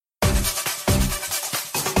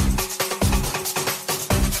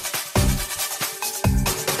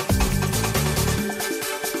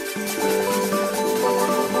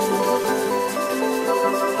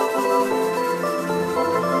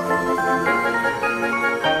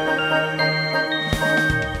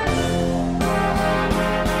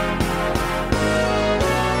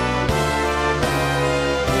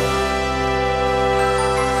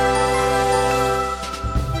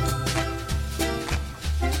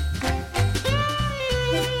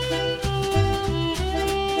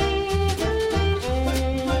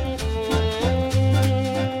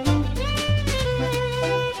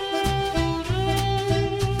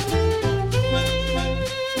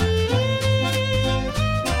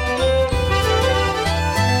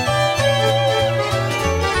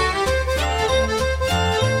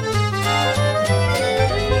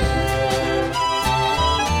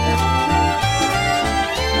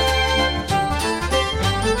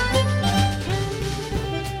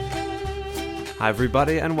Hi,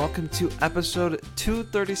 everybody, and welcome to episode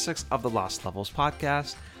 236 of the Lost Levels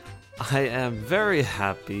podcast. I am very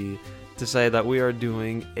happy to say that we are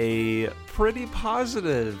doing a pretty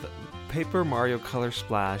positive Paper Mario Color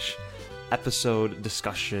Splash episode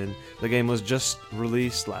discussion. The game was just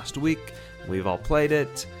released last week. We've all played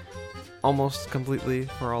it almost completely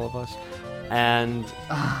for all of us. And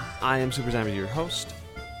I am Super Zammy, your host.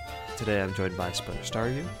 Today I'm joined by Splinter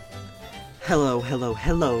Staryu. Hello,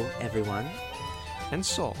 everyone. And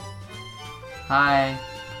Soul. Hi.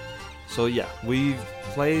 So yeah, we've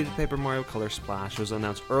played Paper Mario Color Splash. It was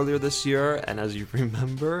announced earlier this year, and as you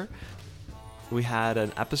remember, we had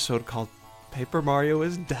an episode called Paper Mario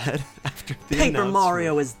is Dead after the Paper announcement.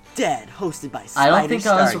 Mario is Dead, hosted by Spider I don't think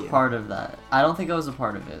I was a Staryu. part of that. I don't think I was a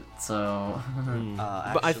part of it, so...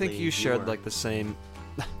 But I think Actually, you shared were. like the same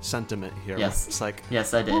sentiment here. Yes. It's like,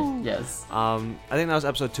 Yes, I did. Yes. I think that was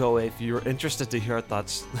episode 208. If you're interested to hear our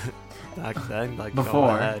thoughts back then, like go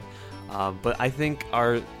Before. ahead. But I think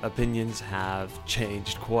our opinions have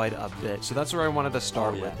changed quite a bit. So that's where I wanted to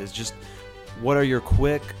start with, is just what are your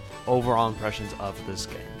quick overall impressions of this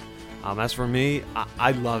game? As for me,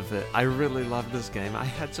 I love it. I really love this game. I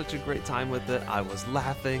had such a great time with it. I was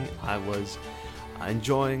laughing. I was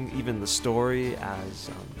enjoying even the story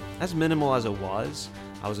as minimal as it was.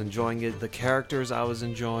 I was enjoying it. The characters I was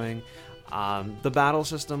enjoying. The battle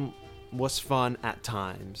system was fun at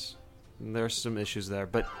times. There's some issues there,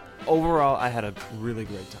 but overall I had a really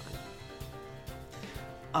great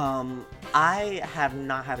time. I have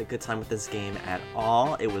not had a good time with this game at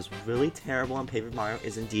all. It was really terrible, and Paper Mario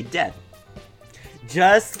is indeed dead.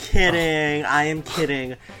 Just kidding. I am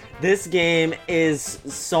kidding. This game is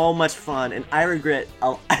so much fun, and I regret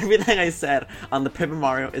everything I said on the Paper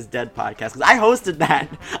Mario is Dead podcast, because I hosted that.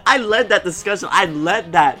 I led that discussion. I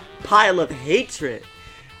led that pile of hatred.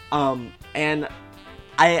 And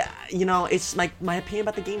it's like my opinion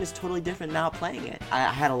about the game is totally different now playing it. I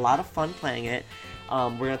had a lot of fun playing it.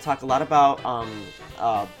 We're going to talk a lot about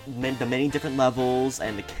the many different levels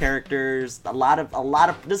and the characters.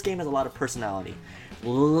 This game has a lot of personality.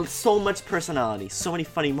 So much personality, so many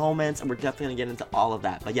funny moments, and we're definitely going to get into all of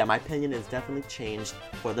that. But yeah, my opinion has definitely changed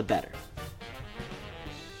for the better.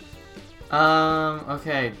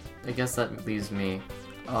 Okay. I guess that leaves me.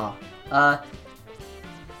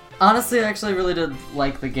 Honestly, I actually really did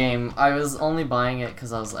like the game. I was only buying it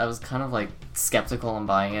because I was kind of like skeptical on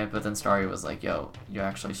buying it, but then Starry was like, yo, you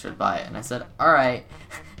actually should buy it. And I said, alright.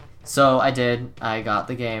 So I did. I got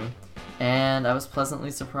the game. And I was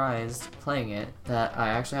pleasantly surprised playing it that I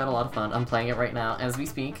actually had a lot of fun. I'm playing it right now as we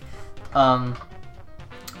speak.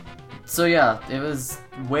 So yeah, it was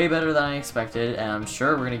way better than I expected, and I'm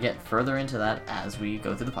sure we're going to get further into that as we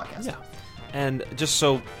go through the podcast. Yeah. And just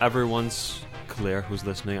so everyone's clear who's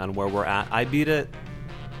listening on where we're at, I beat it.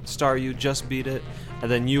 Staryu just beat it.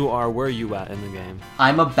 And then you are, where are you at in the game?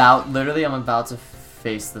 I'm about to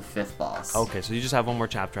face the 5th boss. Okay, so you just have one more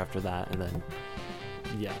chapter after that, and then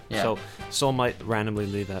yeah. Yeah. So Soul might randomly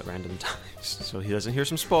leave at random times, so he doesn't hear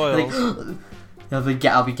some spoils. I'll be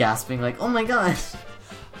gasping like, oh my gosh.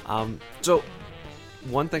 So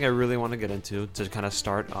one thing I really want to get into to kind of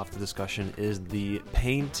start off the discussion is the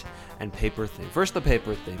paint and paper thing. First, the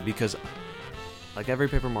paper thing, because like every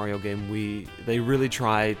Paper Mario game, they really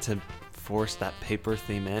try to force that paper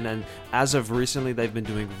theme in, and as of recently they've been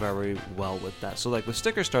doing very well with that. So like with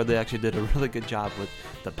Sticker Star, they actually did a really good job with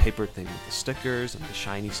the paper thing, with the stickers and the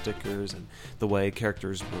shiny stickers and the way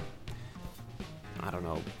characters were, I don't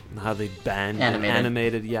know, how they bend and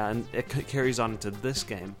animated, yeah, and it carries on into this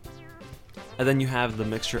game. And then you have the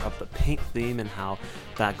mixture of the paint theme and how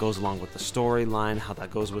that goes along with the storyline, how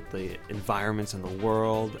that goes with the environments in the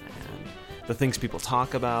world and the things people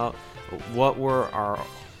talk about. What were our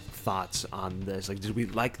thoughts on this? Like, did we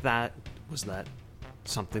like that? Was that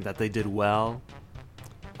something that they did well?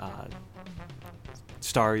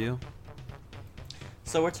 Staryu?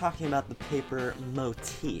 So we're talking about the paper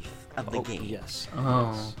motif of the game. Yes.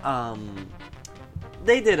 Oh.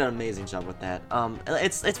 They did an amazing job with that.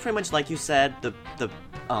 It's pretty much like you said. The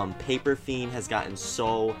paper theme has gotten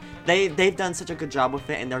so they've done such a good job with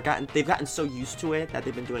it, and they've gotten so used to it that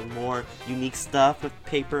they've been doing more unique stuff with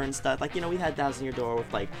paper and stuff. Like, we had Thousand Year Door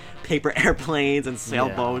with like paper airplanes and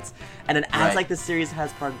sailboats, and then as like the series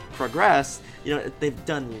has progressed, they've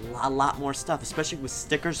done a lot more stuff, especially with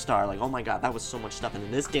Sticker Star. Like, oh my god, that was so much stuff, and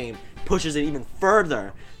then this game pushes it even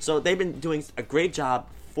further. So they've been doing a great job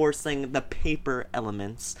forcing the paper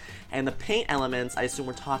elements, and the paint elements. I assume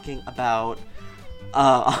we're talking about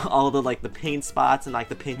all the like the paint spots and like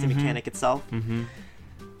the painting mechanic itself.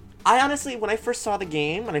 I honestly, when I first saw the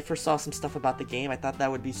game, when I first saw some stuff about the game, I thought that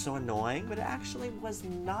would be so annoying, but it actually was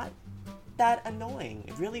not that annoying.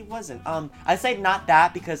 It really wasn't. I say not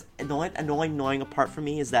that because the only annoying part for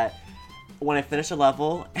me is that when I finish a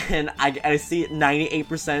level and I see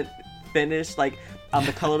 98% finished, like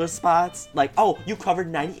the colorless spots, like, oh, you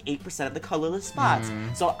covered 98% of the colorless spots.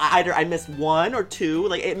 So either I missed 1 or 2.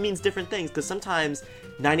 Like, it means different things because sometimes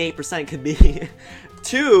 98% could be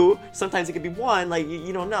 2, sometimes it could be 1. Like,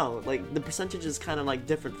 you don't know. Like, the percentage is kind of like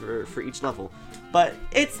different for each level. But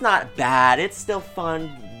it's not bad. It's still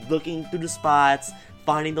fun looking through the spots,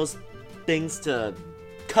 finding those things to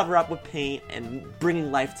cover up with paint and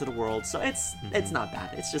bringing life to the world. So it's not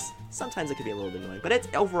bad. It's just sometimes it could be a little bit annoying, but it's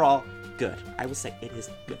overall good. I would say it is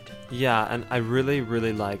good. Yeah, and I really,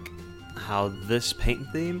 really like how this paint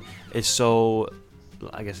theme is so,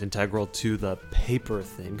 I guess, integral to the paper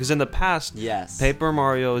theme. Because in the past, Yes. Paper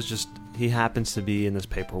Mario is just, he happens to be in this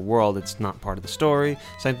paper world. It's not part of the story.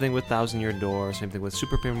 Same thing with Thousand Year Door, same thing with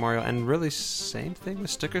Super Paper Mario, and really same thing with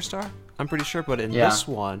Sticker Star, I'm pretty sure. But in this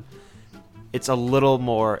one, it's a little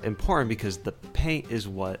more important because the paint is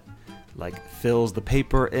what like fills the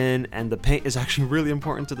paper in, and the paint is actually really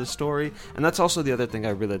important to the story. And that's also the other thing I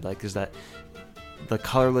really like, is that the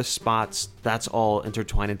colorless spots, that's all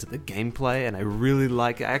intertwined into the gameplay, and I really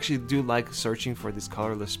like it. I actually do like searching for these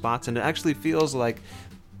colorless spots, and it actually feels like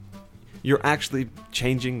you're actually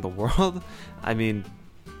changing the world. I mean,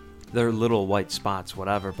 they're little white spots,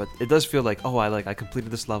 whatever, but it does feel like, oh, I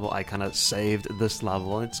completed this level, I kind of saved this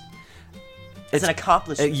level, and It's an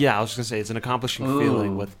accomplishment. yeah, I was gonna say it's an accomplishing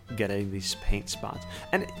feeling with getting these paint spots,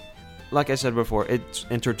 and like I said before, it's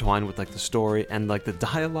intertwined with like the story and like the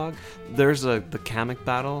dialogue. There's the Kamek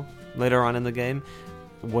battle later on in the game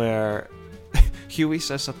where Huey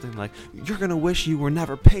says something like, "You're gonna wish you were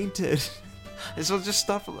never painted." And so just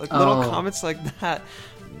stuff like little comments like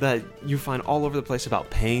that you find all over the place about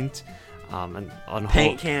paint, and on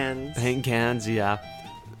Paint cans. Paint cans, yeah.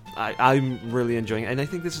 I'm really enjoying it, and I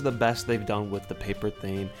think this is the best they've done with the paper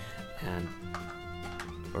theme,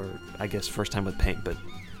 or I guess first time with paint, but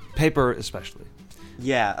paper especially.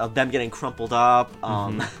 Yeah, of them getting crumpled up.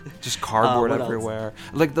 Just cardboard what else? everywhere.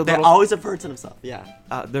 Like They always refer to themselves. Yeah.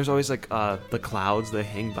 there's always like the clouds they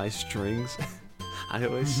hang by strings. I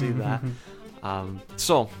always see that.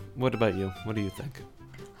 So, what about you? What do you think?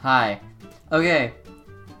 Hi. Okay.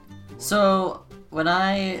 So when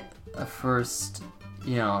I first,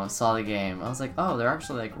 saw the game, I was like, oh, they're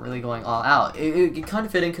actually like really going all out. It kind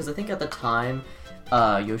of fit in because I think at the time,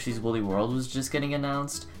 Yoshi's Woolly World was just getting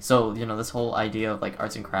announced. So this whole idea of like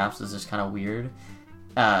arts and crafts was just kind of weird,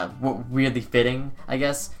 weirdly fitting, I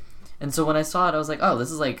guess. And so when I saw it, I was like, oh, this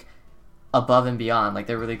is like above and beyond. Like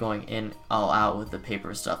they're really going in all out with the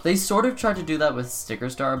paper stuff. They sort of tried to do that with Sticker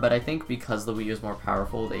Star, but I think because the Wii U is more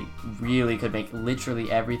powerful, they really could make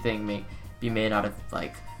literally everything be made out of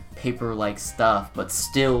like paper-like stuff, but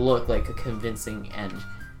still look like a convincing and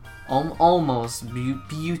almost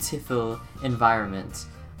beautiful environment.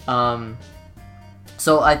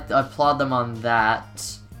 So I applaud them on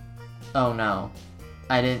that. Oh no,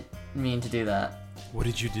 I didn't mean to do that. What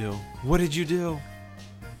did you do? What did you do?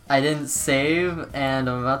 I didn't save, and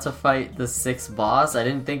I'm about to fight the 6th boss. I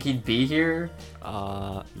didn't think he'd be here.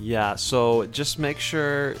 Yeah, so just make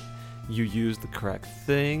sure you use the correct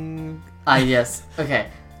thing. Yes. Okay.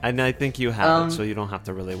 And I think you have it, so you don't have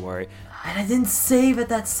to really worry. And I didn't save at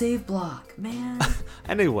that save block, man.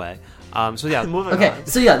 Anyway, so yeah. Okay,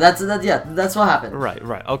 so yeah, that's what happened.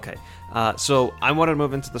 Right, okay. So I want to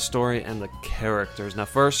move into the story and the characters. Now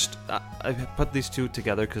first, I put these two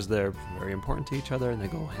together because they're very important to each other and they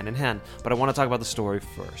go hand in hand. But I want to talk about the story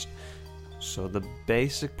first. So the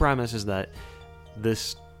basic premise is that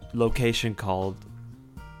this location called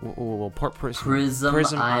Port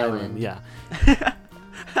Prism Island. Yeah.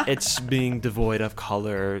 It's being devoid of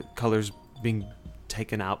colors being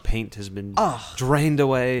taken out, paint has been drained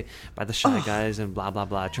away by the Shy Guys and blah blah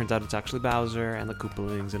blah. It turns out it's actually Bowser and the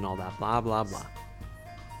Koopalings and all that blah blah blah.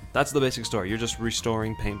 That's the basic story. You're just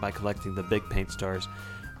restoring paint by collecting the big paint stars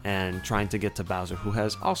and trying to get to Bowser, who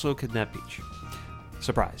has also kidnapped Peach.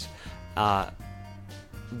 Surprise.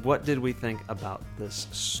 What did we think about this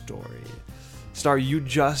story? Star, you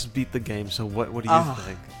just beat the game, so what do you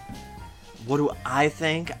think? What do I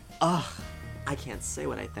think? I can't say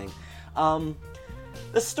what I think.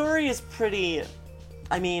 The story is pretty...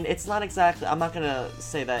 I mean, it's not exactly... I'm not gonna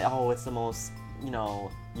say that, it's the most,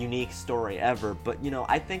 unique story ever, but,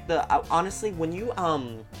 I think honestly, when you,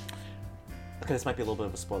 okay, this might be a little bit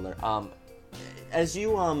of a spoiler. As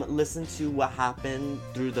you, listen to what happened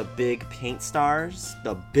through the big paint stars,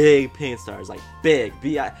 like big,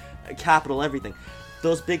 capital everything,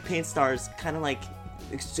 those big paint stars kind of like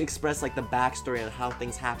express like the backstory and how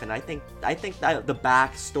things happen. I think that the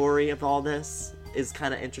backstory of all this is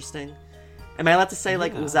kind of interesting. Am I allowed to say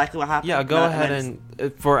like exactly what happened? Yeah, go ahead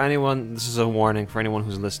and for anyone, this is a warning for anyone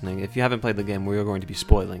who's listening. If you haven't played the game, we are going to be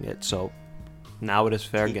spoiling it. So now it is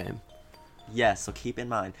fair game. Yes, so keep in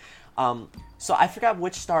mind. So I forgot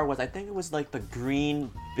which star it was. I think it was like the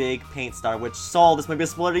green big paint star, which Soul, this might be a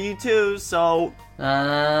spoiler to you too, so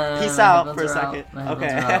peace out for a second.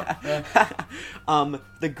 Okay.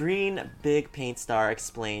 The green big paint star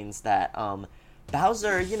explains that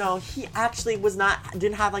Bowser, you know, he actually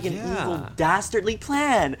didn't have like an evil dastardly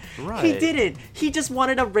plan. Right. He didn't. He just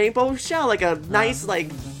wanted a rainbow shell, like a nice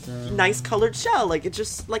colored shell, like it's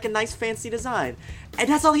just like a nice fancy design. And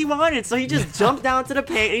that's all he wanted. So he just jumped down to the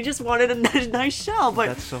paint and he just wanted a nice shell. But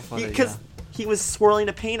that's so funny, because he was swirling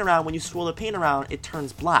the paint around. When you swirl the paint around, it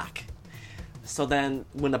turns black. So then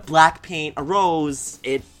when the black paint arose,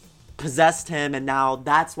 it possessed him, and now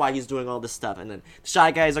that's why he's doing all this stuff. And then Shy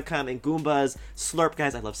Guys are coming, Goombas, Slurp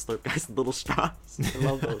Guys. I love Slurp Guys, little straws. I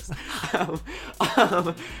love those.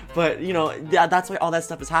 But you know, that's why all that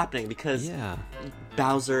stuff is happening, because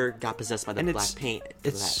Bowser got possessed by the black paint.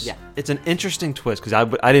 It's an interesting twist, because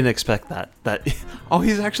I didn't expect that oh,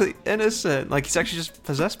 he's actually innocent, like he's actually just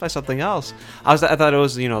possessed by something else. I thought it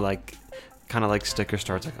was, you know, like kind of like Sticker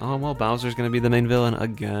starts like, oh well, Bowser's gonna be the main villain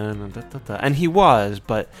again, and he was,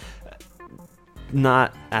 but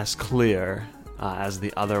not as clear as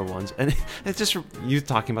the other ones. And it's just, you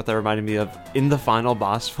talking about that reminded me of in the final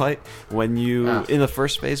boss fight, when you in the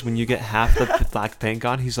first phase, when you get half the black paint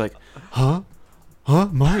on, he's like, huh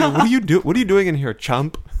Mario, what are you doing in here,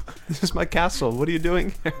 chump? This is my castle, what are you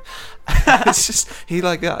doing here? It's just, he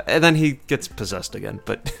like and then he gets possessed again,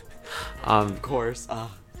 but of course.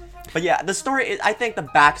 But yeah, the story I think the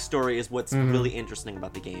backstory is what's really interesting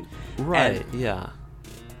about the game. Right. And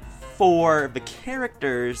for the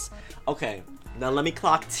characters, okay, now let me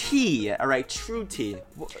clock tea. All right, true tea.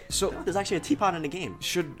 So there's actually a teapot in the game.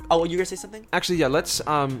 Oh, you gonna say something? Actually, yeah. Let's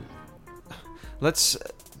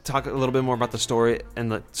talk a little bit more about the story and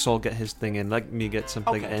let Soul get his thing in. Let me get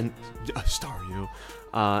something in. Star you.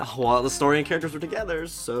 Well, the story and characters were together,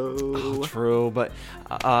 so true. But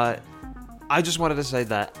I just wanted to say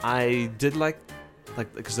that I did like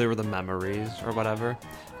because they were the memories or whatever.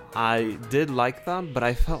 I did like them, but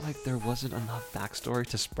I felt like there wasn't enough backstory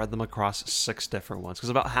to spread them across 6 different ones. Because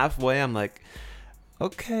about halfway, I'm like,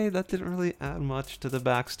 okay, that didn't really add much to the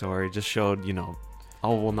backstory. It just showed, you know,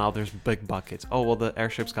 oh, well, now there's big buckets. Oh, well, the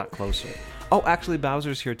airships got closer. Oh, actually,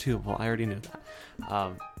 Bowser's here, too. Well, I already knew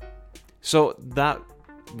that. So that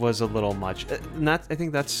was a little much. And I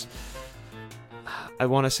think that's, I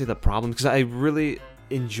want to say the problem, because I really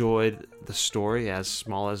enjoyed the story as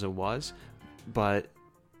small as it was, but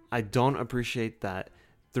I don't appreciate that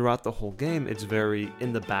throughout the whole game it's very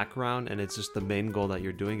in the background and it's just the main goal that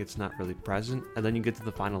you're doing. It's not really present, and then you get to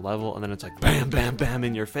the final level and then it's like bam bam bam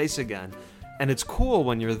in your face again, and it's cool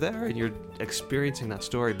when you're there and you're experiencing that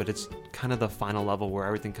story, but it's kind of the final level where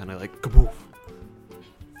everything kind of like kaboof.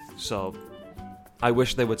 So I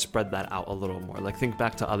wish they would spread that out a little more. Like, think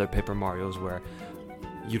back to other Paper Marios where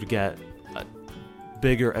you'd get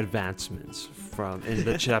bigger advancements from in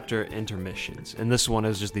the chapter intermissions, and this one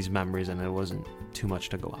is just these memories, and it wasn't too much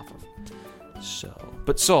to go off of. So,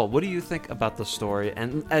 but Soul, what do you think about the story?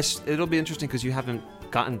 And it'll be interesting because you haven't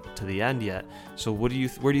gotten to the end yet. So, where do you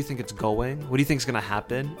think it's going? What do you think is going to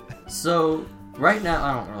happen? So right now,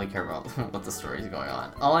 I don't really care about what the story is going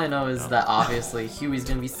on. All I know is that obviously Huey's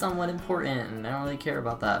going to be somewhat important, and I don't really care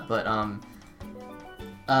about that. But I'm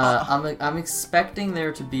expecting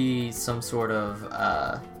there to be some sort of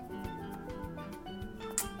how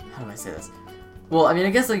do I say this? Well, I mean,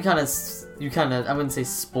 I guess you kind of I wouldn't say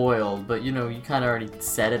spoiled, but you know, you kind of already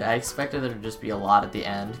said it. I expected there to just be a lot at the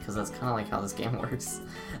end, because that's kind of like how this game works.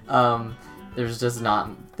 There's just not,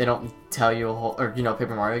 they don't tell you a whole, or you know,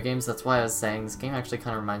 Paper Mario games. That's why I was saying this game actually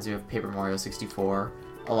kind of reminds you of Paper Mario 64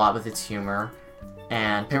 a lot with its humor,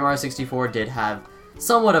 and Paper Mario 64 did have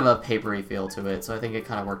somewhat of a papery feel to it, so I think it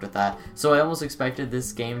kind of worked with that. So I almost expected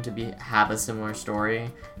this game to have a similar story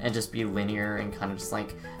and just be linear and kind of just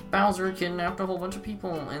like, Bowser kidnapped a whole bunch of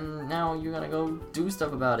people and now you gotta go do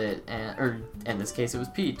stuff about it, or in this case it was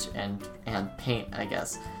Peach and paint, I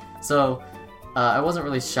guess. So I wasn't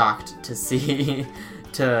really shocked to see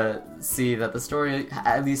that the story,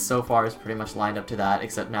 at least so far, is pretty much lined up to that,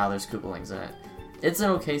 except now there's Koopalings in it. It's an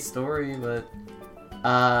okay story, but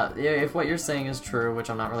if what you're saying is true, which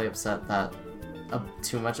I'm not really upset that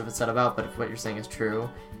too much of it said about, but if what you're saying is true,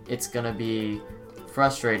 it's gonna be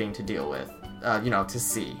frustrating to deal with, to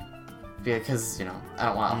see, because I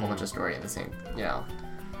don't want a whole bunch of story in the same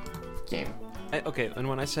game. Okay, and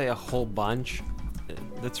when I say a whole bunch,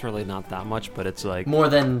 that's really not that much, but it's like More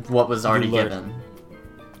than what was already learn- given.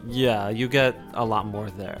 yeah, you get a lot more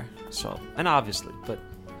there. So, and obviously, but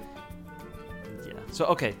yeah. So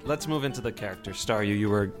okay, let's move into the characters. Staryu, you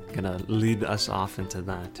were gonna lead us off into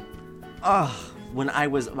that. When I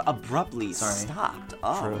was abruptly Sorry. stopped.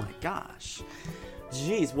 Oh True. my gosh.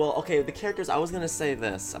 Jeez. Well, okay, the characters, I was gonna say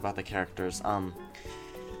this about the characters.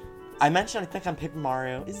 I mentioned, I think, on Paper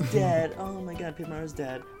Mario is dead. Oh my god, Paper Mario's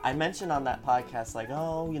dead. I mentioned on that podcast, like,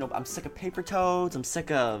 oh, I'm sick of Paper Toads. I'm sick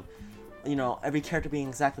of, every character being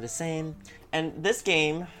exactly the same. And this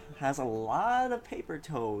game has a lot of Paper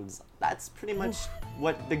Toads. That's pretty much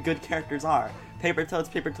what the good characters are. Paper Toads,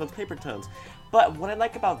 Paper Toads, Paper Toads. But what I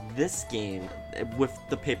like about this game with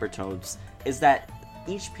the Paper Toads is that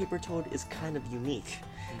each Paper Toad is kind of unique.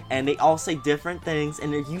 And they all say different things,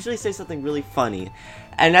 and they usually say something really funny.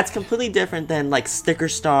 And that's completely different than, like, Sticker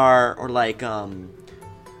Star or, like,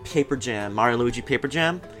 Paper Jam, Mario and Luigi Paper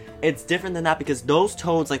Jam. It's different than that because those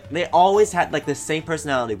Toads, like, they always had, like, the same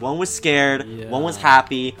personality. One was scared, one was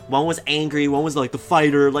happy, one was angry, one was, like, the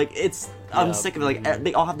fighter. Like, I'm sick of it. Like,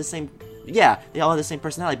 they all have the same, they all have the same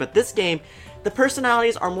personality. But this game, the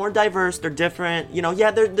personalities are more diverse, they're different,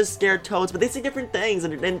 they're the scared Toads, but they say different things,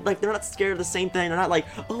 and like, they're not scared of the same thing, they're not like,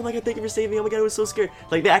 oh my god, thank you for saving me, oh my god, I was so scared.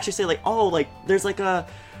 Like, they actually say, like, oh, like, there's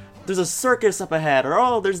a circus up ahead, or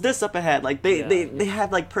oh, there's this up ahead. Like, they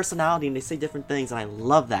have, like, personality, and they say different things, and I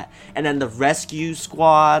love that. And then the rescue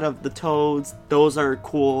squad of the Toads, those are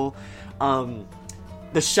cool.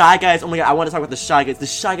 The Shy Guys, oh my god, I want to talk about the Shy Guys. The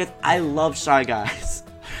Shy Guys, I love Shy Guys.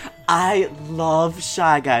 I love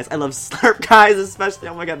Shy Guys. I love Slurp Guys, especially.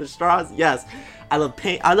 Oh my god, the straws. Yes. I love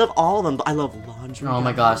paint. I love all of them. I love laundry. Oh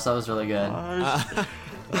my gosh, that was really good.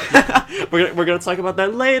 We're gonna talk about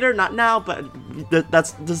that later, not now, but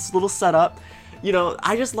that's this little setup.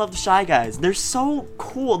 I just love the Shy Guys. They're so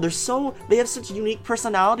cool. They have such unique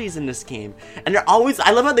personalities in this game, and they're always.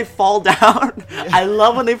 I love how they fall down. I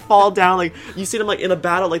love when they fall down. Like, you see them, like, in a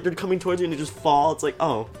battle, like, they're coming towards you and they just fall. It's like,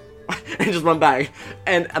 oh. And just run back.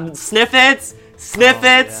 And Sniffits.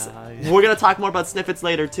 yeah. We're gonna talk more about Sniffits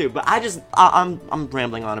later too. But I'm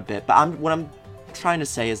rambling on a bit. But what I'm trying to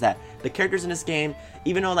say is that the characters in this game,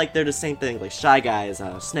 even though, like, they're the same thing, like Shy Guys,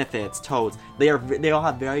 Sniffits, Toads, they all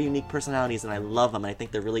have very unique personalities, and I love them. And I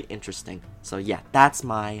think they're really interesting. So yeah, that's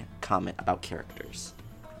my comment about characters.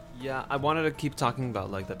 Yeah, I wanted to keep talking about,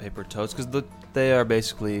 like, the Paper Toads because they are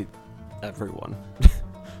basically everyone.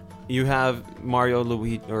 You have Mario,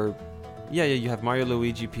 Luigi, you have Mario,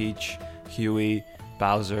 Luigi, Peach, Huey,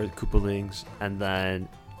 Bowser, Koopalings, and then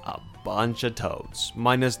a bunch of Toads,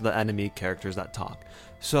 minus the enemy characters that talk.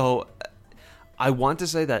 So, I want to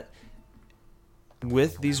say that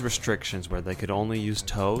with these restrictions where they could only use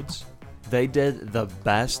Toads, they did the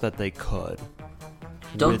best that they could.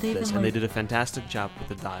 Don't with they this, even, and they like- did a fantastic job with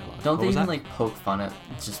the dialogue. Don't What they was even, that? like, poke fun at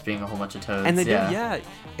just being a whole bunch of Toads? And they do,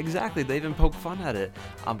 exactly. They even poke fun at it.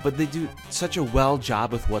 But they do such a well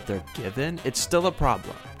job with what they're given. It's still a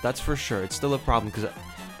problem. That's for sure. It's still a problem because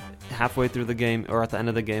halfway through the game or at the end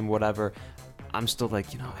of the game, whatever, I'm still like,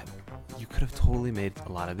 you could have totally made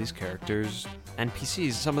a lot of these characters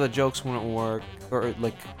NPCs. Some of the jokes wouldn't work, or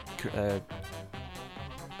like,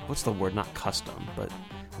 what's the word? Not custom, but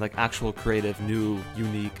like actual creative, new,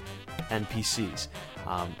 unique NPCs.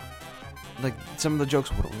 Like, some of the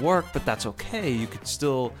jokes wouldn't work, but that's okay. You could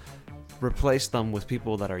still replace them with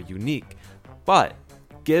people that are unique. But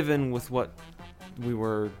given with what we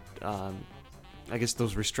were, I guess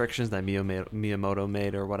those restrictions that Miyamoto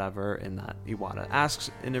made or whatever in that Iwata Asks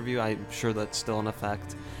interview, I'm sure that's still in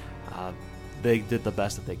effect. They did the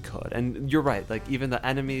best that they could. And you're right, like, even the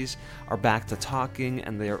enemies are back to talking,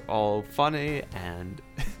 and they're all funny and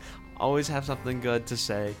always have something good to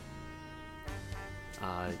say.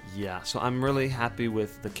 So I'm really happy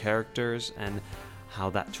with the characters and how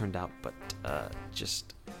that turned out, but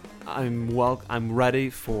I'm ready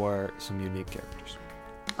for some unique characters.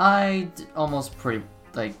 I almost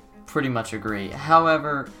pretty much agree.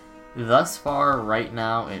 However, thus far, right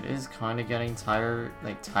now, it is kind of getting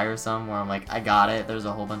tiresome. Where I'm like, I got it. There's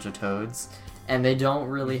a whole bunch of Toads, and they don't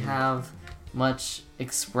really have much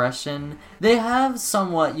expression. They have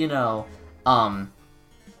somewhat,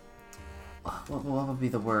 what would be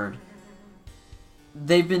the word?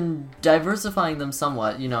 They've been diversifying them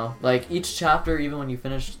somewhat, like each chapter, even when you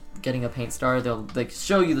finish getting a paint star, they'll like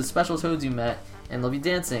show you the special Toads you met, and they'll be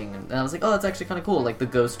dancing. And I was like, oh, that's actually kind of cool. Like the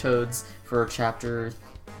Ghost Toads for chapter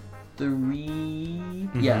 3,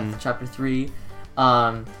 chapter 3,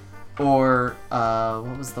 or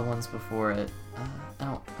what was the ones before it?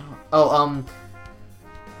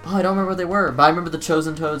 Oh, I don't remember what they were, but I remember the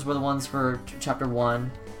Chosen Toads were the ones for chapter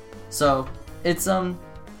 1. So it's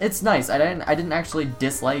nice. I didn't actually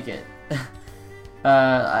dislike it.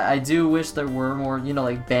 I do wish there were more,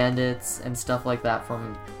 like bandits and stuff like that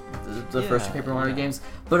from the first two Paper Mario games.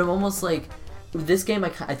 But I'm almost like, this game I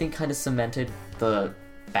think kind of cemented the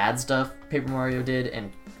bad stuff Paper Mario did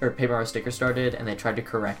or Paper Mario Sticker Star did, and they tried to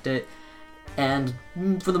correct it. And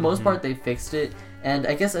for the most part, they fixed it. And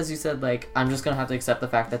I guess, as you said, like, I'm just gonna have to accept the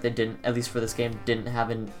fact that they didn't, at least for this game,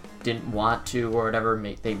 didn't want to or whatever.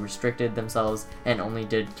 They restricted themselves and only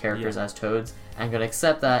did characters as Toads. I'm gonna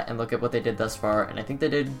accept that and look at what they did thus far, and I think they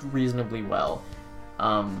did reasonably well,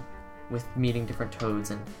 with meeting different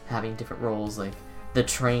Toads and having different roles, like the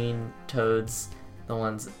train Toads, the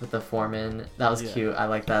ones with the foreman. That was cute. I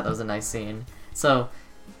like that. That was a nice scene. So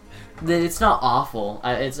it's not awful.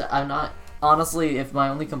 I'm not honestly. If my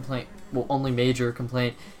only major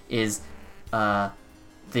complaint is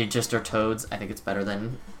they just are Toads, I think it's better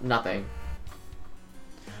than nothing.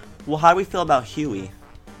 Well, how do we feel about Huey?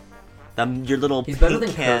 Your little He's better paint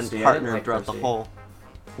than can Kirsty. I partner didn't like throughout Kirsty. the whole.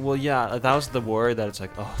 Well, yeah, that was the worry that it's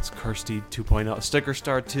like, oh, it's Kirsty 2.0, Sticker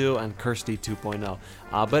Star 2 and Kirsty 2.0.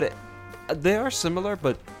 But they are similar,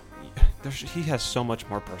 but he has so much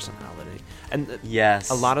more personality. And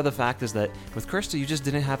Yes. a lot of the fact is that with Kirsty, you just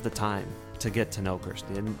didn't have the time to get to know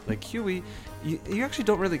Kirsty. And like Huey, you actually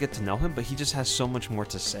don't really get to know him, but he just has so much more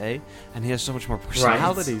to say, and he has so much more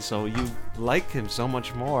personality, so you like him so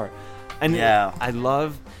much more. And I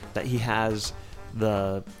love that he has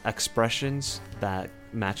the expressions that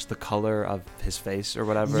match the color of his face or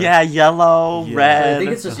whatever. Yeah, yellow, red. I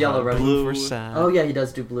think it's just yellow, red, blue. For sad. Oh yeah, he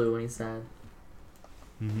does do blue when he's sad.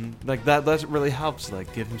 Like that really helps,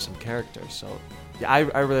 like, give him some character. So yeah,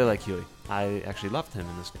 I really like Huey. I actually loved him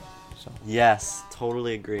in this game. So Yes,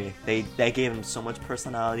 totally agree. They gave him so much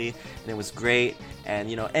personality, and it was great. And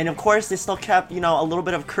and of course they still kept a little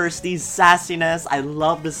bit of Kirsty's sassiness. I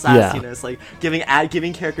love the sassiness, like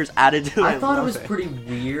giving characters attitude. I thought it was pretty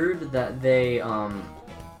weird that they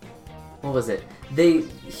what was it?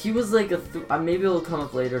 He was like maybe it'll come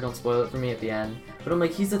up later. Don't spoil it for me at the end. But I'm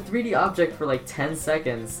like, he's a 3D object for like 10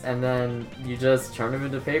 seconds, and then you just turn him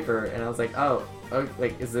into paper. And I was like, oh,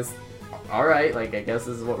 like, is this all right? Like, I guess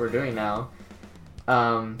this is what we're doing now.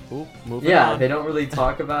 Moving on. They don't really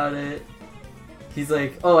talk about it. He's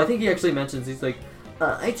like, oh, I think he actually mentions, he's like,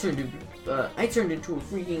 I turned into a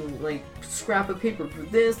freaking like scrap of paper for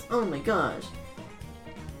this. Oh my gosh.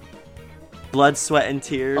 blood, sweat, and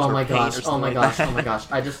tears. Oh or my paint gosh! or Oh something my like gosh! that. Oh my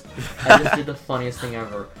gosh! I just did the funniest thing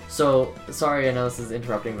ever. So sorry, I know this is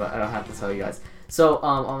interrupting, but I don't have to tell you guys. So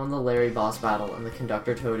I'm on the Larry boss battle, and the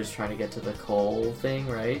conductor Toad is trying to get to the coal thing,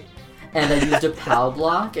 right? And I used a PAL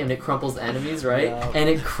block, and it crumples enemies, right? Yeah. And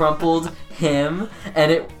it crumpled him,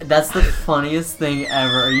 and that's the funniest thing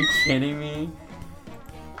ever. Are you kidding me?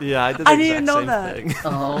 Yeah, I did the I exact didn't know same that. thing.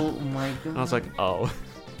 Oh my god! And I was like, oh,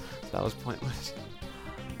 that was pointless.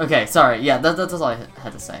 Okay, sorry. Yeah, that's all I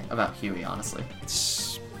had to say about Huey, honestly.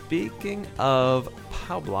 Speaking of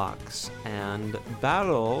POW blocks and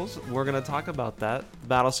battles, we're going to talk about that.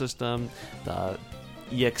 Battle system, the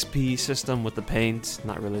EXP system with the paint,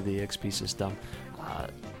 not really the EXP system.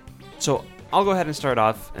 So I'll go ahead and start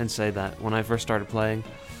off and say that when I first started playing,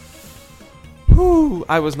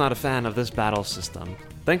 I was not a fan of this battle system.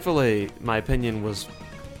 Thankfully, my opinion was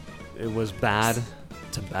bad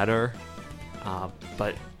to better,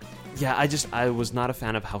 but yeah, I was not a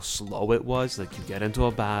fan of how slow it was. Like, you get into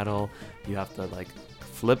a battle, you have to like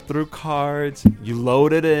flip through cards, you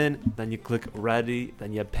load it in, then you click ready,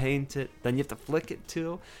 then you paint it, then you have to flick it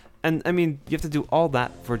too. And I mean, you have to do all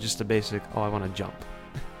that for just a basic, I want to jump.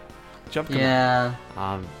 Jump command.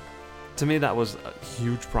 Yeah. To me, that was a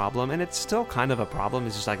huge problem, and it's still kind of a problem.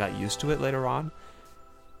 It's just I got used to it later on.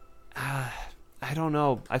 I don't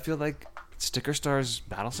know. I feel like Sticker Star's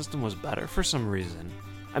battle system was better for some reason.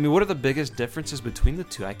 I mean, what are the biggest differences between the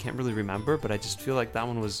two? I can't really remember, but I just feel like that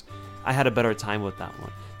one I had a better time with that one.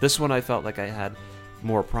 This one, I felt like I had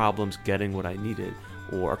more problems getting what I needed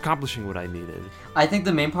or accomplishing what I needed. I think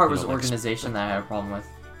the main part was organization that I had a problem with.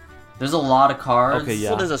 There's a lot of cards. Okay,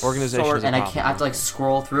 yeah. Well, there's a Organization sort- is a And I problem. have to like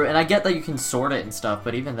scroll through, and I get that you can sort it and stuff,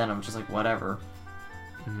 but even then, I'm just like, whatever.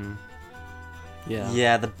 Mm-hmm. Yeah.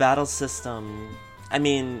 Yeah, the battle system. I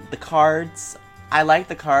mean, the cards. I like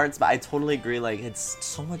the cards, but I totally agree. Like, it's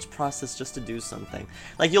so much process just to do something.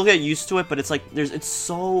 Like, you'll get used to it, but it's like it's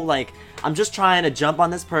so like I'm just trying to jump on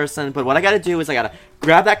this person, but what I gotta do is I gotta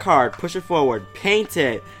grab that card, push it forward, paint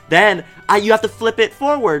it, then you have to flip it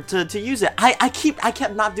forward to use it. I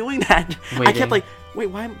kept not doing that. I Waiting. kept like, wait,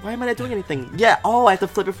 why am I not doing anything? Yeah, I have to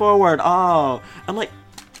flip it forward. Oh, I'm like,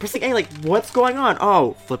 pressing A, like, what's going on?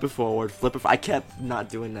 Oh, flip it forward, flip it. I kept not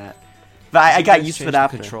doing that, but I got used to it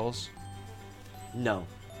after. Controls? No,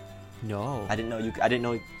 No. I didn't know you could.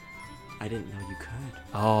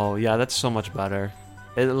 Oh, yeah, that's so much better.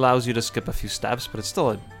 It allows you to skip a few steps, but it's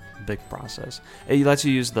still a big process. It lets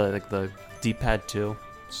you use the D-pad too,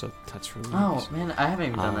 so that's really nice. Oh man, I haven't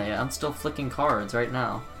even done that yet. I'm still flicking cards right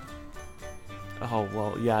now. Oh,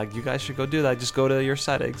 well, yeah, you guys should go do that. Just go to your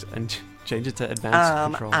settings and change it to advanced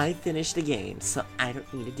controls. I finished the game, so I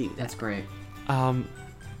don't need to do that. That's great.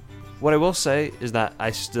 What I will say is that I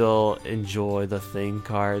still enjoy the Thing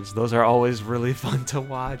cards. Those are always really fun to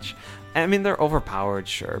watch. I mean, they're overpowered,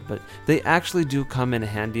 sure, but they actually do come in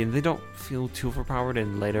handy, and they don't feel too overpowered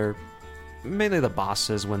in later... Mainly the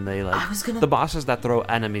bosses when they, like... The bosses that throw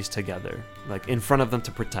enemies together, like, in front of them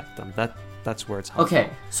to protect them. That's where it's helpful. Okay,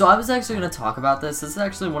 so I was actually going to talk about this. This is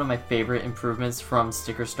actually one of my favorite improvements from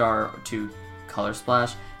Sticker Star to Color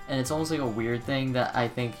Splash, and it's almost like a weird thing that I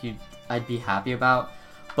think I'd be happy about,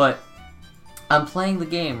 but I'm playing the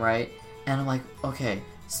game, right? And I'm like, okay,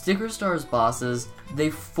 Sticker Star's bosses, they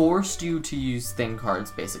forced you to use Thing cards,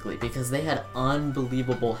 basically, because they had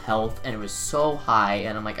unbelievable health, and it was so high,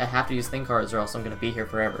 and I'm like, I have to use Thing cards or else I'm going to be here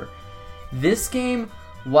forever. This game,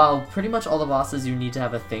 while pretty much all the bosses you need to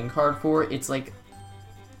have a Thing card for, it's like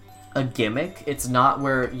a gimmick. It's not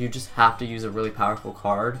where you just have to use a really powerful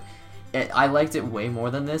card. I liked it way more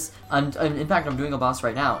than this. In fact, I'm doing a boss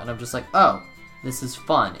right now, and I'm just like, oh, this is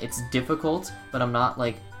fun. It's difficult, but I'm not,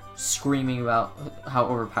 like, screaming about how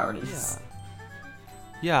overpowered it is.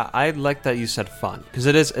 Yeah, I like that you said fun, because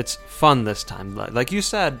it's fun this time. Like you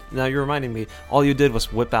said, now you're reminding me, all you did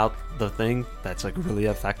was whip out the thing that's like really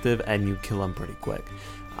effective, and you kill them pretty quick.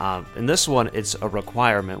 In this one, it's a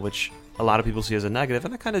requirement, which a lot of people see as a negative,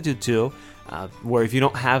 and I kind of do too, where if you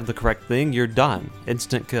don't have the correct thing, you're done.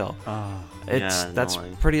 Instant kill. That's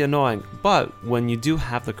pretty annoying. But when you do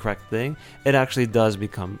have the correct thing, it actually does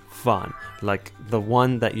become fun. Like the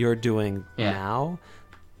one that you're doing now,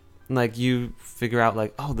 like you figure out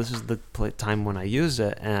like, oh, this is the time when I use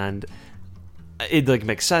it, and it like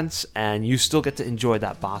makes sense, and you still get to enjoy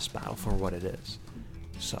that boss battle for what it is.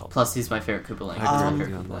 So plus, he's my favorite Koopaling.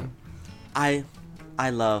 I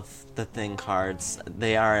love the Thing cards.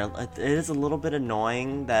 They are. It is a little bit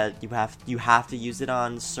annoying that you have to use it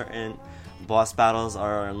on certain boss battles,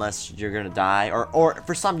 or unless you're gonna die, or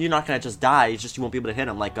for some you're not gonna just die. It's just you won't be able to hit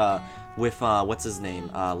him. Like with what's his name,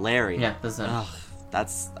 Larry. Yeah, that's him.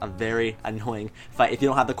 That's a very annoying fight if you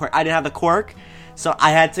don't have the quirk. I didn't have the quirk, so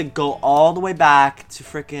I had to go all the way back to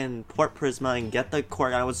frickin' Port Prisma and get the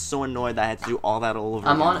quirk. I was so annoyed that I had to do all that all over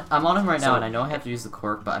again. I'm on him right now, and I know I have to use the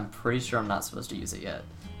quirk, but I'm pretty sure I'm not supposed to use it yet.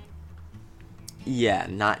 Yeah,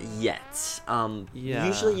 not yet.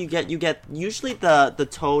 Usually you get usually the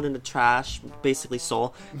toad in the trash, basically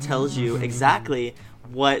Soul, tells you exactly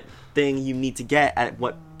what thing you need to get at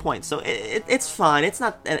what point. So it's fine. It's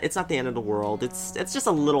not the end of the world. It's just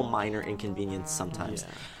a little minor inconvenience sometimes.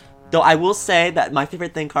 Yeah. Though I will say that my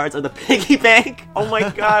favorite Thing cards are the piggy bank. Oh my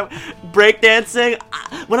god, breakdancing.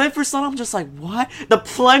 When I first saw them, I'm just like, what? The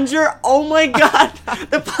plunger. Oh my god,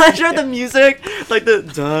 the plunger. The music, like the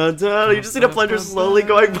da da. You just see the plunger slowly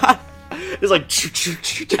going by. It's like,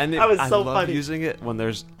 and that was so I love funny. using it when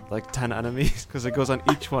there's like 10 enemies because it goes on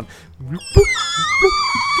each one.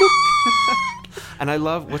 And I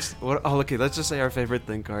love what? Oh, okay. Let's just say our favorite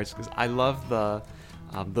Thing cards, because I love the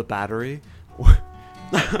battery.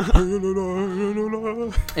 It's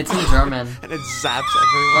in German. And it zaps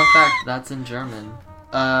everyone. Fun fact, that's in German.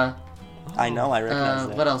 I know, I recognize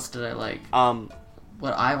it. What else did I like?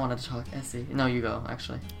 What I wanted to talk, Essie. No, you go,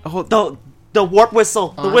 actually. Oh, the warp whistle.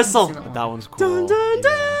 The whistle. That one's cool. Dun, dun, dun,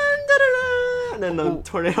 dun, dun, dun. And then the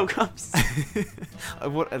tornado comes.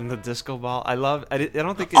 And the disco ball. I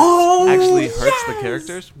don't think it actually hurts the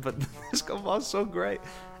characters, but the disco ball is so great.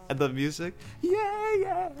 And the music.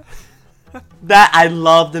 Yeah. That I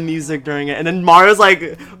love the music during it, and then Mario's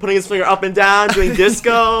like putting his finger up and down, doing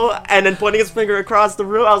disco, and then pointing his finger across the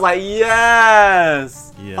room. I was like,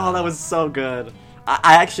 yes! Yeah. Oh, that was so good.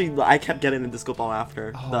 I kept getting the disco ball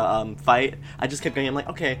after the fight. I just kept going. I'm like,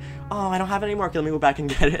 okay, I don't have it anymore. Okay, let me go back and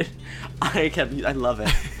get it. I love it.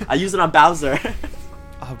 I use it on Bowser.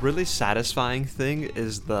 A really satisfying thing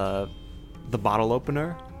is the bottle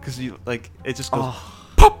opener, because you like it just goes.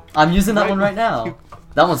 Pop! I'm using that one right now.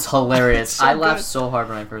 That one's hilarious. So I laughed so hard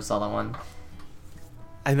when I first saw that one.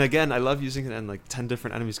 And again, I love using it on like 10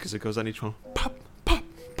 different enemies because it goes on each one. Pop, pop,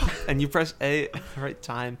 pop. And you press A at the right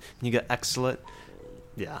time, and you get excellent.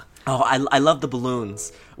 Yeah. Oh, I love the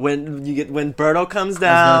balloons. When Birdo comes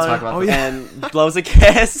gonna talk down about and blows a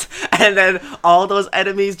kiss, and then all those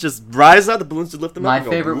enemies just rise up. The balloons just lift them My up. and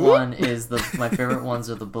go, favorite whoop. one is my favorite ones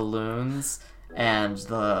are the balloons and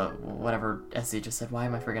the whatever SE just said. Why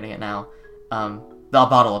am I forgetting it now? The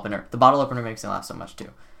bottle opener. The bottle opener makes me laugh so much too.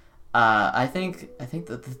 I think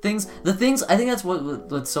that the things. I think that's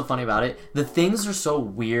what's so funny about it. The things are so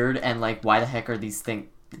weird and like, why the heck are these things?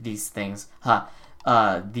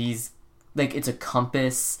 These, like, it's a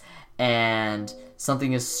compass and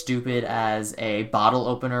something as stupid as a bottle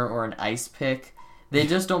opener or an ice pick. They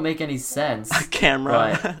just don't make any sense. A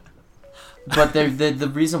camera. But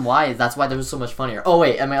the reason why is that's why they're so much funnier. Oh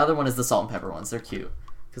wait, and my other one is the salt and pepper ones. They're cute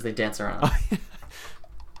because they dance around.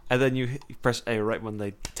 And then you press A right when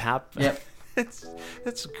they tap. Yep.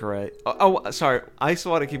 It's great. Oh, sorry. I just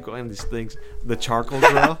want to keep going on these things. The charcoal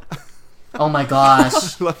drill. Oh my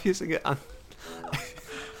gosh. I love using it on.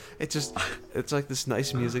 It's like this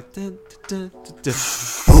nice music. Dun, dun, dun, dun, dun.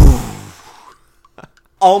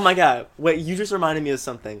 Oh my god! Wait, you just reminded me of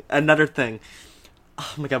something. Another thing.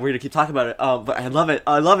 Oh my god, we're gonna keep talking about it. But I love it.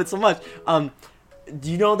 I love it so much.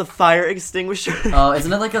 Do you know the fire extinguisher? Oh,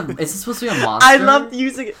 isn't it like is this supposed to be a monster? I love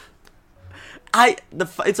using it.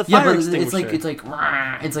 It's a fire extinguisher.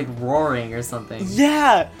 It's like roaring or something.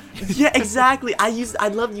 Yeah, exactly. I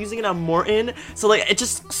love using it on Morton. So like, it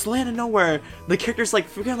just slammed out of nowhere. The character's like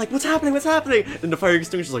freaking out, like, what's happening? And the fire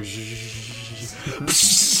extinguisher's like,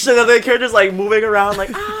 and then the character's like moving around,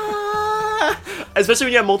 like, ah. Especially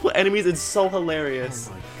when you have multiple enemies, it's so hilarious.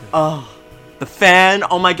 Oh, the fan.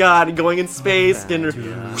 Oh my god, going in space. Yeah. We're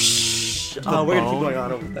gonna keep going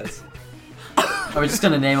on over this. Are we just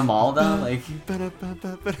gonna name them all though? Like,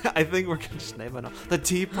 I think we're gonna just name it all. The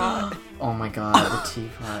teapot. oh my god, the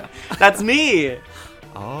teapot. That's me.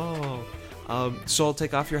 Oh. Soul,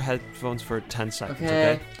 take off your headphones for 10 seconds,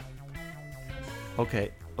 okay?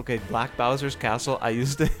 Okay, Black Bowser's Castle, I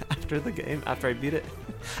used it after the game, after I beat it.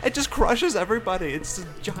 It just crushes everybody. It's a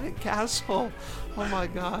giant castle. Oh my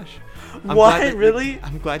gosh. What? Really?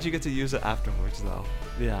 I'm glad you get to use it afterwards, though.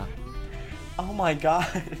 Yeah. Oh my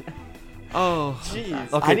god. Oh.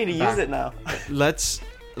 Jeez. Okay, I need to use it now. Let's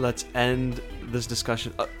end this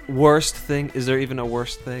discussion. Worst thing? Is there even a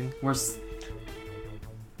worst thing? Worst.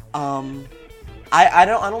 I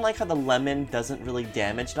don't like how the lemon doesn't really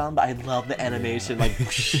damage them, but I love the animation. Like,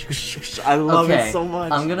 I love it so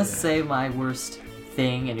much. I'm gonna say my worst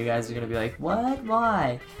thing, and you guys are gonna be like, "What?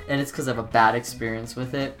 Why?" And it's because I have a bad experience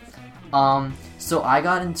with it. So I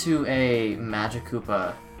got into a Magic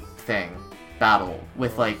Koopa battle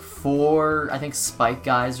with like 4, I think, Spike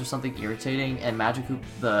guys or something irritating, and Magic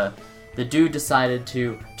Koopa, the dude decided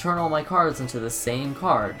to turn all my cards into the same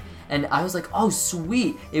card. And I was like, oh,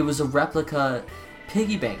 sweet. It was a replica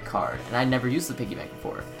piggy bank card, and I'd never used the piggy bank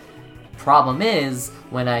before. Problem is,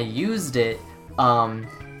 when I used it,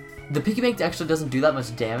 the piggy bank actually doesn't do that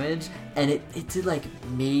much damage, and it did like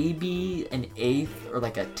maybe an 1/8 or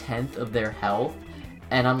like a 1/10 of their health,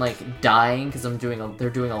 and I'm like dying because they're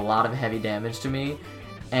doing a lot of heavy damage to me,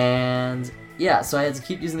 and yeah, so I had to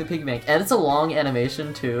keep using the piggy bank, and it's a long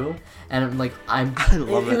animation too, and I'm like, I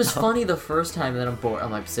love it. It was funny the first time, and then I'm bored.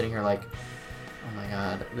 I'm like sitting here like, oh my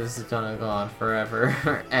god, this is gonna go on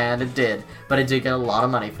forever, and it did, but I did get a lot of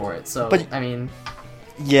money for it. So, But- I mean,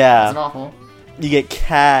 Yeah. it's awful. You get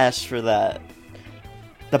cash for that.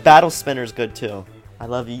 The battle spinner's good too. I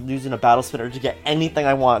love using a battle spinner to get anything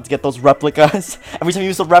I want, to get those replicas. Every time you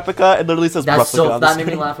use a replica, it literally says replica on the That made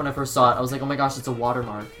me screen. laugh when I first saw it. I was like, oh my gosh, it's a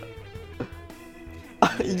watermark.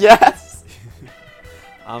 Yes!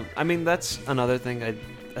 I mean, that's another thing.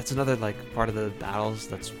 That's another like part of the battles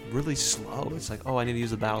that's really slow. It's like, oh, I need to use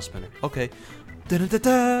the battle spinner. Okay.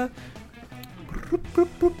 Da-da-da-da.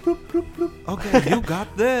 Okay, you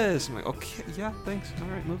got this. I'm like, okay, yeah, thanks. All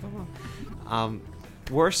right, move on.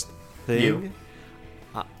 Worst thing. You.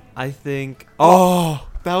 I think. Oh,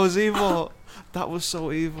 that was evil. That was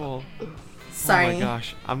so evil. Sorry. Oh my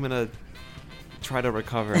gosh, I'm gonna try to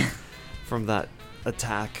recover from that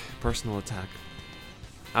personal attack.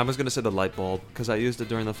 I was gonna say the light bulb because I used it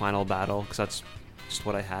during the final battle because that's just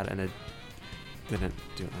what I had and it didn't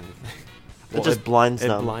do anything. It just blinds It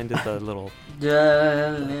them. blinded the little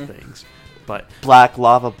Yeah. things, but Black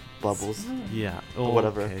lava bubbles. yeah,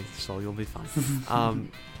 whatever. Okay, so you'll be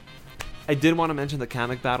fine. I did want to mention the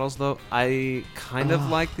Kamek battles though. I kind of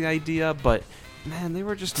like the idea, but man, they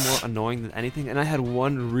were just more annoying than anything. And I had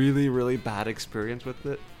one really, really bad experience with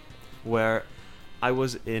it, where I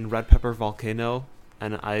was in Red Pepper Volcano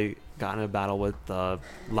and I got in a battle with the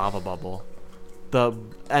lava bubble, the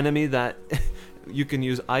enemy that you can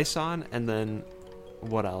use ice on, and then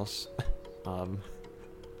what else?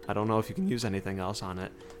 I don't know if you can use anything else on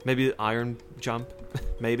it. Maybe iron jump,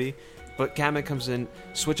 maybe. But Kamek comes in,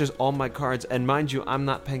 switches all my cards, and mind you, I'm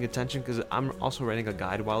not paying attention because I'm also writing a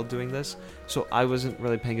guide while doing this, so I wasn't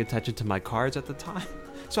really paying attention to my cards at the time.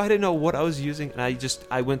 So I didn't know what I was using, and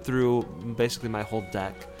I went through basically my whole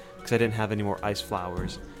deck because I didn't have any more ice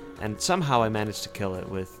flowers. And somehow I managed to kill it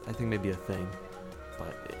with, I think, maybe a thing.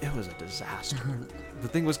 But it was a disaster. The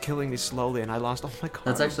thing was killing me slowly, and I lost all my cards.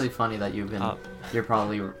 That's actually funny that you're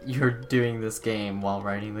doing this game while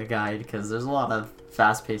writing the guide, because there's a lot of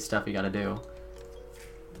fast-paced stuff you gotta do.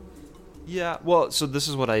 Yeah, well, so this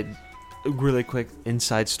is what really quick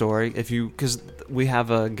inside story. Because we have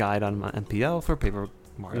a guide on my MPL for Paper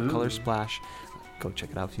Mario Color Splash. Go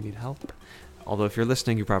check it out if you need help. Although if you're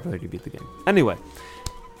listening, you probably already beat the game. Anyway,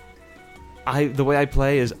 the way I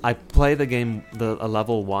play is I play the game a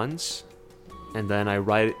level once, and then I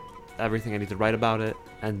write everything I need to write about it,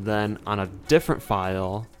 and then on a different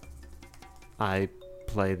file, I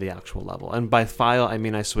play the actual level. And by file, I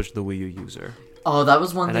mean I switched the Wii U user. Oh, that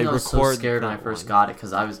was one And thing I I was so record scared when I that first one. got it,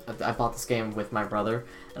 because I bought this game with my brother,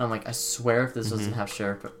 and I'm like, I swear if this doesn't have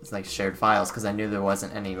shared files, because I knew there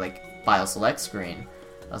wasn't any like file select screen.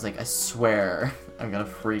 I was like, I swear I'm gonna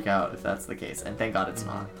freak out if that's the case, and thank God it's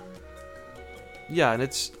not. Yeah, and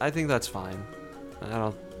I think that's fine.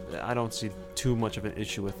 I don't see too much of an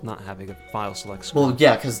issue with not having a file select screen. Well,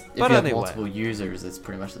 yeah, because if you But have anyway. multiple users, it's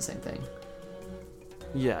pretty much the same thing.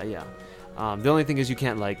 Yeah. The only thing is you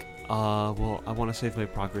can't well, I want to save my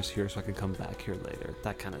progress here so I can come back here later.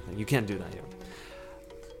 That kind of thing. You can't do that here.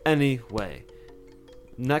 Anyway,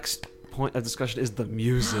 next point of discussion is the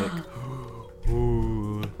music.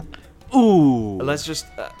 Ooh. Let's just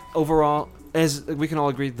overall, as we can all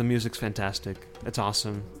agree, the music's fantastic. It's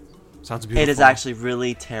awesome. Sounds beautiful. It is actually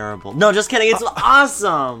really terrible. No, just kidding. It's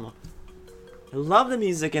awesome. I love the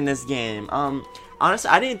music in this game. Honestly,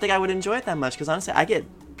 I didn't think I would enjoy it that much because honestly, I get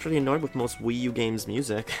pretty annoyed with most Wii U games'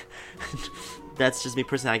 music. That's just me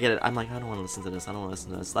personally. I get it. I'm like, I don't want to listen to this. I don't want to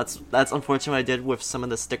listen to this. That's unfortunately what I did with some of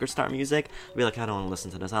the Sticker Star music. I'd be like, I don't want to listen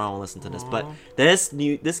to this. I don't want to listen to this. But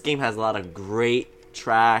this game has a lot of great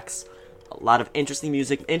tracks, a lot of interesting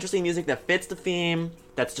music that fits the theme.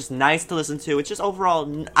 That's just nice to listen to. It's just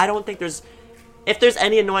overall, I don't think if there's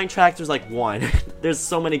any annoying tracks, there's like one. There's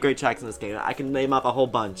so many great tracks in this game. I can name off a whole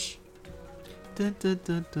bunch.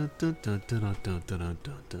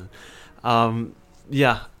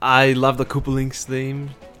 Yeah, I love the Koopalinks theme.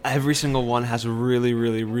 Every single one has a really,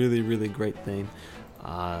 really, really, really great theme,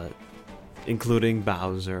 including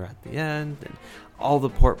Bowser at the end and all the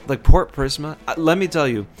Port Prisma. Let me tell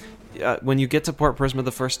you, when you get to Port Prisma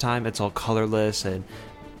the first time, it's all colorless and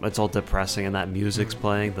it's all depressing, and that music's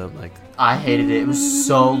playing. I hated it. It was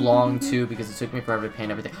so long too because it took me forever to paint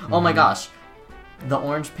everything. Oh my gosh, the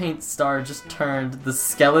orange paint star just turned the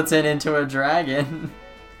skeleton into a dragon.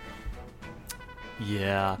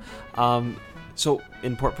 Yeah. So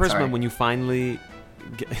in Port Prisma, Sorry. when you finally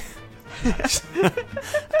get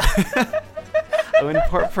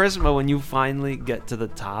when you finally get to the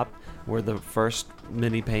top where the first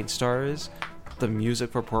mini paint star is, the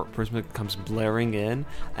music for Port Prisma comes blaring in,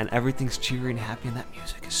 and everything's cheery and happy, and that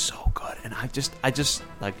music is so good. And I just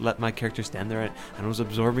like let my character stand there and was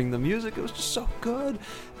absorbing the music. It was just so good.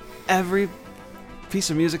 Every piece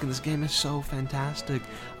of music in this game is so fantastic.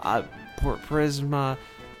 Port Prisma,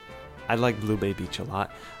 I like Blue Bay Beach a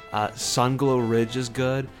lot. Sunglow Ridge is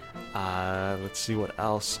good. Let's see what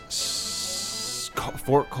else.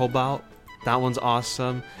 Fort Cobalt, that one's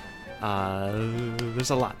awesome. There's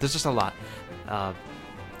just a lot.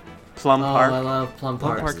 Plum Park. Oh, I love Plum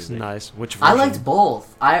Plum Park. Park's nice. Which version? I liked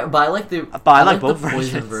both. I like the both the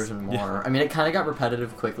Poison versions. version more. I mean, it kind of got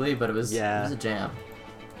repetitive quickly, but it was a jam.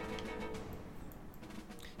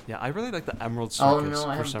 Yeah, I really like the Emerald Oh Circus no,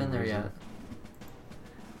 I for haven't some been there reason.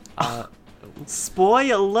 yet.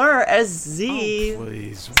 Spoiler, SZ. Oh,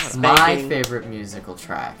 please. What? My Spanking. favorite musical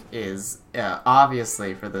track is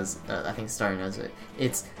obviously for this. I think Star knows it.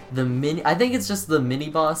 It's the mini. I think it's just the mini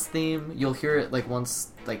boss theme. You'll hear it like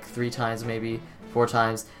once, like 3 times, maybe 4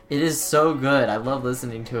 times. It is so good. I love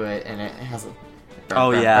listening to it, and it has a. Oh,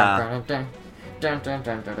 yeah.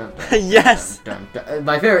 Yes.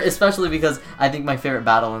 My favorite, especially because I think my favorite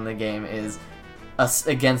battle in the game is us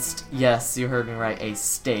against. Yes, you heard me right. A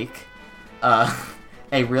steak. A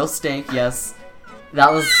real steak, yes.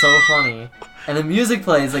 That was so funny. And the music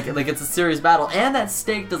plays like it's a serious battle, and that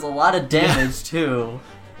steak does a lot of damage too.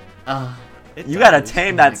 You gotta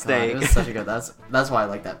tame Oh my that God, steak. it was such a good. That's why I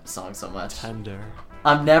like that song so much. Tender.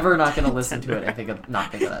 I'm never not gonna listen to it and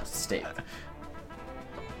not think of that steak.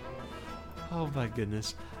 Oh my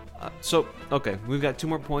goodness. So, okay, we've got 2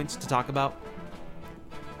 more points to talk about.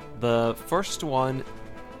 The first one.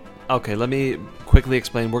 Okay, let me quickly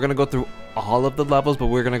explain. We're gonna go through all of the levels, but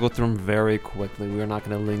we're gonna go through them very quickly. We're not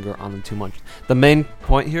gonna linger on them too much. The main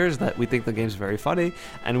point here is that we think the game's very funny,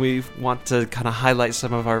 and we want to kind of highlight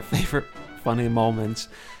some of our favorite funny moments.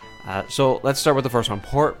 So let's start with the first one,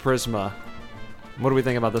 Port Prisma. What do we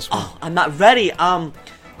think about this one? Oh, I'm not ready.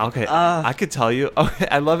 Okay, I could tell you. Okay,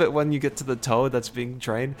 I love it when you get to the toad that's being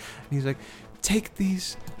trained, and he's like, "Take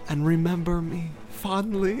these and remember me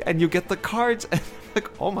fondly," and you get the cards, and like,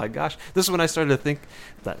 oh my gosh, this is when I started to think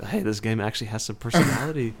that hey, this game actually has some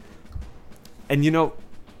personality. And you know,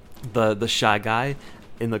 the shy guy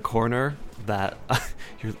in the corner that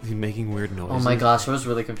you're making weird noises. Oh my gosh, I was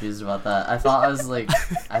really confused about that. I thought I was like,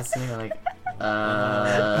 I was sitting there like,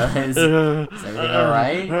 is everything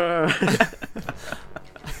alright?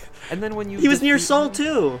 And then when you He was near defeat Soul him-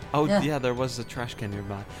 too. Oh Yeah. yeah, there was a trash can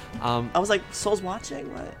nearby. I was like, Soul's watching?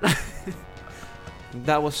 What?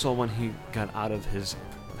 That was Soul when he got out of his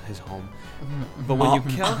home. But when you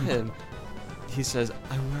kill him, he says,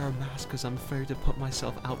 "I wear a mask because I'm afraid to put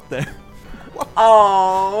myself out there."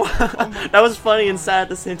 Oh, that was funny and sad at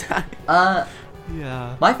the same time.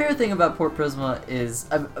 Yeah. My favorite thing about Port Prisma is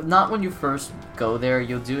not when you first go there.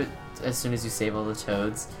 You'll do it as soon as you save all the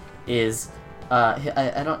toads. I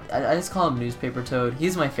just call him Newspaper Toad.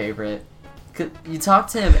 He's my favorite. You talk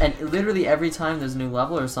to him, and literally every time there's a new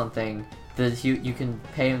level or something, you can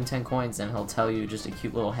pay him 10 coins, and he'll tell you just a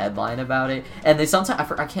cute little headline about it. And they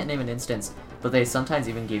sometimes I can't name an instance, but they sometimes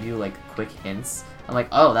even give you like quick hints. I'm like,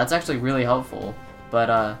 oh, that's actually really helpful.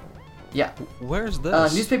 But yeah. Where's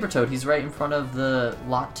this? Newspaper Toad. He's right in front of the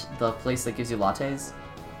place that gives you lattes.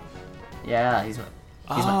 Yeah, he's my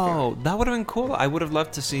favorite. That would have been cool. I would have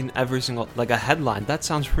loved to seen every single like a headline. That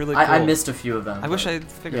sounds really cool. I missed a few of them. I wish but I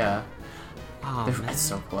figured. Yeah. Oh, man. It's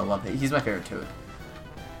so cool. I love it. He's my favorite Toad.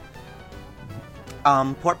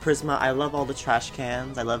 Port Prisma. I love all the trash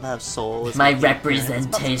cans. I love how Soul is My making an appearance.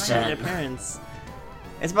 representation.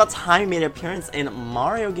 It's about time he made an appearance in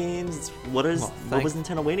Mario games. What was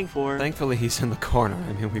Nintendo waiting for? Thankfully, he's in the corner.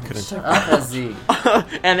 I mean, we couldn't. Shut up, SZ.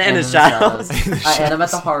 and his shadows. And I'm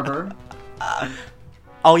at the harbor.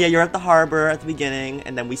 Oh yeah, you're at the harbor at the beginning,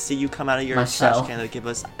 and then we see you come out of your My trash shell. can to give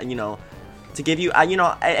us, to give you,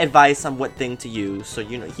 advice on what thing to use. So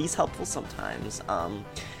he's helpful sometimes.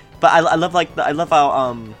 But I love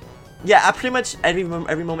how I pretty much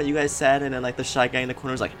every moment you guys said, and then like the shy guy in the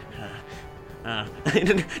corner was like,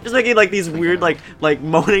 just making like these weird like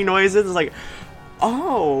moaning noises. It's like,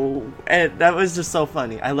 oh, and that was just so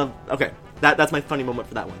funny. I love. Okay. That's my funny moment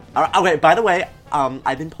for that one. Okay, by the way,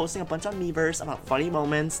 I've been posting a bunch on Miiverse about funny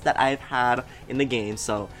moments that I've had in the game,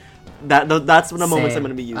 so that's one of the moments I'm going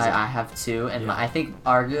to be using. I have two, and I think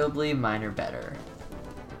arguably mine are better.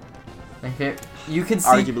 My favorite, you can see,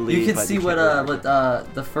 Arguably, you can but see you what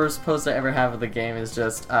can't the first post I ever have of the game is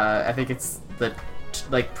just I think it's the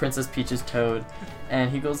like Princess Peach's Toad, and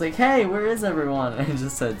he goes like, "Hey, where is everyone?" And it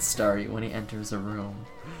just said Starry when he enters a room.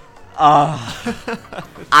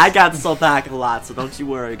 I got Soul back a lot, so don't you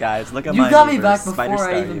worry, guys. Look at You my got me Miiverse, back Spider before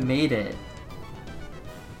I Star even you. made it.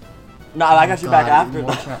 No, I got you back God, after even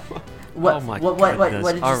more that. What? Oh my what goodness.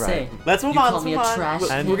 did you All say? right. Let's move You on. call me a trash We're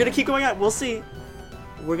can. gonna keep going on. We'll see.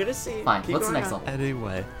 We're gonna see. Fine. Keep What's the going next on. one?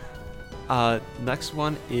 Anyway, next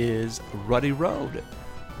one is Ruddy Road.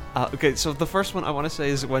 Okay, so the first one I want to say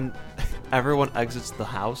is when everyone exits the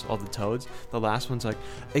house, all the toads. The last one's like,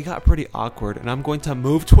 it got pretty awkward, and I'm going to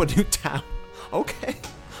move to a new town. Okay.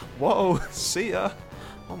 Whoa. See ya.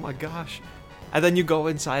 Oh my gosh. And then you go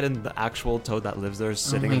inside, and the actual toad that lives there is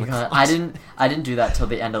sitting Oh in my the god! closet. I didn't do that till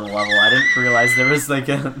the end of the level. I didn't realize there was like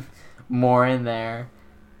more in there.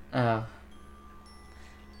 I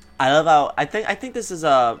love how I think this is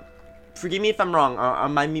a. Forgive me if I'm wrong.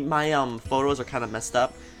 My photos are kind of messed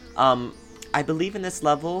up. I believe in this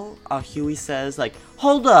level, Huey says like,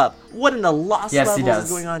 "Hold up, what in the lost Yes, he levels does.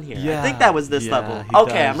 is going on here?" I Yeah, think that was this yeah, level. he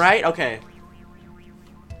Okay, does. I'm right. Okay.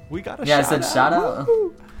 We got a Yeah, I shout said out. shout out.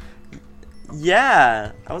 Woo!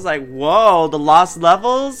 Yeah, I was like, "Whoa, the lost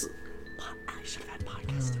levels." I should have had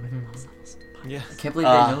podcasts doing lost levels. Yeah. I can't believe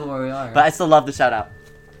they know where we are. But I still love the shout out.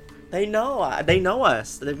 They know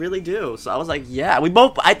us. They really do. So I was like, yeah,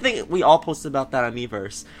 I think we all posted about that on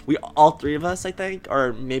Miiverse. All three of us, I think,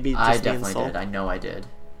 or maybe just I me and definitely Soul. did. I know I did.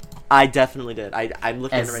 I definitely did. I'm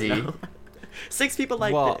looking at it right SZ. now. 6 people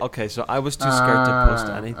liked Well, it. okay, so I was too scared to post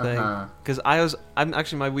anything uh-huh. because I'm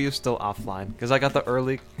actually my Wii is still offline because I got the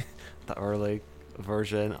early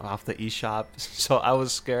version off the eShop, so I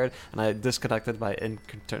was scared and I disconnected my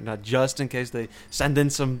internet just in case they send in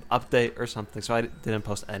some update or something. So I didn't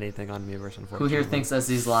post anything on Miiverse, unfortunately. Who here thinks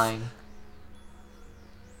SZ's lying?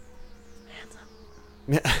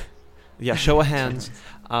 Yeah, show of hands.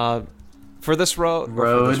 For this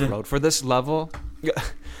for this level,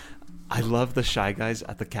 I love the Shy Guys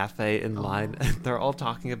at the cafe in line. They're all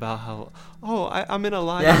talking about how, I'm in a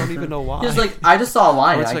line. I don't even know why. He's like, I just saw a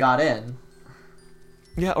line and I like, got in.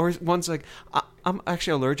 Yeah, or one's like, I'm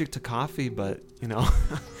actually allergic to coffee, but,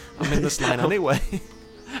 I'm in this line anyway.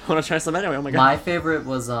 I want to try some anyway. Oh my god. My favorite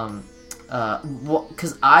was,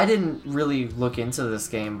 because I didn't really look into this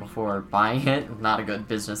game before buying it. Not a good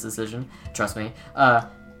business decision, trust me.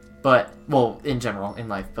 But, well, in general, in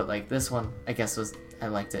life. But, like, this one, I guess, I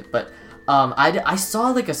liked it. But, I saw,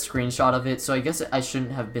 like, a screenshot of it, so I guess I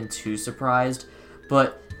shouldn't have been too surprised.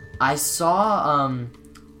 But I saw,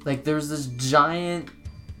 like, there's this giant,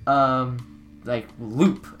 like,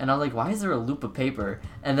 loop. And I was like, why is there a loop of paper?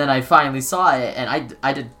 And then I finally saw it, and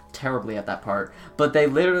I did terribly at that part. But they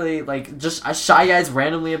literally, like, just Shy Guys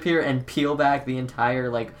randomly appear and peel back the entire,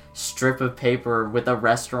 like, strip of paper with a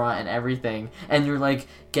restaurant and everything. And you're, like,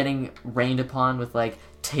 getting rained upon with, like,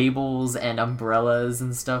 tables and umbrellas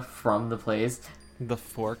and stuff from the place. The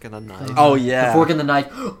fork and the knife. Oh, yeah. The fork and the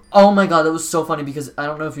knife. Oh my god, that was so funny because I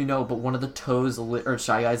don't know if you know, but one of the Toes or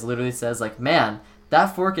Shy Guys literally says, like, man,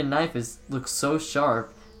 that fork and knife looks so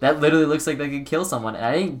sharp. That literally looks like they could kill someone. And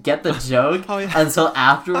I didn't get the joke until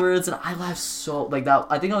afterwards. And I laughed so, like, that.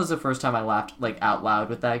 I think that was the first time I laughed, like, out loud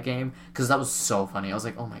with that game. Because that was so funny. I was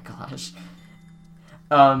like, oh my gosh.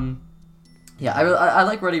 Yeah, I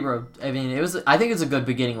like Ruddy Road. I mean, I think it's a good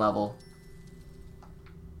beginning level.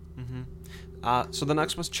 Mm-hmm. So the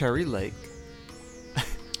next was Cherry Lake.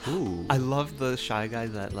 Ooh. I love the Shy Guy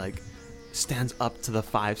that, like, stands up to the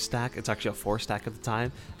 5 stack. It's actually a 4 stack at the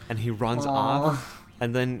time. And he runs off.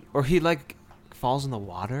 And then, or he, like, falls in the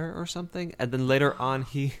water or something. And then later on,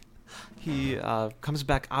 he comes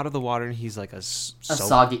back out of the water and he's like a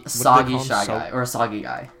soggy Shy Guy. Or a soggy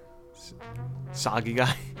guy. Soggy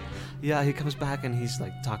guy. Yeah, he comes back and he's,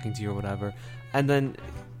 like, talking to you or whatever. And then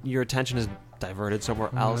your attention is diverted somewhere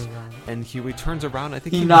else. And he returns around. I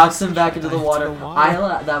think he knocks him back into the water.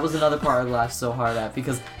 That was another part I laughed so hard at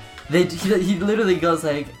because he literally goes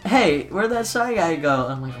like, hey, where'd that Shy Guy go?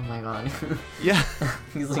 I'm like, oh my god. Yeah.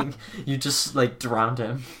 He's like, you just, like, drowned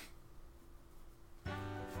him.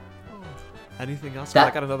 Anything else? I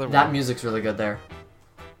got another one. That music's really good there.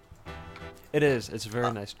 It is. It's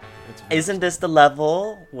very nice. Isn't this the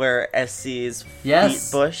level where SC's feet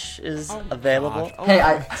bush is available? Hey,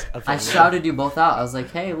 I shouted you both out. I was like,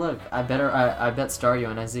 hey, look, I bet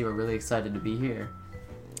Stario and SC were really excited to be here.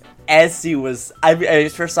 SC was... I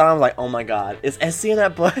first saw him, I was like, oh my god, is SC in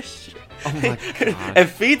that bush? Oh my god.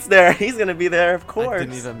 If Feet's there, he's gonna be there, of course. I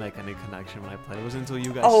didn't even make any connection when I played. It was until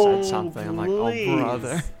you guys said something. I'm like, oh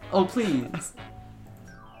brother. Oh please.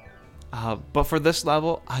 But for this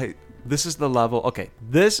level, this is the level. Okay,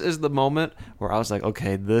 this is the moment where I was like,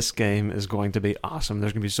 okay, this game is going to be awesome.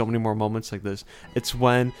 There's gonna be so many more moments like this. It's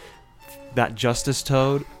when that Justice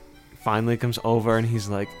Toad finally comes over and he's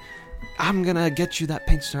like, I'm gonna get you that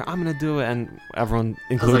paint star. I'm gonna do it, and everyone,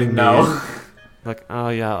 including me, no. Like, oh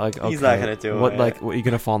yeah, like, okay, he's not gonna do what, it. Like, what, you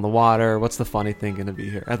gonna fall in the water? What's the funny thing gonna be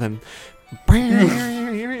here? And then,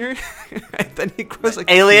 and then he grows like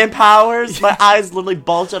alien powers. My eyes literally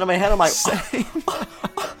bulge out of my head. I'm like,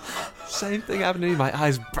 same thing happened to me. My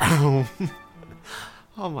eyes brown.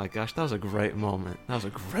 Oh my gosh, that was a great moment.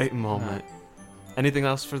 Anything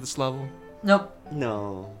else for this level? Nope.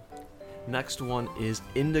 No. Next one is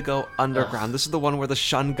Indigo Underground. This is the one where the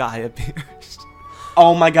Shun guy appears.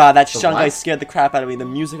 Oh my god, that Shun guy scared the crap out of me. The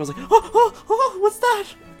music, I was like, oh, what's that?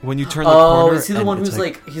 When you turn the corner... Oh, is he the one who's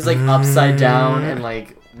like he's like upside down and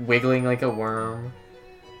like wiggling like a worm?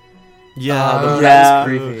 Yeah. That's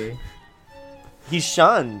creepy. He's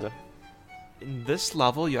shunned. In this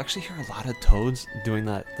level, you actually hear a lot of toads doing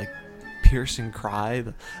that, like, piercing cry.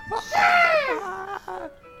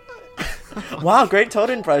 Wow, great Toad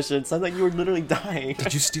impression. Sounds like you were literally dying.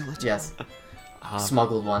 Did you steal it? Yes.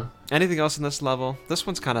 Smuggled one. Anything else in this level? This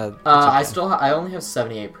one's kind of... I only have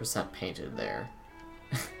 78% painted there.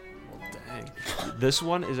 Dang. This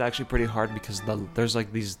one is actually pretty hard because there's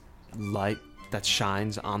like these light that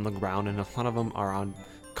shines on the ground, and a lot of them are on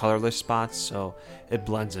colorless spots, so it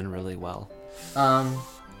blends in really well.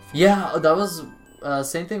 Yeah, that was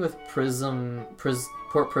same thing with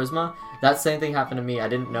Port Prisma. That same thing happened to me. I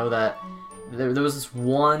didn't know that there was this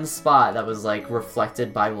one spot that was like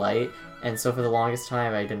reflected by light, and so for the longest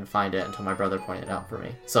time I didn't find it until my brother pointed it out for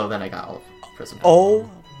me. So then I got all of Prism. Oh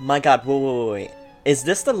my god, wait. Is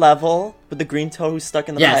this the level with the green Toad who's stuck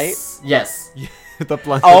in the pipe? Yes. The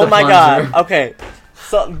plunger. Oh my god. Okay.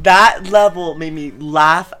 So that level made me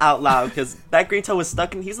laugh out loud because that green toad was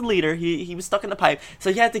stuck in. He's a leader. He was stuck in the pipe. So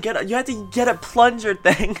you had to get a plunger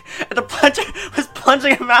thing, and the plunger was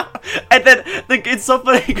plunging him out. And then it's so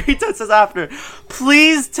funny. Green toad says after,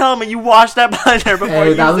 "Please tell me you washed that plunger before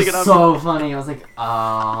Hey, that using was it on so me." funny. I was like,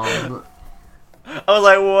 I was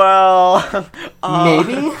like, well,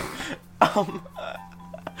 maybe.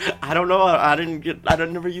 I don't know. I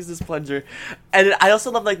don't never use this plunger. And I also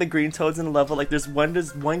love like the green toads in the level. Like there's one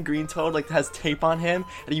green toad like has tape on him,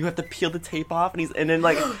 and you have to peel the tape off, and then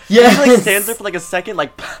like Yes! he like stands there for like a second,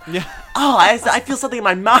 like Yeah. oh I feel something in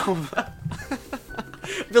my mouth. I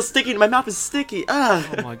feel sticky. My mouth is sticky. Ugh.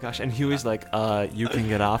 Oh my gosh. And Huey's like, you can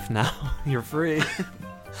get off now. You're free.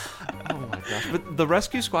 Oh my gosh. But the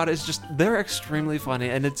rescue squad is just, they're extremely funny.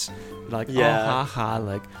 And it's like, Yeah. oh, haha.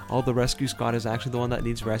 Like, oh, the rescue squad is actually the one that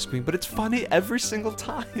needs rescuing. But it's funny every single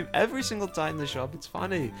time. Every single time they show up, it's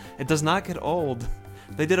funny. It does not get old.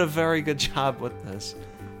 They did a very good job with this.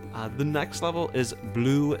 The next level is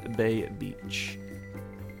Blue Bay Beach.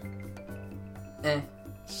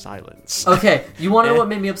 Silence. Okay, you want to know Eh. what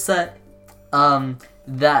made me upset? It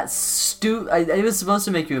was supposed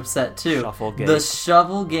to make you upset too. Shuffle game. The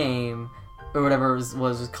shovel game, or whatever it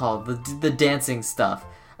was called, the dancing stuff.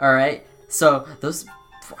 All right, so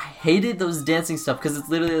I hated those dancing stuff because it's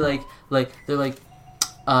literally like they're like,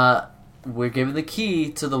 we're giving the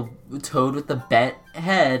key to the toad with the bent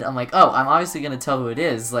head. I'm like, oh, I'm obviously gonna tell who it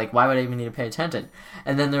is. Like, why would I even need to pay attention?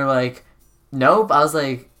 And then they're like, nope. I was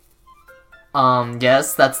like,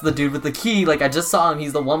 yes, that's the dude with the key. Like, I just saw him.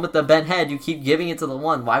 He's the one with the bent head. You keep giving it to the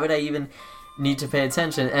one. Why would I even need to pay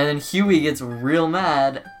attention? And then Huey gets real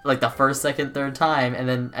mad, like, the first, second, third time. And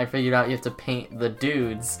then I figured out you have to paint the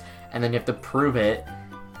dudes. And then you have to prove it.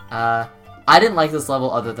 I didn't like this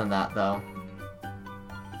level other than that, though.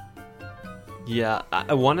 Yeah,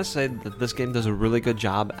 I want to say that this game does a really good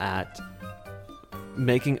job at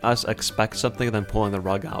making us expect something and then pulling the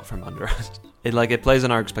rug out from under us. It plays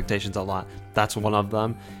on our expectations a lot. That's one of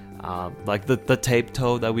them. Like the tape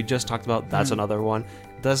toad that we just talked about, that's another one.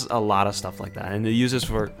 It does a lot of stuff like that, and it uses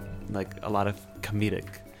for like a lot of comedic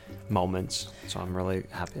moments. So I'm really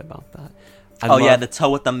happy about that. Yeah, the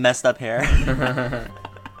toe with the messed up hair.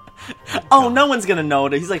 Oh, no one's gonna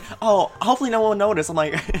notice. He's like, oh, hopefully no one will notice. I'm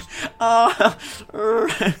like,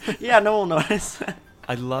 yeah, no one will notice.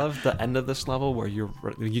 I love the end of this level where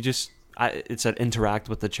it said interact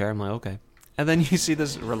with the chair. I'm like, okay. And then you see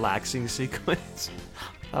this relaxing sequence.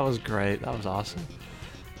 That was great. That was awesome.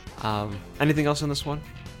 Anything else in this one?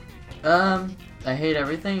 I hate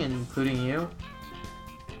everything, including you.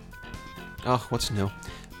 Oh, what's new?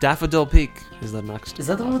 Daffodil Peak is the next. Is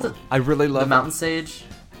that the one with level. I really love the mountain sage?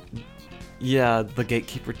 Yeah, the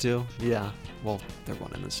Gatekeeper too. Yeah. Well, they're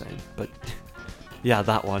one and the same, but yeah,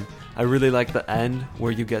 that one. I really like the end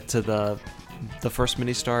where you get to the first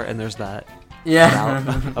mini star and there's that Yeah.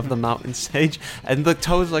 out of the mountain sage, and the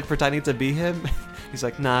toad's like pretending to be him. He's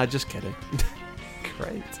like, nah, just kidding.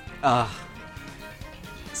 Great.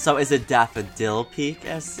 So is it Daffodil Peak,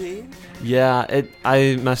 SC? Yeah,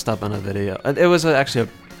 I messed up on a video. It was actually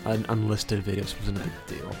an unlisted video, so it wasn't a big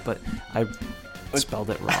deal. But I spelled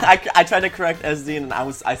it wrong. I tried to correct SD and I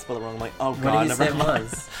spelled it wrong. I'm like, oh What god, did you say never it mind.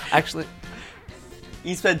 was? Actually,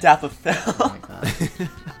 You said Daffodil. Oh my god.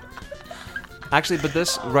 Actually,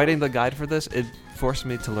 but writing the guide for this, it forced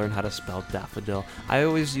me to learn how to spell daffodil. I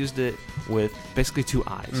always used it with basically two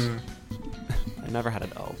I's. I never had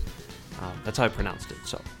an O. That's how I pronounced it.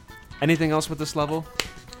 So, anything else with this level?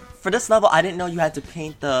 For this level, I didn't know you had to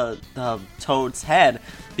paint the toad's head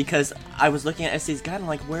because I was looking at SD's guide and I'm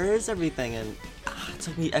like, where is everything? And it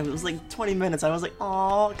took me, it was like 20 minutes. I was like,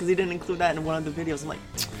 oh, because he didn't include that in one of the videos. I'm like,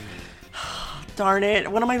 darn it,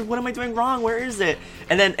 what am I doing wrong? Where is it?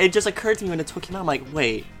 And then it just occurred to me when it took him out. I'm like,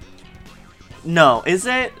 wait, no, is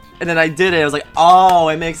it? And then I did it. I was like, oh,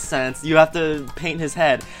 it makes sense. You have to paint his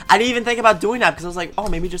head. I didn't even think about doing that because I was like, oh,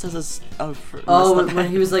 maybe just as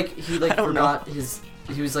When he was like, he like I don't forgot his.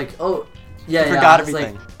 He was like, oh, yeah, He yeah. forgot I was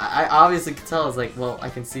everything. Like, I obviously could tell. I was like, well, I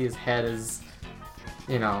can see his head is,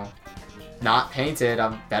 not painted.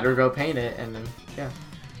 I better go paint it. And then, yeah.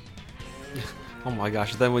 Oh my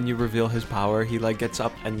gosh! Then when you reveal his power, he like gets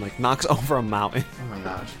up and like knocks over a mountain. Oh my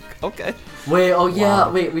gosh. Okay. Wait, oh yeah,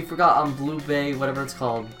 Wow. wait, we forgot on Blue Bay, whatever it's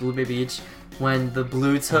called, Blue Bay Beach, when the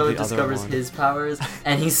blue toad the other discovers one. his powers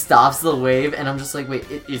and he stops the wave, and I'm just like, wait,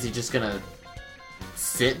 is he just gonna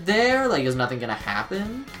sit there? Like, is nothing gonna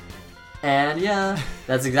happen? And yeah,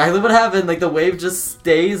 that's exactly what happened. Like, the wave just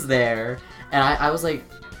stays there, and I was like,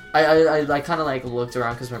 I kind of like looked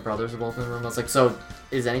around because my brothers were both in the room. I was like, so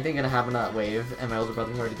is anything gonna happen to that wave? And my older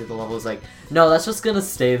brother who already did the level was like, no, that's just gonna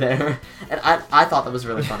stay there. And I thought that was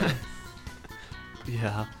really funny.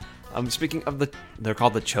 Yeah. Speaking of they're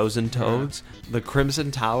called the Chosen Toads. The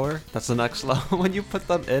Crimson Tower, that's the next level. When you put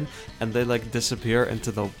them in and they like disappear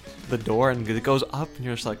into the door and it goes up and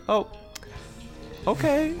you're just like, oh,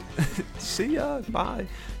 okay, see ya, bye.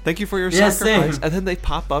 Thank you for your sacrifice. Same. And then they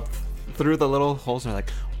pop up through the little holes and they're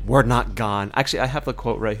like, we're not gone. Actually, I have the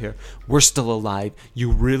quote right here. We're still alive.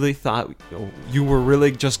 You really thought you were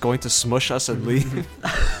really just going to smush us and leave?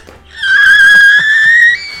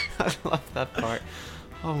 I love that part.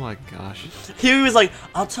 Oh my gosh. He was like,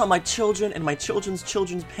 I'll tell my children and my children's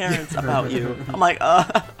children's parents about you. I'm like,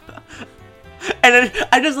 And then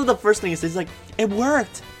I just love the first thing he says. He's like, it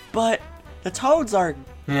worked, but the toads are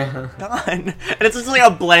Yeah. gone. And it's just like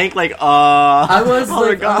a blank, like, I was they're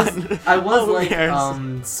like, gone. I was Who like,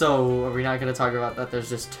 cares? so are we not gonna talk about that? There's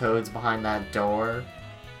just toads behind that door,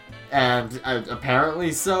 and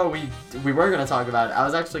apparently so. We were gonna talk about it. I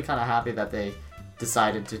was actually kind of happy that they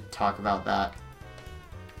decided to talk about that.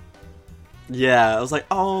 Yeah, I was like,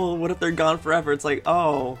 oh, what if they're gone forever? It's like,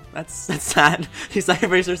 oh, that's sad. You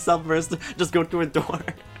sacrifice yourself first, just go through a door.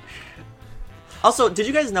 Also, did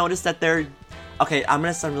you guys notice that they're... Okay, I'm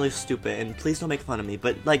gonna sound really stupid, and please don't make fun of me,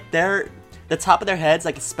 but, like, the top of their heads,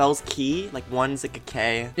 like, it spells key. Like, one's like a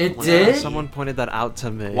K. It one's did? a Someone pointed that out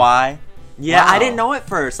to me. Y. Yeah, Wow. I didn't know at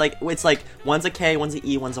first. Like, it's like, one's a K, one's a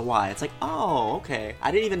E, one's a Y. It's like, oh, okay.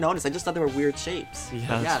 I didn't even notice. I just thought they were weird shapes. Yeah,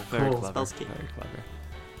 Yeah, that's very cool. clever. Spells key. Very clever.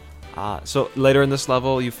 So later in this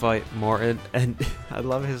level, you fight Morton, and I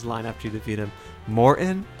love his line after you defeat him.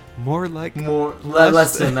 Morton? More like...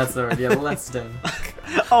 Leston, that's the word. Yeah, Leston.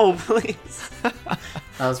 Oh, please. That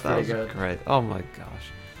was That pretty was good. great. Oh my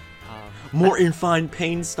gosh. Morton Fine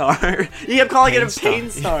Pain Star. You kept calling it a Pain Pain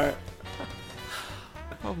Star.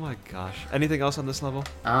 Oh my gosh. Anything else on this level?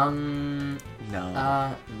 No.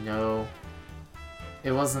 No.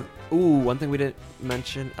 It wasn't. Ooh, one thing we didn't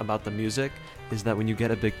mention about the music is that when you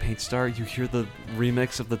get a big paint star, you hear the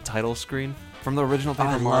remix of the title screen from the original Paper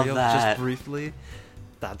I love Mario that. just briefly.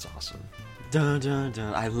 That's awesome. Dun, dun,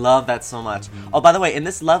 dun. I love that so much. Oh, by the way, in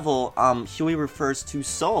this level, Huey refers to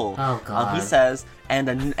Soul. Oh, God. He says, and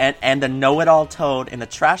a know-it-all toad in a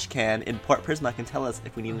trash can in Port Prisma can tell us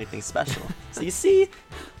if we need anything special. So you see,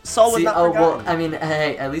 Soul was not forgotten. well, I mean,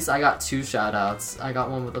 hey, at least I got 2 shout-outs. I got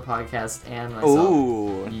one with the podcast and myself.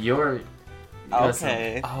 Ooh.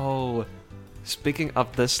 Okay. Oh, speaking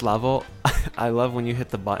of this level, I love when you hit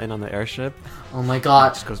the button on the airship. Oh my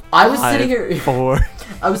god. It just goes I was 5, sitting here 4.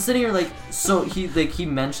 I was sitting here like, so he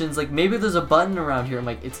mentions like maybe there's a button around here. I'm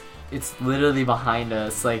like, it's literally behind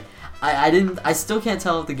us. Like I still can't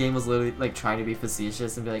tell if the game was literally like trying to be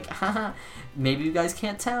facetious and be like, haha, maybe you guys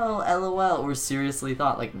can't tell, LOL, or seriously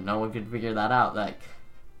thought like no one could figure that out. Like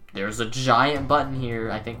there's a giant button here.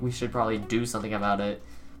 I think we should probably do something about it.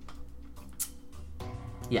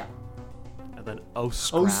 Yeah. And then, oh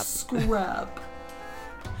scrap. Oh scrap.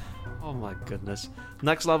 Oh my goodness.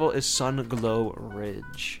 Next level is Sun Glow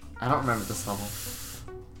Ridge. I don't remember this level.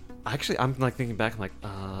 Actually, I'm like thinking back, I'm like,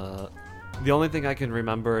 the only thing I can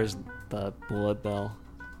remember is the bullet bell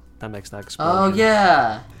that makes that explosion. Oh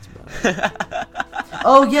yeah. That's about it.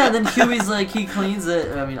 Oh yeah, then Huey's like, he cleans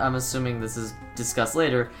it. I mean, I'm assuming this is discussed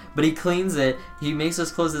later, but he cleans it, he makes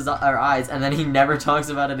us close our eyes, and then he never talks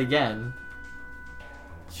about it again.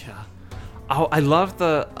 Yeah. Oh, I love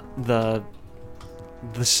the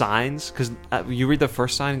signs, because you read the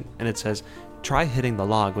first sign and it says, try hitting the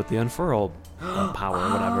log with the unfurl power or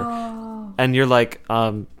whatever. And you're like,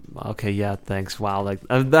 okay, yeah, thanks. Wow, like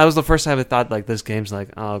that was the first time I thought like this game's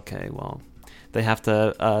like, okay, well, they have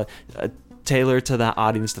to tailor to that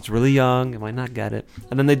audience that's really young. I might not get it.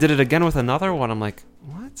 And then they did it again with another one. I'm like,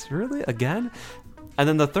 what? Really? Again? And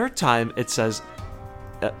then the third time it says,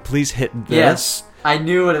 please hit this. Yes, I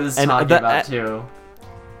knew what it was talking about too.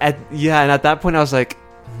 And at that point I was like,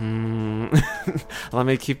 let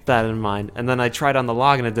me keep that in mind. And then I tried on the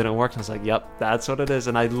log and it didn't work. And I was like, yep, that's what it is.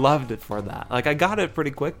 And I loved it for that. Like I got it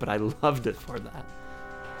pretty quick, but I loved it for that.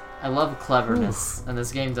 I love cleverness, and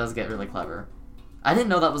this game does get really clever. I didn't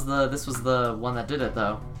know this was the one that did it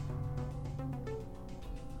though.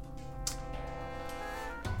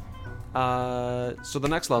 So the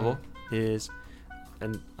next level is,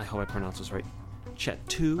 and I hope I pronounce this right,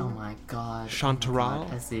 Chet2. Oh my god. Chanterelle. Oh my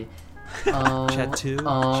god, I see. Oh, Chet2.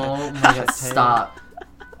 oh my god, stop.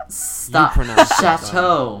 Stop. You pronounce it,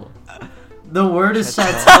 Chateau. The word is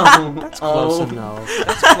Chateau. chateau. That's close enough.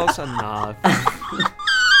 That's close enough.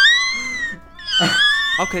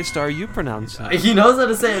 Okay, Star, you pronounce it. He knows how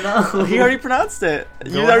to say it now. He already pronounced it.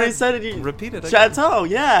 Go You already ahead. said it. Repeat it again. Chateau,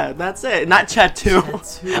 yeah, that's it. Not Chateau.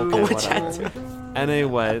 Tattoo. Okay, What whatever. Chateau?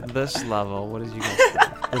 Anyway, this level, what did you guys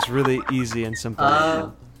think? It's really easy and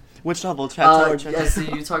simple. Which level? Chateau or Chateau? Yeah, so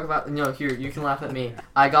you talk about here. You can laugh at me.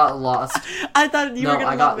 I got lost. I thought you No, were gonna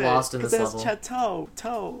I got love it, lost in 'cause this there's level. Chateau,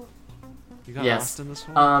 toe. You got Yes. lost in this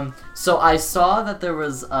one? So I saw that there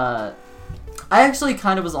was I actually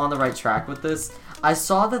kind of was on the right track with this. I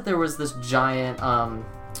saw that there was this giant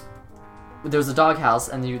there was a doghouse,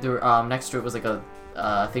 and next to it was like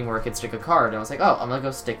a thing where I could stick a card, and I was like, oh, I'm gonna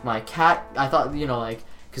go stick my cat. I thought, like,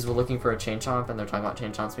 because we're looking for a chain chomp, and they're talking about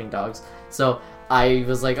chain chomps being dogs, so I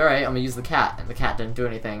was like, alright, I'm gonna use the cat, and the cat didn't do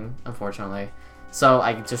anything, unfortunately, so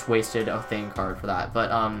I just wasted a thing card for that.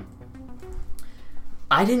 But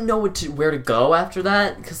I didn't know where to go after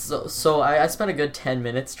that, because so I spent a good 10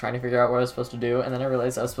 minutes trying to figure out what I was supposed to do, and then I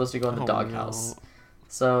realized I was supposed to go in the Oh, doghouse. no.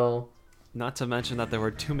 So Not to mention that there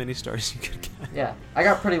were too many stars you could get. yeah, I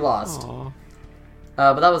got pretty lost. Aw.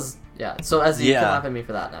 But that was so as you can Yeah. laugh at me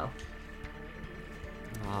for that now.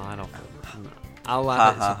 Oh, I don't. I'll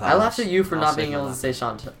laugh Ha, at ha, I laughed at you for I'll not save being my able to laugh.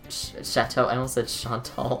 say Chateau. I almost said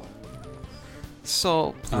Chantal.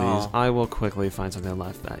 So, please, Oh. I will quickly find something to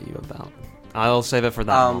laugh at you about. I'll save it for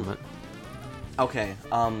that moment. Okay,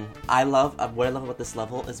 I love, what I love about this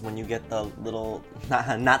level is when you get the little,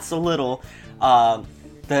 not so little,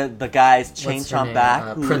 the guy's chain What's her chomp name?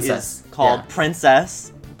 back, who Princess. is called Yeah.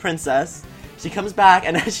 Princess. She comes back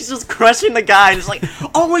and she's just crushing the guy, and it's like,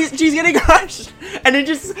 oh wait, she's getting crushed, and then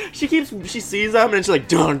she sees him, and she's like,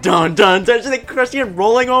 dun dun dun dun, she's like crushing him,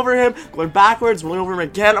 rolling over him, going backwards, rolling over him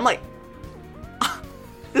again. I'm like,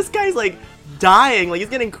 this guy's like dying, like he's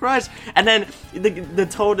getting crushed, and then the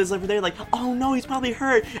Toad is over there like, oh no, he's probably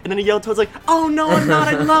hurt, and then the yellow Toad's like, oh no, I'm not,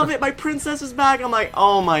 I love it, my princess is back. I'm like,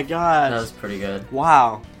 oh my gosh. That was pretty good.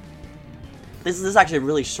 Wow. This is actually a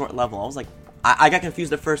really short level. I was like, I got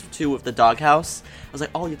confused at first too with the doghouse. I was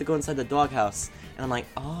like, oh, you have to go inside the doghouse, and I'm like,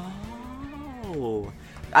 oh.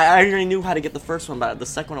 I already knew how to get the first one, but the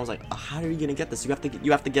second one I was like, oh, how are you gonna get this? You have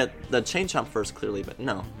to get the chain chomp first, clearly, but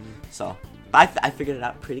no. So, but I figured it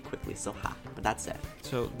out pretty quickly. So but that's it.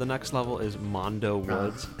 So, the next level is Mondo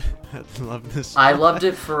Woods. I love this. I loved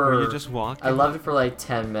it Where for you just walk. I loved it for like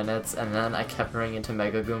 10 minutes, and then I kept running into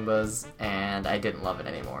Mega Goombas, and I didn't love it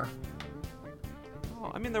anymore.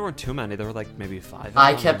 Oh, I mean, there weren't too many. There were like maybe 5.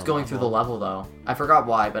 I kept going through the level though. I forgot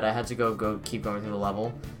why, but I had to keep going through the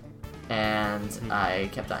level, and I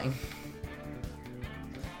kept dying.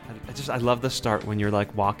 I love the start when you're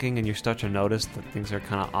like walking and you start to notice that things are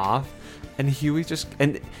kind of off, and Huey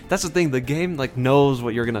and that's the thing, the game like knows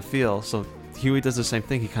what you're gonna feel, so Huey does the same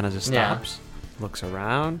thing. He kind of just Yeah. stops, looks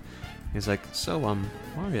around, he's like, so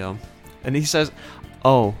Mario, and he says,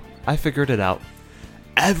 oh, I figured it out,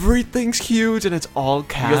 everything's huge, and it's all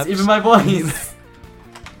caps. Because even my voice.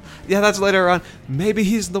 Yeah, that's later on. Maybe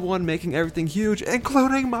he's the one making everything huge,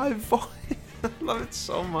 including my voice. I love it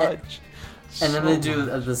so much. And then So they do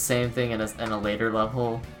much. the same thing in a later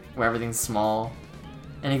level where everything's small,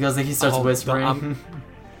 and he starts Oh, whispering.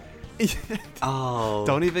 Oh.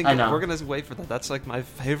 Don't even. I know. We're gonna wait for that. That's like my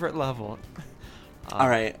favorite level. All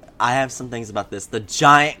right, I have some things about this. The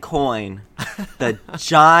giant coin. The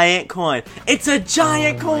giant coin. It's a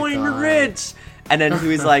giant Oh my coin, we're God. rich. And then he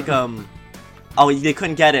was like, oh, they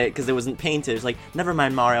couldn't get it because it wasn't painted. It's like, never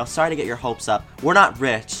mind, Mario. Sorry to get your hopes up. We're not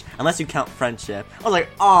rich unless you count friendship. I was like,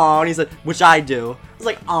 oh, and he said, which I do. I was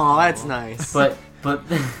like, oh, that's nice. but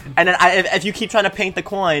And then if you keep trying to paint the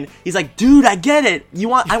coin, he's like, dude, I get it.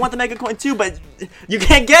 I want the mega coin too, but you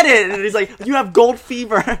can't get it. And he's like, you have gold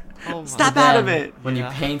fever. Oh my Snap out of then it. when Yeah.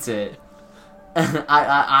 you paint it.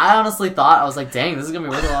 I honestly thought, I was like, dang, this is gonna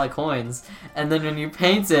be worth a lot of coins. And then when you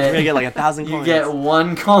paint You're gonna it, get like 1,000 you coins. get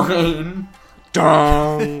 1 coin.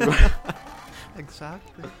 Dong.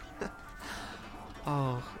 Exactly.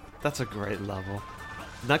 Oh, that's a great level.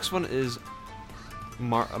 Next one is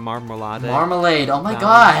Marmalade. Marmalade. Oh my Down.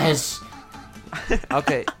 gosh.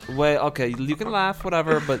 Okay, wait. Okay, you can laugh,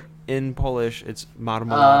 whatever, but in Polish it's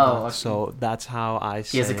marmalade. Oh, okay. So that's how I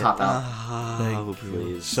say He has a it. cop out. Oh, Thank you.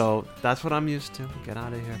 please. So that's what I'm used to. Get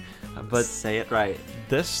out of here. But say it right.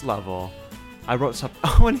 this level, I wrote something.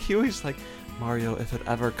 Oh, and Huey's like, Mario, if it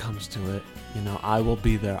ever comes to it, I will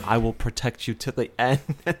be there. I will protect you to the end.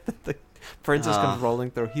 The princess comes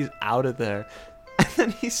rolling through. He's out of there. And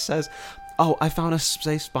then he says, oh, I found a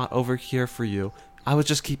safe spot over here for you. I was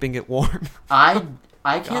just keeping it warm. I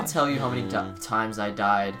can't God. tell you how many times I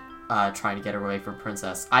died trying to get away from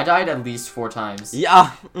Princess. I died at least 4 times.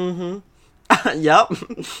 Yeah. Mm-hmm. Yep.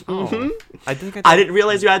 Oh, I think I didn't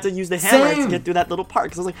realize you had to use the hammer Same. to get through that little part.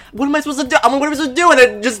 Because I was like, what am I supposed to do? What am I supposed to do? And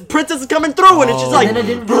then just Princess is coming through, and it's just Oh. like, And then I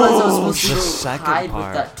didn't realize I was supposed to The go second hide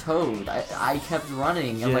part. with that toad. I kept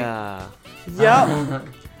running. I'm Yeah. yep.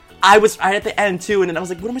 I was right at the end too, and then I was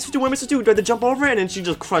like, what am I supposed to do? What am I supposed to do? Do I have to jump over it? And then she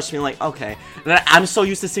just crushed me, like, okay. And I'm so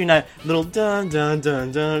used to seeing that little dun dun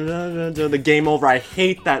dun dun dun dun dun, the game over. I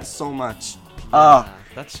hate that so much. Yeah,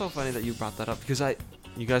 that's so funny that you brought that up because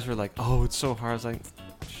you guys were like, oh, it's so hard. I was like,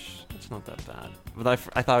 shh, it's not that bad. But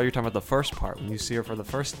I thought you were talking about the first part when you see her for the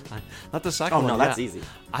first time, not the second Oh one. no, that's yeah. easy.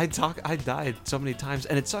 I died so many times,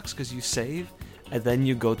 and it sucks because you save, and then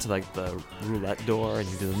you go to like the roulette door, and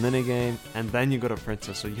you do the mini game, and then you go to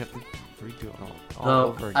Princess, so you have to redo it all Though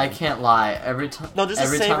over again. I can't lie. Every time, No, just a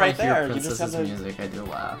every save time right I hear there. You just Princess's have to- music, I do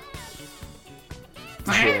laugh.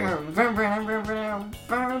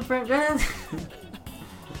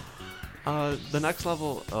 The next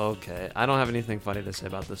level, okay. I don't have anything funny to say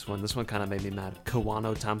about this one. This one kind of made me mad.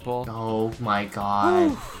 Kiwano Temple. Oh my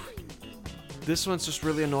god. This one's just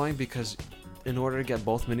really annoying because in order to get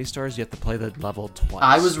both mini stars, you have to play the level twice.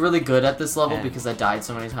 I was really good at this level And- because I died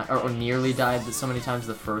so many times, or nearly died so many times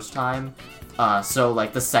the first time. So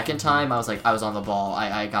like the second time, I was on the ball.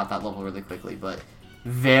 I got that level really quickly, but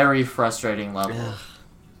very frustrating level.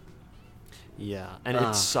 Yeah, and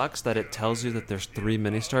it sucks that it tells you that there's 3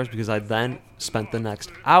 mini stars because I then spent the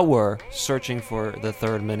next hour searching for the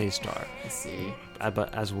 3rd mini star. Let's see.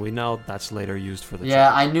 But as we know, that's later used for the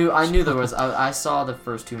Yeah, I knew there was. I saw the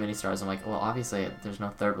first 2 mini stars. I'm like, well, obviously there's no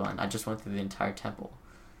third one. I just went through the entire temple.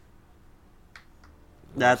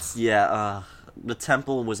 That's the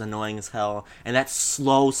temple was annoying as hell, and that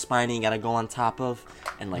slow spiny you gotta go on top of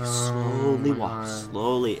and like slowly my walk, God.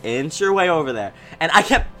 slowly inch your way over there. And I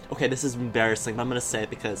kept this is embarrassing, but I'm gonna say it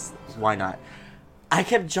because why not? I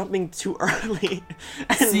kept jumping too early,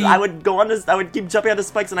 and See? I would go on this. I would keep jumping on the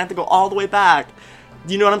spikes, and I have to go all the way back.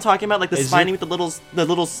 Do you know what I'm talking about? Like the Is spiny it- with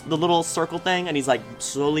the little circle thing, and he's like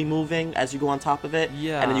slowly moving as you go on top of it.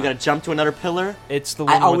 Yeah. And then you gotta jump to another pillar. It's the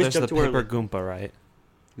I one where always there's the jump too paper early. Goomba, right?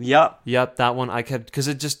 Yep. Yep, that one I kept because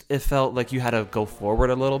it felt like you had to go forward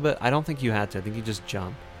a little bit. I don't think you had to. I think you just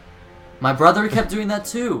jump. My brother kept doing that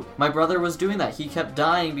too. My brother was doing that. He kept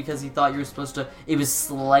dying because he thought you were supposed to. It was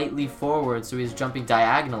slightly forward, so he was jumping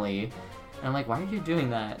diagonally. And I'm like, why are you doing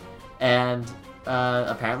that? And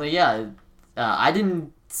apparently, yeah, I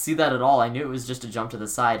didn't see that at all. I knew it was just a jump to the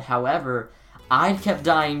side. However, I kept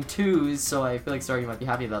dying too, so I feel like Sorry, you might be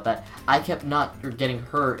happy about that. I kept not getting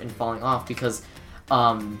hurt and falling off because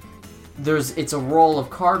it's a roll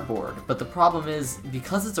of cardboard. But the problem is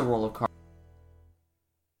because it's a roll of cardboard.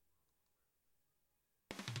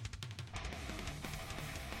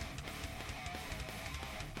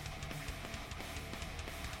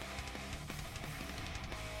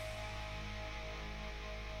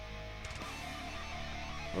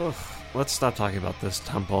 Ugh, let's stop talking about this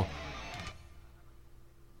temple.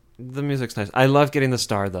 The music's nice. I love getting the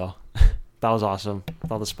star though. That was awesome.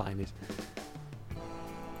 With all the spinies.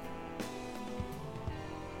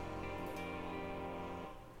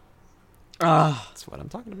 That's what I'm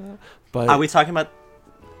talking about. But Are we talking about?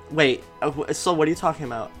 Wait. So what are you talking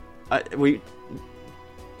about? Mm-hmm.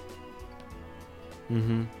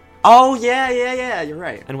 Oh yeah. You're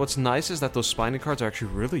right. And what's nice is that those spiny cards are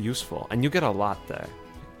actually really useful, and you get a lot there.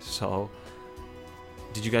 So,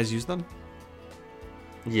 did you guys use them?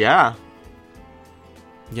 Yeah.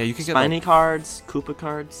 Yeah, you can get Spiny like, cards, Koopa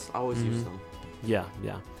cards. I always use them. yeah.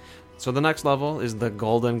 So the next level is the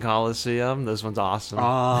Golden Coliseum. This one's awesome.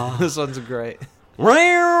 Ah. This one's great.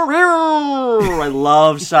 I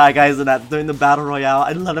love Shy Guys in that during the battle royale.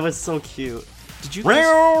 I love it. It was so cute. Did you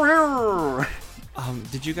guys,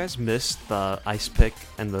 did you guys miss the ice pick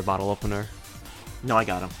and the bottle opener? No, I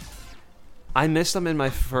got him. I missed them in my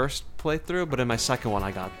first playthrough, but in my second one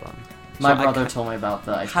I got them. My So I brother ca- told me about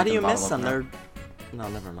the. How do you miss them? No,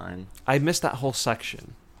 never mind. I missed that whole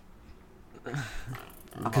section.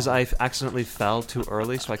 Because I accidentally fell too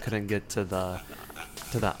early, so I couldn't get to the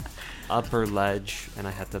upper ledge, and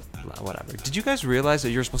I had to whatever. Did you guys realize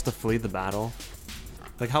that you're supposed to flee the battle?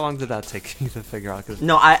 Like, how long did that take you to figure out? 'Cause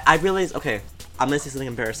No, I realized. Okay, I'm gonna say something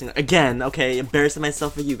embarrassing again. Okay, embarrassing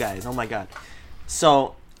myself for you guys. Oh my god.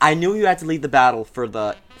 So I knew you had to lead the battle for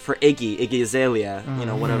Iggy Azalea, you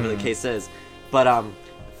know, whatever the case is. But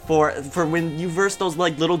for when you verse those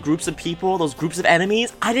like little groups of people, those groups of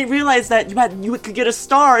enemies, I didn't realize that you could get a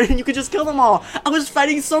star and you could just kill them all. I was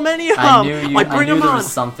fighting so many of them. I knew you. Like, I bring knew them there on.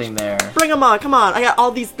 was something there. Bring them on, come on. I got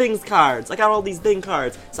all these things cards. I got all these thing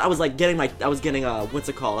cards. So I was like getting what's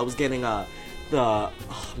it called? I was getting oh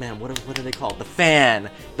man, what are they called? The fan,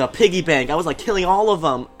 the piggy bank. I was like killing all of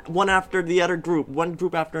them, one after the other group, one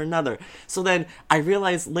group after another. So then I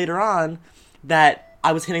realized later on that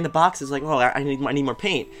I was hitting the boxes like, oh, I need more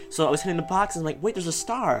paint. So I was hitting the boxes and like, wait, there's a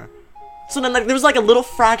star. So then like there was like a little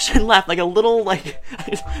fraction left, like a little like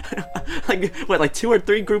like 2 or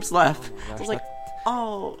 3 groups left. Oh, I was like,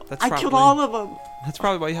 oh, That's I killed probably- all of them. That's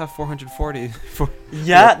probably why you have 440.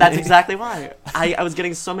 Yeah, that's exactly why. I was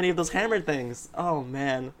getting so many of those hammer things. Oh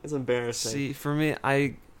man, it's embarrassing. See, for me,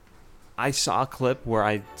 I saw a clip where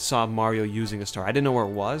I saw Mario using a star. I didn't know where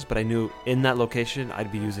it was, but I knew in that location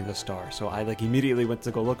I'd be using a star. So I like immediately went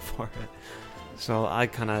to go look for it. So I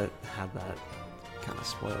kind of had that kind of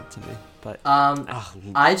spoiled to me. But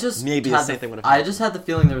I just maybe had the same thing would have I happened. just had the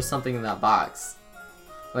feeling there was something in that box.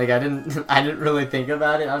 Like I didn't really think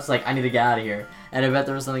about it. I was like, I need to get out of here. And I bet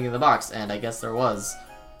there was something in the box, and I guess there was.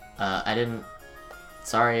 I didn't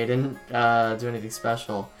do anything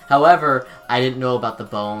special. However, I didn't know about the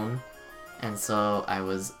bone, and so I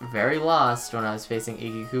was very lost when I was facing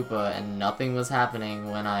Iggy Koopa, and nothing was happening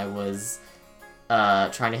when I was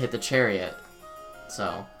trying to hit the chariot.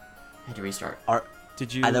 So I had to restart.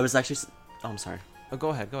 did you? There was actually. Oh, I'm sorry. Oh, go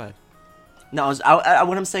ahead. No,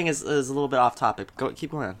 what I'm saying is a little bit off topic.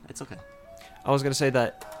 Keep going on. It's okay. I was gonna say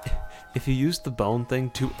that if you use the bone thing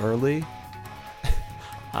too early,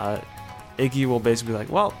 Iggy will basically be like,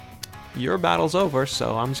 well, your battle's over,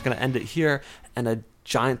 so I'm just gonna end it here, and a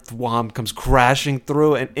giant thwomp comes crashing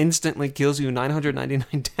through and instantly kills you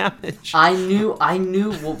 999 damage. I knew,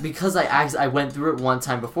 well, because I went through it one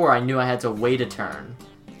time before, I knew I had to wait a turn.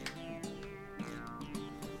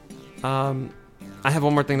 I have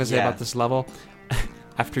one more thing to say Yeah. about this level.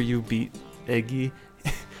 After you beat Iggy,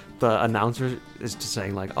 the announcer is just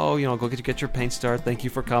saying like, oh, go get your paint start. Thank you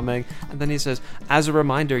for coming. And then he says, as a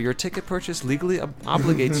reminder, your ticket purchase legally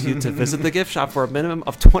obligates you to visit the gift shop for a minimum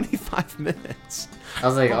of 25 minutes. I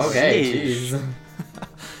was like, okay, Jeez. jeez.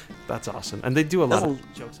 That's awesome. And they do a lot That's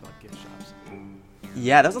of jokes about gift shops.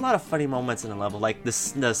 Yeah, there's a lot of funny moments in the level, like the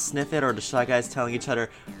Sniff It or the Shy Guys telling each other,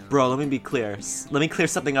 bro, let me be clear. Let me clear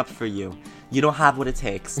something up for you. You don't have what it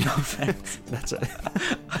takes. No offense. That's it.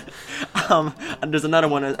 And there's another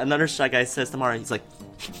one. Another Shy Guy says to Mario, he's like,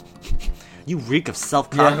 you reek of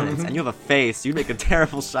self-confidence, Yeah. and you have a face. You make a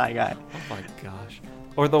terrible Shy Guy. Oh my gosh.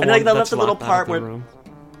 Or the And, one like, they that's left a little locked out part of the where- room.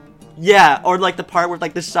 Yeah, or like the part where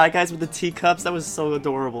like the Shy Guys with the teacups. That was so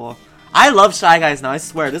adorable. I love Shy Guys now. I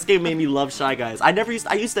swear, this game made me love Shy Guys. I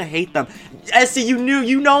used to hate them. See,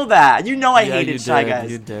 you know that. You know I Yeah, hated you Shy did,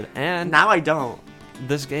 Guys. You did. And Now I don't.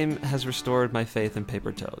 this game has restored my faith in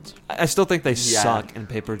Paper Toads. I still think they Yeah. suck in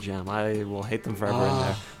Paper Jam. I will hate them forever in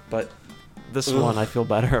there. Ah. But this Ugh. one, I feel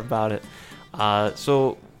better about it.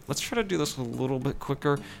 So let's try to do this a little bit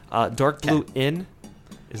quicker. Dark Blue Inn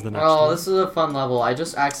is the next Oh, one. this is a fun level. I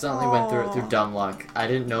just accidentally went through it through dumb luck. I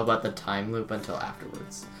didn't know about the time loop until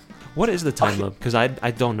afterwards. What is the time loop? Because I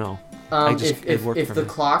don't know. it If worked for the me.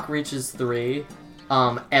 clock reaches 3,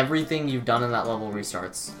 everything you've done in that level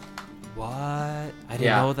restarts. What? I didn't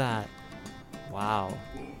Yeah. know that. Wow.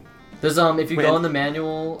 There's if you Wait, go and- in the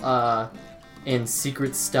manual, in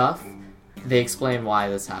secret stuff, they explain why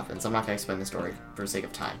this happens. I'm not gonna explain the story for the sake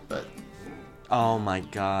of time, but Oh my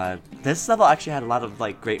god. This level actually had a lot of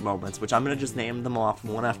like great moments, which I'm gonna just name them off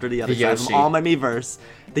one after the other. The So I have them Yoshi. all in my Miiverse.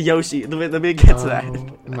 The Yoshi. Let me get to that. oh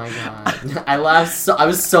my god, I laughed. I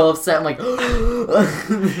was so upset. I'm like, The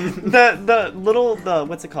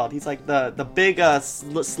what's it called? He's like the big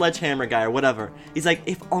sledgehammer guy or whatever. He's like,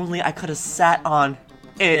 if only I could have sat on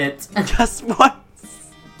it. Just once.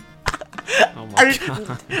 Oh my I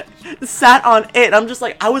god. sat on it. I'm just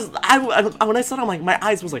like, I when I saw it, I'm like, my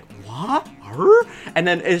eyes was like, what? Her? And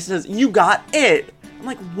then it says, you got it. I'm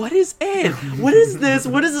like, what is it? What is this?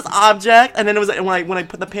 What is this object? And then it was like, when I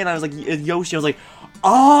put the pin, I was like, Yoshi. I was like,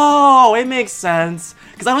 oh, it makes sense.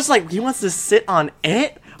 Because I was like, he wants to sit on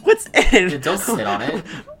it. What's it? Don't sit on it.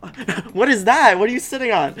 What is that? What are you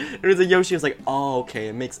sitting on? It was a Yoshi. I was like, oh, okay.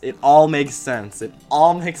 It all makes sense. It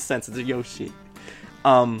all makes sense. It's a Yoshi.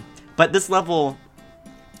 But this level,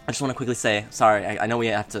 I just want to quickly say, sorry, I know we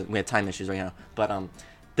have time issues right now, but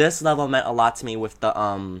this level meant a lot to me with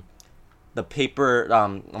the paper,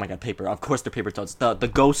 oh my god, paper, of course they're paper toads, the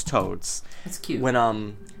ghost toads. That's cute. When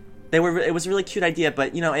it was a really cute idea,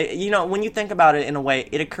 but when you think about it in a way,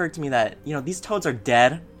 it occurred to me that these toads are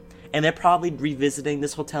dead, and they're probably revisiting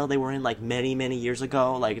this hotel they were in like many years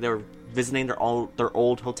ago, like they're visiting their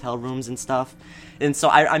old hotel rooms and stuff. And so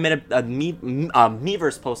I made a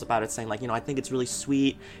Miiverse post about it, saying like, I think it's really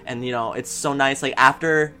sweet, and it's so nice. Like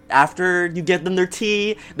after you get them their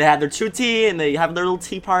tea, they have their true tea, and they have their little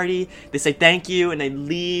tea party. They say thank you, and they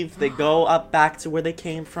leave. They go up back to where they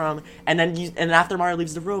came from, and then after Mario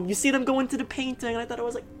leaves the room, you see them go into the painting. And I thought it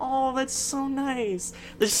was like, oh, that's so nice.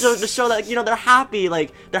 The show that they're happy.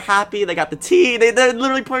 Like they're happy. They got the tea. They're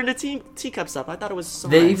literally pouring the teacups up. I thought it was so.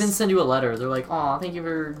 They nice. even send you a letter. They're like, "Aw, thank you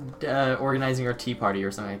for organizing our tea party,"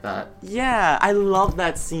 or something like that. Yeah, I love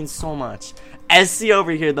that scene so much. SC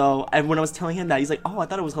over here though, and when I was telling him that, he's like, "Oh, I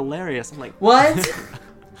thought it was hilarious." I'm like, What?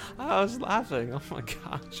 I was laughing. Oh my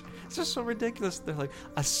gosh. It's just so ridiculous. They're like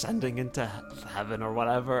ascending into heaven or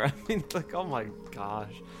whatever. I mean, like, oh my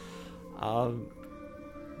gosh.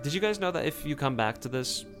 Did you guys know that if you come back to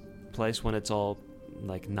this place when it's all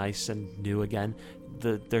like nice and new again,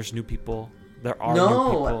 there's new people? There are new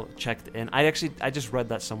people checked in. I just read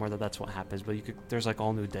that somewhere that's what happens. But there's like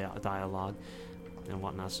all new dialogue and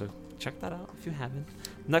whatnot. So check that out if you haven't.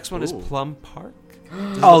 Next one is Plum Park.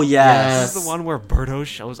 oh yes. This is the one where Birdo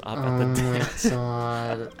shows up at the dance. Oh my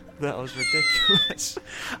god. That was ridiculous.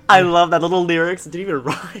 I love that little lyrics. It didn't even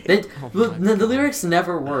rhyme. The lyrics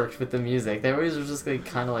never worked with the music. They always were just like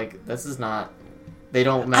kind of like, this is not. They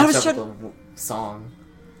don't match up with the song.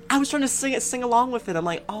 I was trying to sing along with it. I'm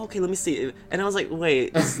like, oh, okay, let me see. And I was like,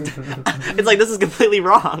 wait, it's like this is completely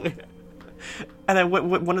wrong. And then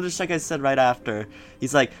one of the Shy Guys said right after,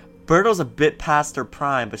 he's like, Birdo's a bit past her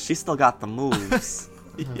prime, but she still got the moves.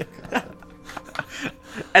 And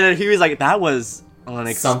then he was like, that was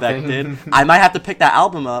unexpected. I might have to pick that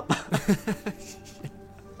album up.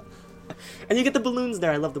 And you get the balloons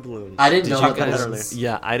there. I love the balloons. I didn't know that that earlier.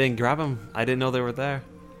 Yeah, I didn't grab them. I didn't know they were there.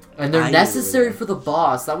 And they're necessary for the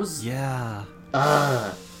boss. That was... Yeah.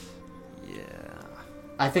 Yeah.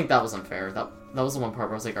 I think that was unfair. That was the one part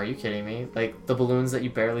where I was like, are you kidding me? Like, the balloons that you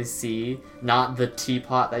barely see, not the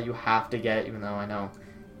teapot that you have to get, even though I know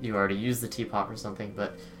you already used the teapot for something,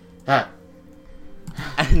 but...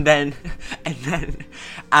 And then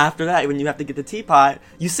after that, when you have to get the teapot,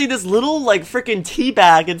 you see this little like freaking tea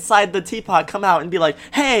bag inside the teapot come out and be like,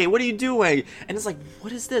 "Hey, what are you doing?" And it's like,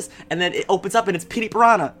 "What is this?" And then it opens up and it's Petey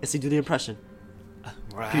Piranha. Let's see, do the impression.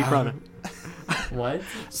 Petey Piranha. What?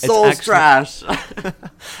 Soul Trash.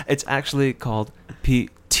 It's actually called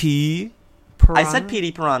P.T. Piranha. I said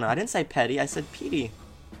Petey Piranha. I didn't say Petty. I said Petey.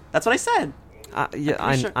 That's what I said. Yeah,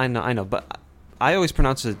 I know, but I always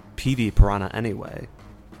pronounce it Petey Piranha anyway.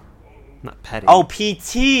 Not Petty. Oh,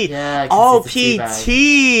 PT. Yeah. Oh,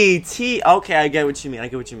 PT. T. Okay, I get what you mean.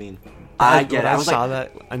 I get it. I saw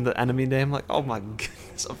that in the enemy name. Like, oh my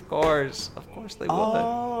goodness, of course they would.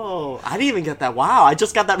 Oh, I didn't even get that. Wow, I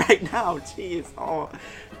just got that right now. Jeez. Oh,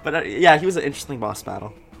 but yeah, he was an interesting boss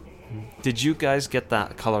battle. Did you guys get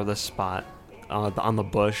that colorless spot on the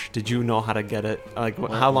bush? Did you know how to get it? Like,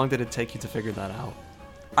 how long did it take you to figure that out?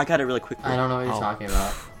 I got it really quickly. I don't know what you're talking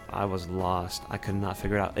about. I was lost. I could not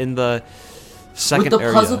figure it out. In the second with the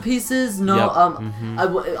area, puzzle pieces? No.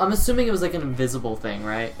 Yep. I'm assuming it was like an invisible thing,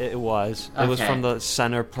 right? It was. Okay. It was from the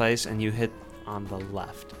center place, and you hit on the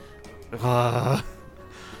left. That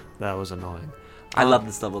was annoying. I love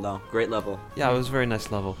this level, though. Great level. Yeah, it was a very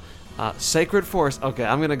nice level. Sacred Forest. Okay,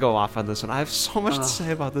 I'm gonna go off on this one. I have so much to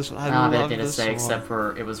say about this one. I love nothing to this say one. except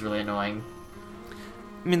for it was really annoying.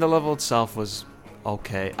 I mean, the level itself was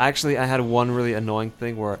okay. Actually, I had one really annoying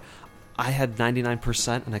thing where I had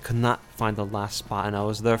 99% and I could not find the last spot, and I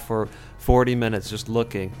was there for 40 minutes just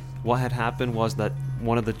looking. What had happened was that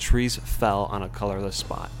one of the trees fell on a colorless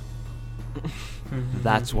spot.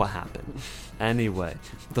 That's what happened. Anyway,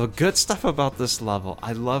 the good stuff about this level,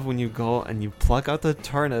 I love when you go and you pluck out the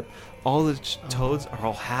turnip, all the toads are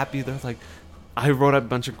all happy. They're like, I wrote a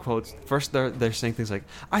bunch of quotes. First, they're saying things like,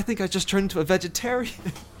 I think I just turned into a vegetarian.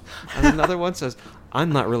 And another one says,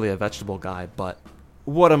 I'm not really a vegetable guy, but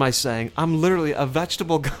what am I saying? I'm literally a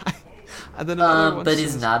vegetable guy. And then another one but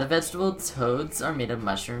says, he's not a vegetable. Toads are made of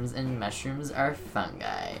mushrooms, and mushrooms are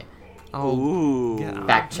fungi. Oh, Ooh. yeah.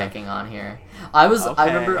 Fact checking on here. I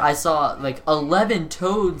remember I saw like 11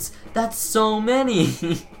 toads. That's so many.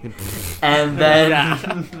 And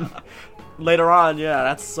then Later on, yeah,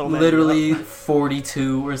 that's so many. literally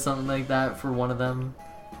 42 or something like that for one of them.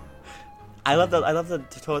 I love the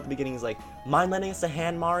tutorial at the beginning. Is like, mind lending us a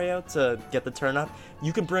hand, Mario, to get the turnip.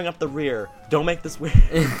 You can bring up the rear. Don't make this weird.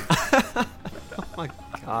 Oh my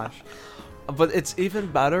gosh. But it's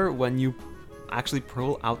even better when you actually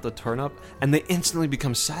pull out the turnip and they instantly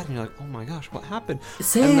become sad and you're like, oh my gosh, what happened?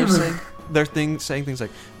 Same. And they're saying things like,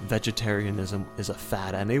 vegetarianism is a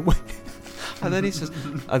fad anyway. And then he says,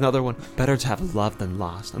 another one, better to have loved than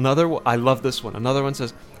lost. Another one, I love this one. Another one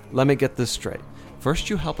says, let me get this straight. First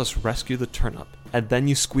you help us rescue the turnip, and then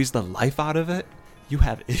you squeeze the life out of it? You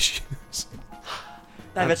have issues.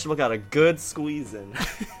 That vegetable got a good squeeze in.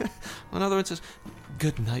 Another one says,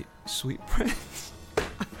 good night, sweet prince.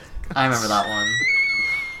 I remember that one.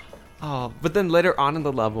 Oh, but then later on in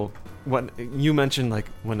the level, when you mentioned like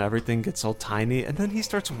when everything gets all tiny, and then he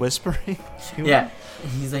starts whispering. Yeah,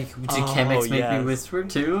 he's like, "Do chemics make me yes. whisper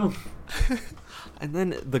too?" And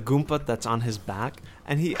then the Goomba that's on his back,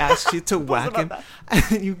 and he asks you to whack him,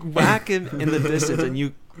 and you whack him in the distance, and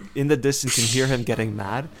you in the distance can hear him getting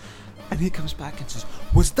mad, and he comes back and says,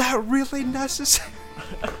 "Was that really necessary?"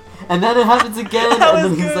 And then it happens again, That and then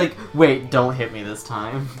was he's good. like, "Wait, don't hit me this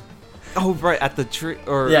time." Oh, right, at the tree,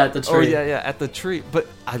 or Yeah, at the Oh, tree. yeah, at the tree. But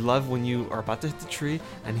I love when you are about to hit the tree,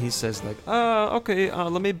 and he says like, okay,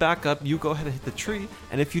 let me back up. You go ahead and hit the tree,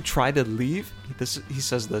 and if you try to leave, he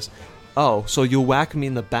says this, oh, so you'll whack me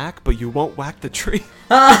in the back, but you won't whack the tree.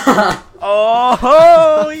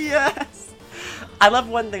 Oh yes. I love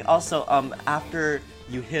one thing also. After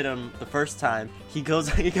you hit him the first time, he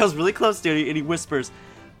goes really close to you and he whispers,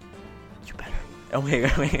 "You better." Oh wait,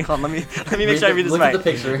 hold on. Let me make sure I read this Look right. at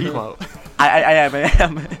the picture. I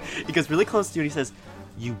am. He goes really close to you and he says,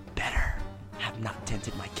 "You better have not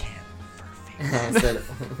dented my can for face." I said,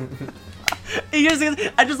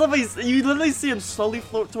 I just love how you literally see him slowly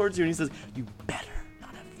float towards you and he says, "You better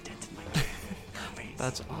not have dented my can for face."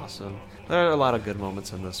 That's awesome. There are a lot of good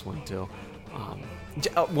moments in this one too.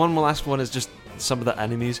 One last one is just some of the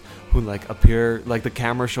enemies who like appear, like the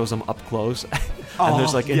camera shows them up close, and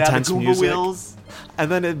there's like intense the Goomba music, wheels. and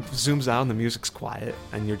then it zooms out and the music's quiet,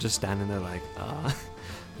 and you're just standing there like,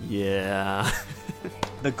 yeah.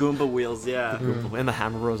 The Goomba wheels, yeah. And the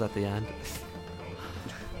hammer rose at the end.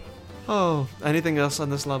 Oh, anything else on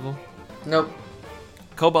this level? "Nope."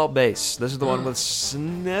 Cobalt Base. This is the one with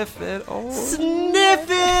Sniff It. Oh, Sniff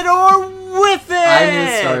it or whiff it! I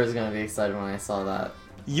knew Star was gonna be excited when I saw that.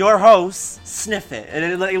 Your host, sniff it. And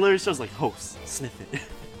it literally shows like, host, sniff it.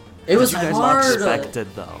 It was you guys hard. expected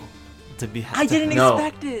though to be. I didn't No.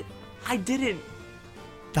 expect it. I didn't.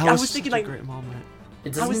 That I was, was such thinking, a like- great moment.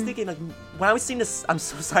 It I was doesn't- thinking like, when I was seeing this, I'm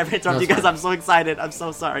so sorry for interrupting No, you it's guys, fine. I'm so excited, I'm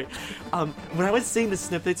so sorry. When I was seeing the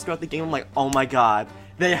snippets throughout the game, I'm like, oh my god,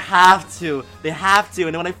 they have to, and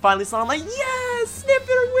then when I finally saw it, I'm like, yes, sniff it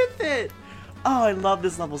or whiff it! Oh, I love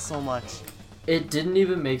this level so much. It didn't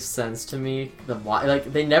even make sense to me. The why,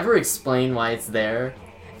 like they never explain why it's there.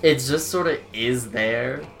 It just sort of is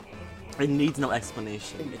there. It needs no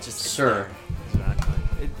explanation, it just Sure.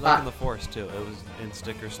 Exactly. Like Ah. in the forest too. It was in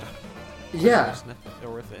sticker stuff. Yeah. Sniff it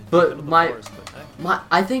or whiff it. But Middle of the my- forest, but, hey.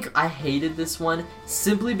 I think I hated this one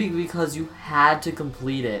simply because you had to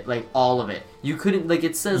complete it, like all of it. You couldn't, like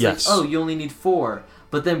it says Yes. like, oh, you only need 4,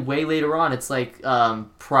 but then way later on it's like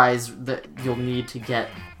prize that you'll need to get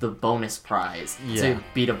the bonus prize Yeah. to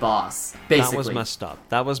beat a boss. Basically, That was messed up.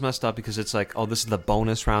 That was messed up because it's like, oh, this is the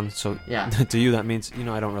bonus round. So Yeah. to you, that means,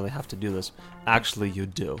 I don't really have to do this. Actually, you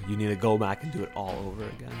do. You need to go back and do it all over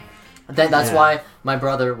again. That's Yeah. why my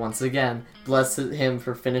brother, once again, bless him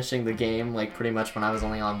for finishing the game, like, pretty much when I was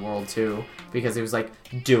only on World 2, because he was like,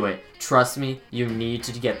 do it. Trust me, you need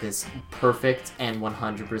to get this perfect and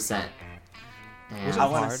 100%. Was it I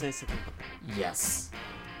want to hard? say something. Yes.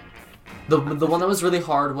 The one that was really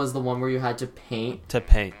hard was the one where you had to paint. To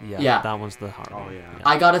paint, yeah. Yeah. That one's the hard Oh, one. yeah.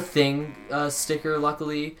 I got a thing sticker,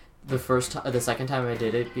 luckily, the second time I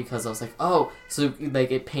did it, because I was like, oh, so,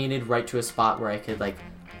 like, it painted right to a spot where I could, like,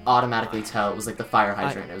 automatically tell it was, like, the fire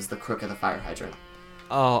hydrant. It was the crook of the fire hydrant.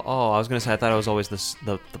 Oh, I was going to say, I thought it was always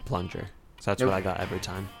the plunger. So that's Nope. what I got every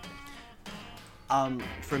time.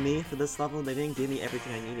 For me, for this level, they didn't give me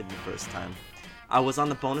everything I needed the first time. I was on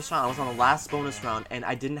the bonus round, I was on the last bonus round, and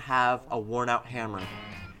I didn't have a worn out hammer.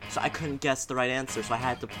 So I couldn't guess the right answer, so I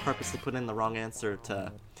had to purposely put in the wrong answer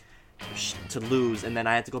to lose, and then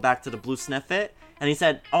I had to go back to the blue sniff it, and he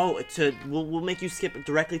said, oh, we'll make you skip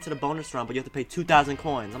directly to the bonus round, but you have to pay 2,000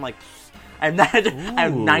 coins. I'm like, I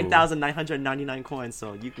have Ooh. 9,999 coins,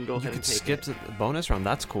 so you can go You ahead could and take skip it. to the bonus round.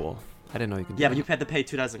 That's cool. I didn't know you could do Yeah, that. but you had to pay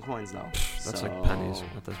 2,000 coins, though. That's so... like pennies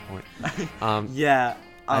at this point. Yeah,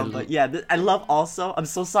 I but yeah, I love also. I'm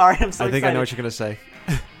so sorry. I'm so I think excited. I know what you're going to say.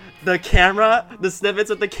 The camera, the snippets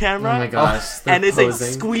with the camera. Oh my gosh, they're and they say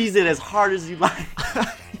posing. squeeze it as hard as you like.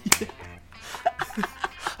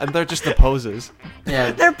 And they're just the poses.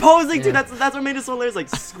 Yeah. They're posing Yeah. too. That's what made it so hilarious. Like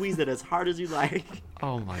squeeze it as hard as you like.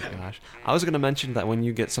 Oh my gosh. I was going to mention that when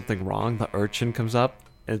you get something wrong, the urchin comes up.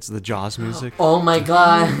 It's the Jaws music. Oh my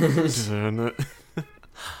gosh.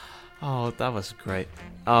 Oh, that was great.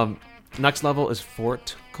 Next level is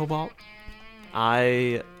Fort Cobalt.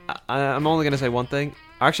 I'm only gonna say one thing.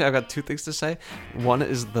 Actually, I've got two things to say. One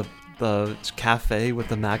is the cafe with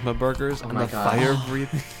the magma burgers and my the God. fire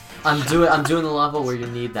breathing. I'm doing the level where you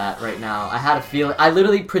need that right now. I had a feeling. I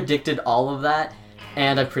literally predicted all of that,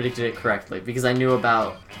 and I predicted it correctly because I knew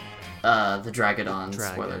about the Dragodon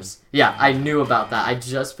spoilers. Yeah, I knew about that. I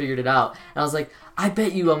just figured it out, and I was like, I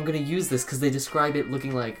bet you I'm gonna use this because they describe it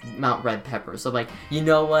looking like Mount Red Pepper. So I'm like, you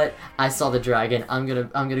know what? I saw the dragon. I'm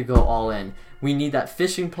gonna go all in. We need that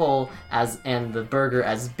fishing pole and the burger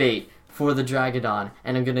as bait for the Dragodon,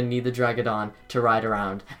 and I'm gonna need the Dragodon to ride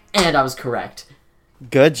around. And I was correct.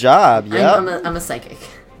 Good job. Yeah. I'm a psychic,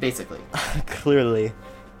 basically. Clearly.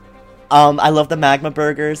 I love the magma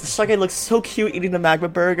burgers. The Shy Guy looks so cute eating the magma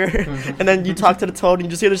burger. And then you talk to the Toad and you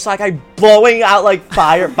just hear the Shy Guy blowing out like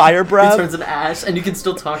fire He breath. turns into ash, and you can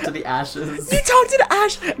still talk to the ashes. You talk to the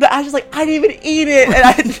Ash. The Ash is like, I didn't even eat it.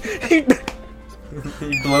 And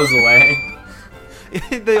He blows away.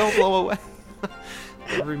 They all blow away.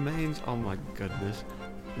 The remains. Oh my goodness.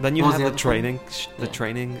 Then you What was have the the other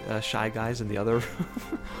training Shy Guys in the other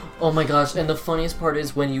room. Oh my gosh! And the funniest part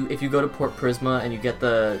is if you go to Port Prisma and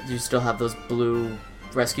you still have those blue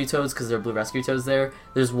rescue toads because there are blue rescue toads there.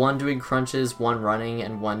 There's one doing crunches, one running,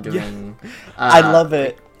 and one doing. I love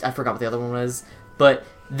it. I forgot what the other one was, but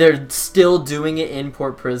they're still doing it in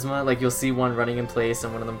Port Prisma. Like you'll see one running in place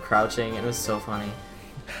and one of them crouching, and it was so funny.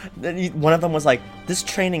 One of them was like, this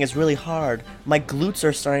training is really hard. My glutes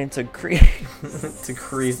are starting to crease. To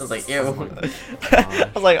crease, I was like, ew. I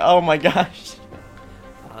was like, oh my gosh.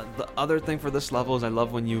 The other thing for this level is I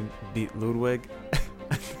love when you beat Ludwig.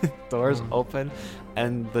 Doors open,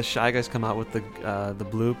 and the Shy Guys come out with the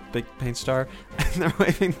blue big paint star, and they're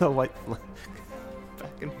waving the white flag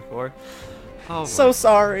back and forth. Oh, So my-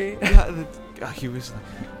 sorry. yeah, he was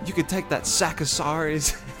like, you could take that sack of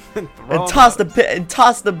sorries and throw And 'em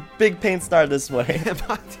toss the big paint star this way.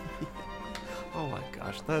 Oh my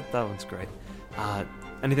gosh, that one's great.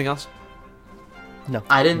 Anything else?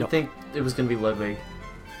 I didn't No. think it was gonna be Ludwig.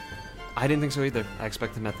 I didn't think so either. I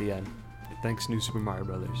expect him at the end. Thanks, New Super Mario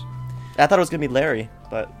Brothers. I thought it was gonna be Larry,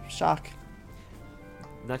 but shock.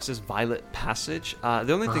 Next is Violet Passage.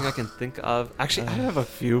 The only thing I can think of... Actually, I have a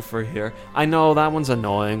few for here. I know that one's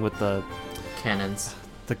annoying with the Cannons.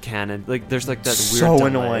 cannon. Like, there's like that So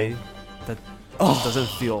weird delay annoying. that just doesn't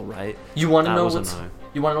feel right. You want to That know was what's annoying.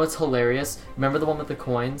 you want to know what's hilarious? Remember the one with the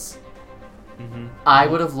coins? Mm-hmm. I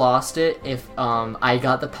would have lost it if I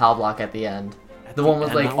got the POW block at the end. The one with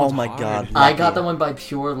And like, that one's oh my hard. God. I got that one by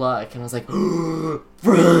pure luck, and I was like,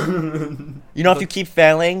 run! You know, if you keep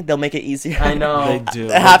failing, they'll make it easier. I know. They do. It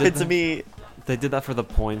They happened did to that- me. They did that for the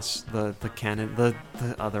points, the cannon, the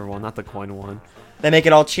other one, not the coin one. They make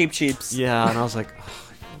it all cheaps. Yeah, and I was like,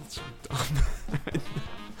 oh, that's so dumb.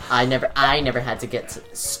 I never had to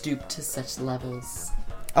stoop to such levels.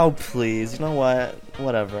 Oh please, you know what?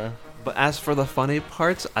 Whatever. But as for the funny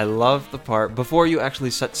parts, I love the part before you actually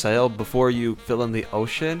set sail, before you fill in the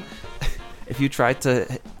ocean. If you try to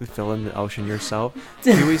fill in the ocean yourself,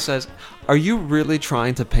 Huey says, "Are you really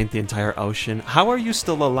trying to paint the entire ocean? How are you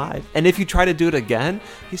still alive?" And if you try to do it again,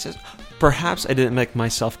 he says, "Perhaps I didn't make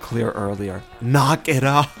myself clear earlier. Knock it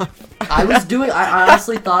off." I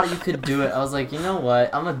honestly thought you could do it. I was like, you know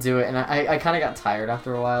what? I'm gonna do it. And I kind of got tired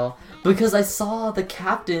after a while. Because I saw the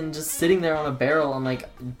captain just sitting there on a barrel. I'm like,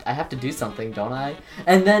 I have to do something, don't I?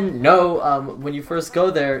 And then, when you first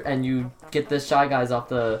go there and you get the Shy Guys off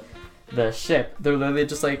the ship, they're literally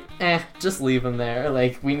just like, just leave him there.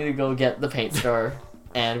 Like, we need to go get the paint store.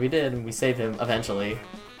 And we did, and we saved him eventually.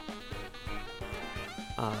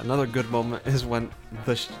 Another good moment is when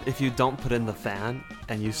if you don't put in the fan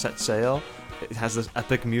and you set sail, it has this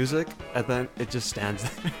epic music, and then it just stands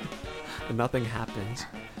there, and nothing happens.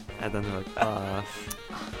 And then they're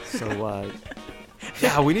like,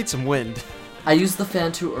 yeah, we need some wind. I used the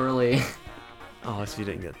fan too early. Oh, so you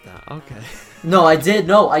didn't get that. Okay. No, I did.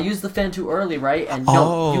 No, I used the fan too early, right? And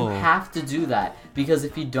no, you Oh. have to do that. Because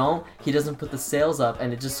if you don't, he doesn't put the sails up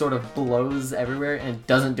and it just sort of blows everywhere and it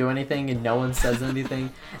doesn't do anything and no one says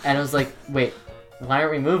anything. And I was like, wait, why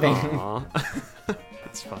aren't we moving? Aw.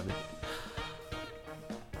 That's funny.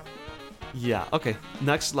 Yeah, okay.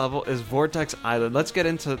 Next level is Vortex Island. Let's get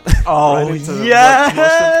into Oh right into what's yes!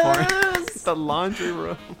 most important. The laundry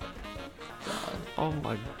room. Oh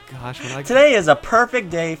my gosh, when I Today is a perfect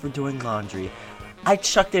day for doing laundry. I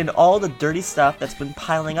chucked in all the dirty stuff that's been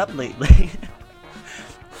piling up lately.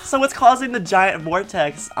 So what's causing the giant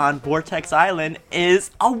vortex on Vortex Island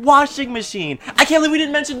is a washing machine. I can't believe we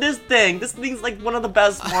didn't mention this thing. This thing's like one of the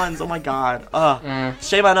best ones. Oh my god. Ugh.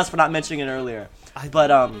 Shame on us for not mentioning it earlier.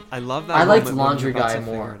 But I love that. I liked moment when Laundry you're about Guy to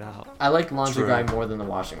figure more. it out. I liked Laundry True. Guy more than the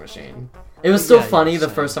washing machine. It was still Yeah, funny the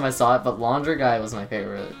same. first time I saw it, but Laundry Guy was my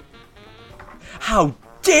favorite. how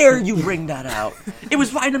dare you bring that out? It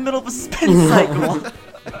was right in the middle of a spin cycle.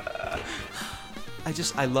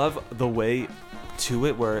 I love the way to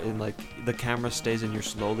it where in like the camera stays and you're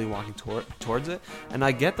slowly walking towards it, and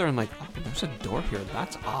I get there and I'm like, oh, there's a door here.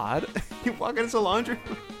 That's odd. You walk into the laundry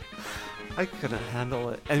room. I couldn't handle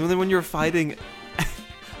it. And then when you're fighting,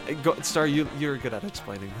 Star, you're good at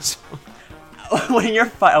explaining this. When you're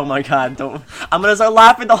oh my god, don't. I'm gonna start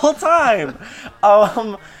laughing the whole time.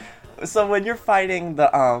 So when you're fighting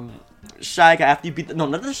the shy guy after you beat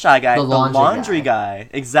not the shy guy, The the laundry laundry guy.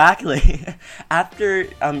 Exactly. after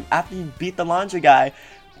you beat the laundry guy,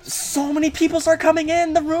 so many people start coming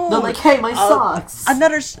in the room. They're like, hey, my socks!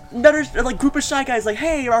 Another like group of shy guys like,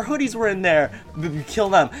 hey, our hoodies were in there. You kill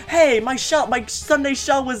them. Hey, my Sunday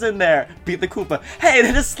shell was in there. Beat the Koopa. Hey,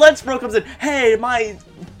 then the sledge bro comes in. Hey, my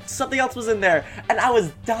something else was in there, and I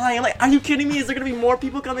was dying. Like, are you kidding me? Is there gonna be more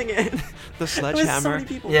people coming in? The There was so sledgehammer. many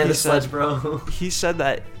people. Yeah, He the said- sledge bro. He said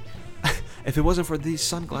that if it wasn't for these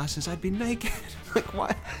sunglasses, I'd be naked. Like,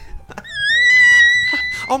 what?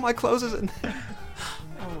 All my clothes is in there.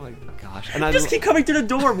 Oh my gosh. And I Just keep coming to the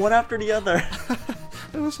door one after the other.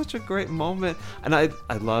 it was such a great moment. And I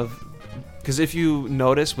love, because if you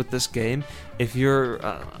notice with this game, if you're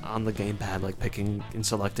on the gamepad, like picking and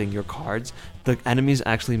selecting your cards, the enemies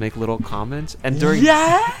actually make little comments. And during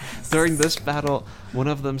during this battle, one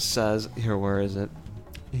of them says, here, where is it?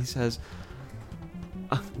 He says,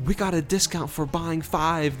 we got a discount for buying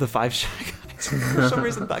 5, the 5 Shy Guys. For some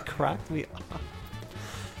reason, that cracked me up.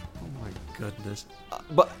 Oh my goodness.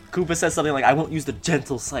 But Koopa says something like, I won't use the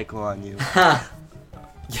gentle cycle on you.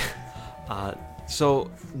 so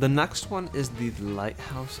the next one is the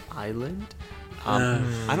Lighthouse Island.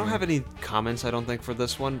 I don't have any comments, I don't think, for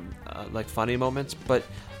this one, like funny moments, but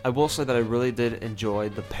I will say that I really did enjoy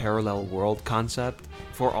the parallel world concept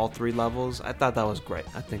for all 3 levels. I thought that was great.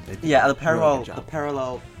 I think they did Yeah, a the really good job.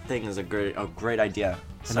 parallel thing is a great idea.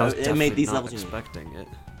 And So I was it made these not levels unique. expecting it.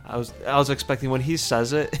 I was expecting when he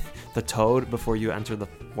says it, the toad, before you enter the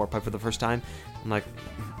warp pipe for the first time. I'm like,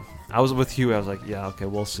 I was with you. I was like, yeah, okay,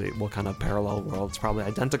 we'll see what kind of parallel world. It's probably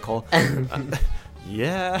identical.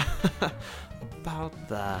 Yeah, about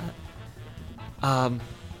that.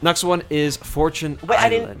 Next one is Fortune Wait, I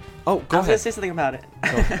Island. didn't- Oh, I go was gonna ahead. say something about it.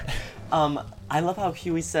 ahead. I love how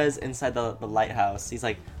Huey says inside the lighthouse, he's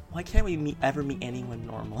like, why can't we ever meet anyone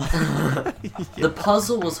normal? The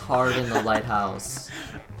puzzle was hard in the lighthouse.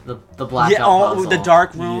 The blackout Yeah, oh, puzzle. the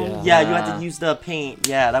dark room. Yeah. Yeah, you had to use the paint.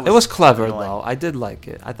 Yeah, that was. It was clever annoying. though. I did like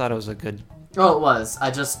it. I thought it was a good. Oh, it was. I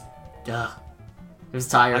just... Ugh. It was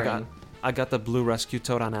tiring. I got the blue rescue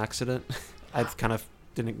toad on accident. I kind of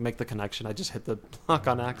didn't make the connection. I just hit the block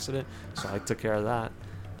on accident, so I took care of that.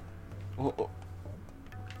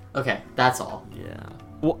 Okay, that's all. Yeah.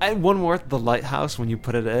 Well, and one more, the lighthouse, when you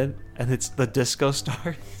put it in, and it's the disco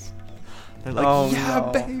stars. They're like, Oh, yeah,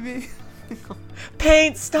 no. baby.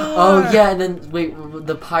 Paint star. Oh, yeah, and then, wait,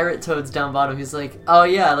 the pirate toad's down bottom. He's like, oh,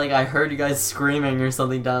 yeah, like, I heard you guys screaming or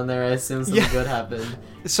something down there. I assume something Yeah. good happened.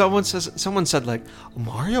 Someone said like,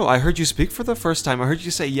 Mario, I heard you speak for the first time. I heard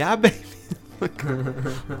you say, yeah, baby. Like,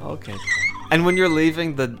 okay. And when you're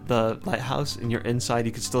leaving the lighthouse and you're inside,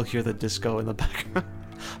 you can still hear the disco in the background.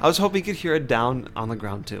 I was hoping you could hear it down on the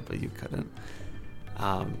ground too, but you couldn't.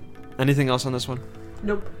 Anything else on this one?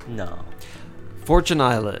 Nope. No. Fortune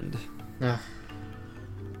Island.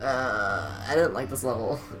 I didn't like this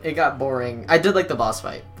level. It got boring. I did like the boss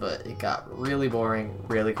fight, but it got really boring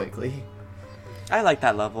really quickly. I like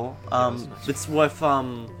that level. was nice. It's with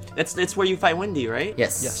it's where you fight Wendy, right?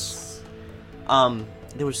 Yes. Yes.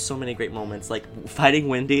 There were so many great moments, like fighting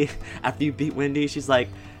Wendy. After you beat Wendy, she's like,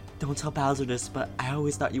 "Don't tell Bowser this, but I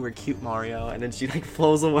always thought you were cute, Mario." And then she like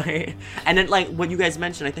flows away. And then like what you guys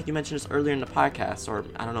mentioned, I think you mentioned this earlier in the podcast, or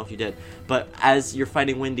I don't know if you did, but as you're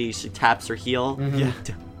fighting Wendy, she taps her heel. Yeah.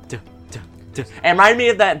 Duh, duh, duh, duh. It reminded me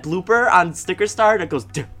of that blooper on Sticker Star that goes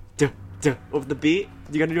duh, duh, duh, over the beat.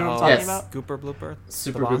 You gonna know what I'm talking Yes. about? Gooper blooper.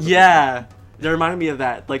 Super The box? Gooper. Yeah. It reminded me of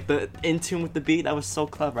that, like the in tune with the beat. That was so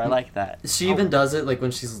clever. I like that. She even does it like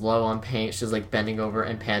when she's low on paint. She's like bending over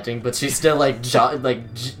and panting, but she's still like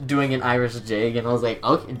doing an Irish jig. And I was like,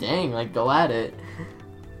 okay, dang, like go at it.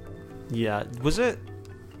 Yeah. Was it?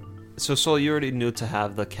 So Soul, you already knew to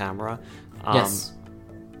have the camera. Yes.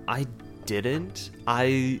 I didn't.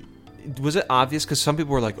 I Was it obvious? Because some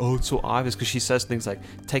people were like, "Oh, it's so obvious," because she says things like,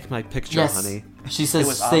 "Take my picture, Yes. honey." She It says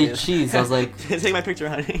was say obvious. cheese. I was like, Take my picture,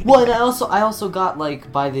 honey. well, and I also got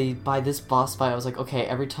like by this boss fight, I was like, okay,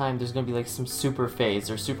 every time there's gonna be like some super phase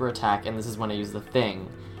or super attack, and this is when I use the thing.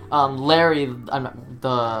 Larry,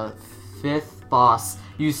 the 5th boss,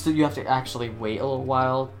 you have to actually wait a little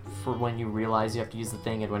while for when you realize you have to use the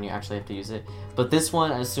thing and when you actually have to use it. But this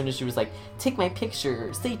one, as soon as she was like, take my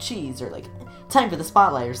picture, say cheese, or like, time for the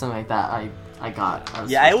spotlight or something like that, I got.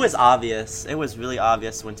 Yeah, it was obvious. It was really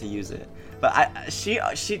obvious when to use it. But she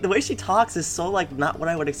the way she talks is so like not what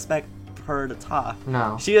I would expect her to talk.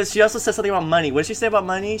 No. She also said something about money. What did she say about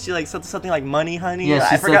money? She like said something like money, honey. Yeah,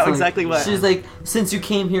 I forgot exactly what. She's like, since you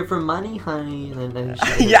came here for money, honey, and then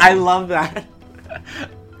she Yeah, I love that.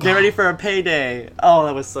 Get ready for a payday. Oh,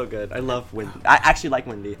 that was so good. I love Wendy. I actually like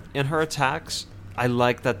Wendy. In her attacks, I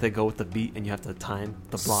like that they go with the beat and you have to time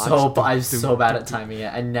the blocks. I'm so bad at timing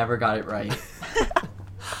it. I never got it right.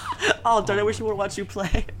 Oh, darn! I wish you would watch you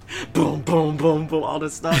play. Boom, boom, boom, boom. All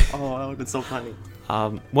this stuff. Oh, that would have been so funny.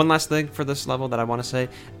 One last thing for this level that I want to say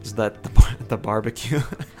is that the barbecue,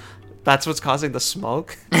 that's what's causing the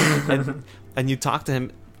smoke. and you talk to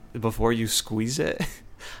him before you squeeze it,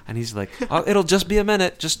 and he's like, "Oh, it'll just be a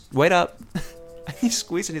minute. Just wait up." And he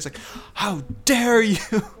squeezes it, and he's like, "How dare you!"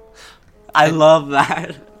 I love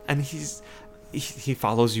that. And he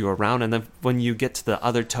follows you around, and then when you get to the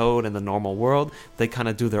other Toad in the normal world, they kind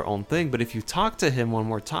of do their own thing. But if you talk to him one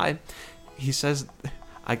more time, he says,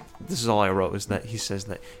 this is all I wrote, is that he says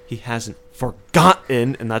that he hasn't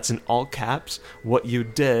forgotten, and that's in all caps, what you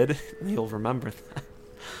did. You'll remember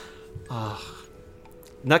that.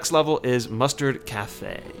 Next level is Mustard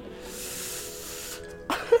Cafe.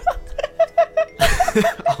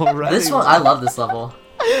 Already. This one, I love this level.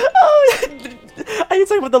 Are you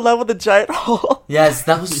talking about the level with the giant hole? Yes,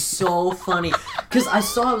 that was so funny. Because I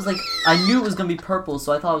saw it was like, I knew it was going to be purple,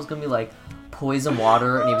 so I thought it was going to be like poison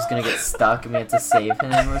water and he was going to get stuck and we had to save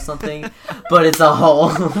him or something. But it's a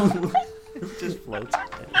hole. It just floats.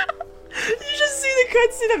 You just see the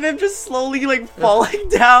cutscene of him just slowly like falling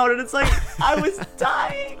down, and it's like I was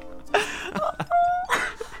dying.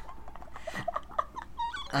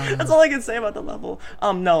 That's all I can say about the level.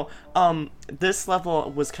 This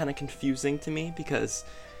level was kind of confusing to me because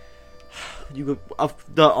what's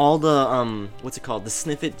it called? The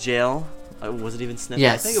Sniffit jail. Was it even Sniffit?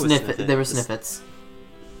 Yes, I think it was Sniffit. There were sniffets.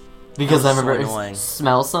 Because That was I so remember, annoying.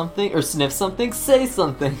 smell something or sniff something, say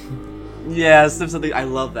something. Yeah, sniff something. I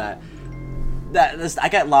love that. I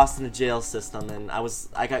got lost in the jail system, and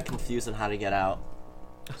I got confused on how to get out.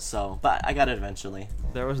 So, but I got it eventually.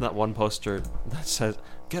 There was that one poster that says,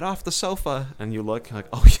 "Get off the sofa," and you look like,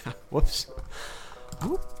 oh yeah, whoops.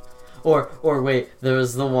 Or wait, there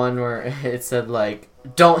was the one where it said like,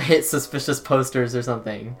 don't hit suspicious posters or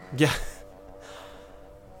something. Yeah.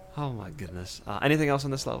 Oh my goodness. Anything else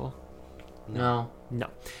on this level? No. No.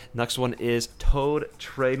 Next one is Toad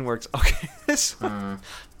Train Works. Okay,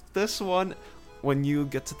 this one, when you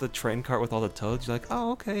get to the train cart with all the toads, you're like,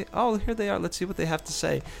 oh, okay. Oh, here they are. Let's see what they have to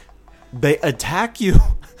say. They attack you.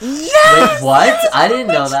 Yes! Wait, what? I didn't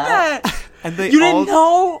know that. And they You all didn't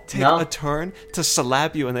know? take No. a turn to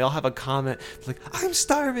slap you, and they all have a comment like, I'm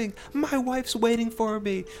starving. My wife's waiting for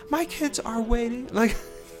me. My kids are waiting. Like,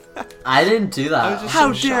 I didn't do I that. was just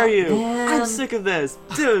How so dare shocked. you? Man. I'm sick of this.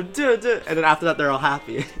 Dude. And then after that, they're all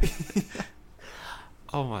happy.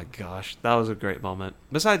 Oh my gosh, that was a great moment.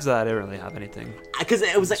 Besides that, I didn't really have anything. Because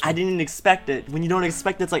it was like, I didn't expect it. When you don't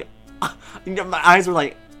expect it, it's like, my eyes were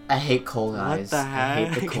like, I hate coal guys. the I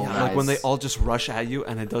hate the heck? coal Yeah, guys. Like when they all just rush at you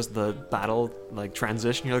and it does the battle like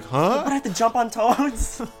transition, you're like, huh? but I have to jump on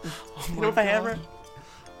toads. Oh You my know, with a hammer.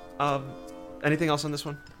 God. Anything else on this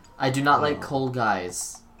one? I do not like coal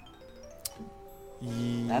guys.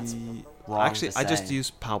 That's wrong Actually, to I just say.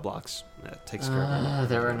 use POW blocks. That takes care of it.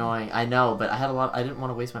 They're annoying. I know, but I had a lot. I didn't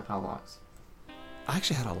want to waste my power blocks. I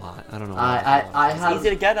actually had a lot. I don't know. I It's have easy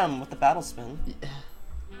to get them with the battle spin.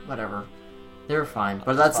 whatever. They were fine,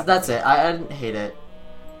 but that's it. I didn't hate it.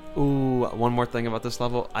 Ooh, one more thing about this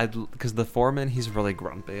level. Because the foreman, he's really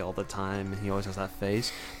grumpy all the time. He always has that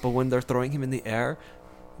face. But when they're throwing him in the air,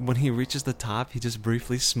 when he reaches the top, he just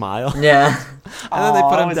briefly smiles. Yeah. And then they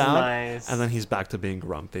put Aw, that him was down, nice. and then he's back to being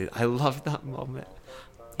grumpy. I love that moment.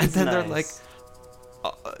 And It's then they're like,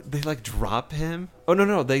 nice. they like drop him. Oh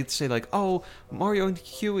no, they say like, oh, Mario and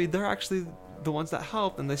Huey, they're actually the ones that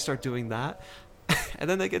helped, and they start doing that. And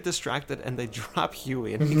then they get distracted and they drop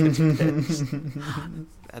Huey, and he gets pissed.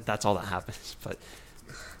 That's all that happens. But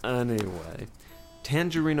anyway,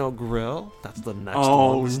 Tangerino Grill. That's the next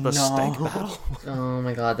one. This is the steak battle. Oh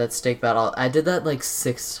my god, that steak battle. I did that like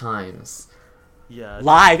 6 times. Yeah.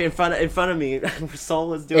 live in front of me. Soul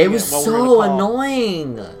was doing it. It was while we were in the so call.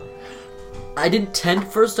 annoying.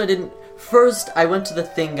 First, I went to the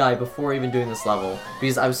thing guy before even doing this level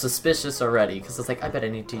because I was suspicious already. Because I was like, I bet I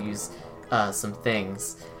need to use some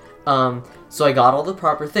things. So I got all the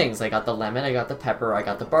proper things. I got the lemon, I got the pepper, I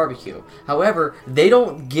got the barbecue. However, they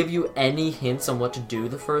don't give you any hints on what to do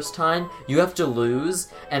the first time. You have to lose,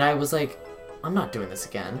 and I was like, I'm not doing this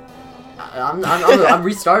again. I'm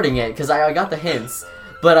restarting it because I got the hints,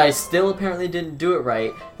 but I still apparently didn't do it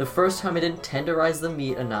right. The first time I didn't tenderize the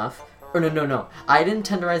meat enough. Or no. I didn't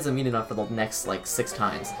tenderize the meat enough for the next, 6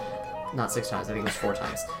 times. Not 6 times, I think it was 4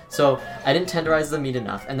 times. So, I didn't tenderize the meat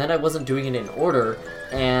enough, and then I wasn't doing it in order,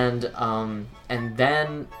 and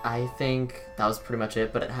then I think that was pretty much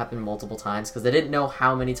it, but it happened multiple times, because I didn't know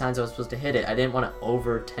how many times I was supposed to hit it. I didn't want to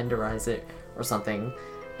over-tenderize it or something,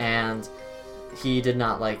 and he did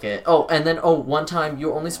not like it. Oh, and then, one time, you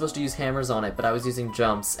were only supposed to use hammers on it, but I was using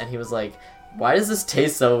jumps, and he was like, why does this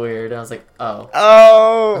taste so weird? And I was like, oh.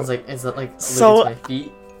 Oh. I was like, is that allergic So- to my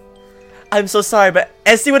feet? I'm so sorry, but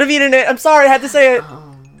Esty would have eaten it. I'm sorry, I had to say it.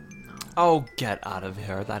 Oh, no. Oh, get out of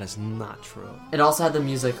here. That is not true. It also had the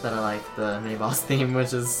music that I like, the mini boss theme,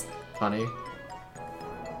 which is funny.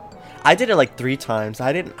 I did it 3 times.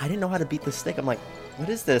 I didn't know how to beat the stick. I'm like, what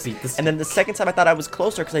is this? Beat the stick. And then the second time I thought I was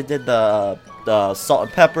closer because I did the salt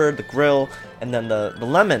and pepper, the grill, and then the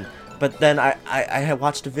lemon. But then I had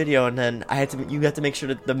watched a video, and then you had to make sure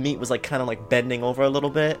that the meat was kind of bending over a little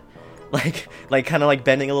bit. Kind of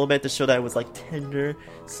bending a little bit to show that it was tender.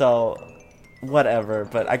 So whatever,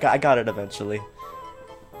 but I got it eventually.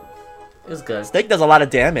 It was good. Steak does a lot of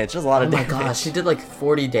damage. Does a lot Oh of my damage. gosh, he did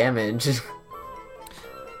 40 damage.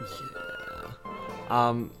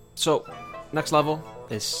 So, next level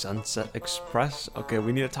is Sunset Express. Okay,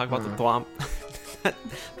 we need to talk about the thwomp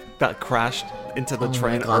that crashed into the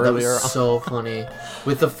train Oh my God, earlier. that was so funny.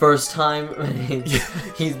 With the first time, they're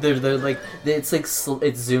it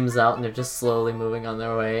zooms out and they're just slowly moving on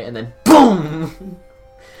their way, and then boom.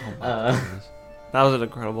 That was an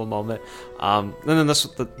incredible moment. And then this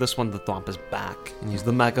one, the thwomp is back and use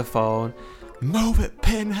the megaphone. Move it,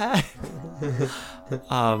 Pinhead.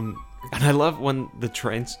 And I love when the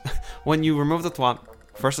trains, when you remove the thwomp.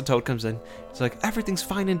 First the toad comes in, it's like, everything's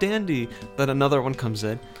fine and dandy. Then another one comes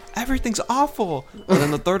in, everything's awful. And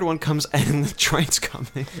then the third one comes in and the train's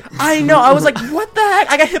coming. I know. I was like, what the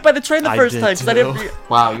heck? I got hit by the train the I first did time because I didn't. too.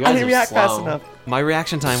 Wow, you guys I didn't are react slow. fast enough. My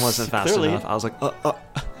reaction time wasn't fast Clearly. enough. I was like,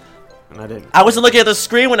 and I didn't. I wasn't looking at the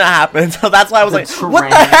screen when it happened, so that's why I was The like, what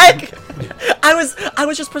the train. heck? I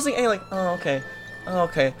was just pressing A, oh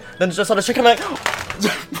okay. Then just on the train, I'm like,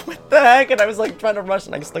 what the heck? And I was trying to rush,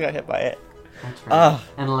 and I still got hit by it. That's right. Ugh.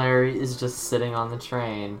 And Larry is just sitting on the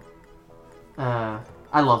train. I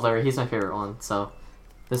love Larry. He's my favorite one. So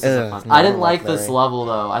this is fun. no, I I didn't don't like like this Larry. level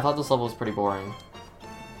though. I thought this level was pretty boring.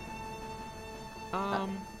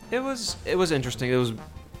 It was interesting. It was.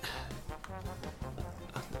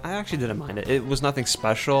 I actually didn't mind it. It was nothing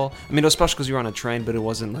special. I mean, it was special because you were on a train, but it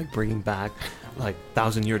wasn't bringing back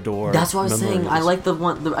Thousand Year Door. That's what I was saying. I memories. like the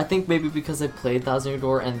one. I think maybe because I played Thousand Year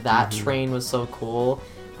Door and that train was so cool.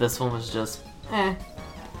 This one was just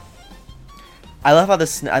I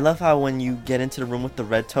love how when you get into the room with the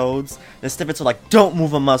red toads, the snippets are like, don't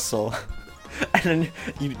move a muscle. And then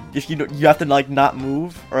you have to not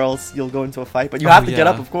move or else you'll go into a fight. But you have to get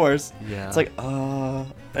yeah. up, of course. Yeah. It's like,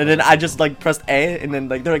 and then I just pressed A, and then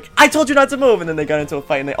they're like, I told you not to move, and then they got into a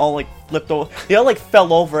fight, and they all flipped over. They all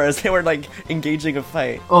fell over as they were engaging a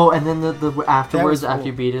fight. Oh, and then the afterwards, That was after cool.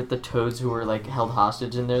 you beat it, the toads who were held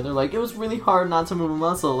hostage in there, they're like, it was really hard not to move a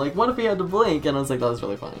muscle. What if we had to blink? And I was like, that was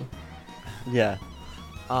really funny. Yeah.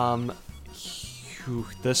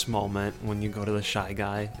 This moment when you go to the Shy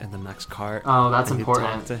Guy in the next cart. Oh, that's and important.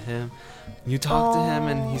 You talk to him. You talk to him,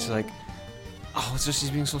 and he's like, "Oh, it's just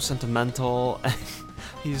he's being so sentimental." And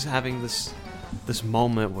he's having this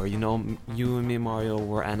moment where you and me, Mario,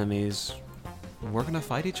 we're enemies. We're gonna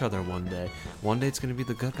fight each other one day. One day it's gonna be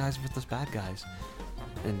the good guys with the bad guys,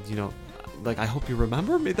 and I hope you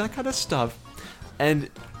remember me. That kind of stuff. And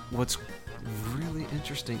what's really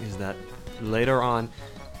interesting is that later on,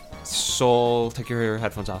 Soul, take your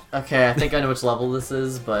headphones off. Okay, I think I know which level this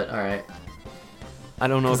is, but alright. I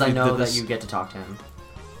don't know if Because I you know did that this. you get to talk to him.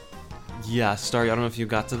 Yeah, Starry, I don't know if you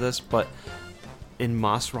got to this, but in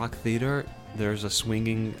Moss Rock Theater, there's a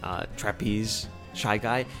swinging trapeze Shy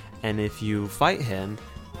Guy, and if you fight him,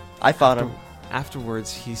 I fought him.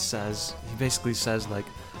 afterwards he basically says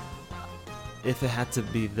if it had to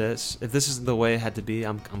be this, if this is the way it had to be,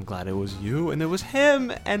 I'm glad it was you, and it was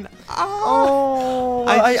him, and Oh,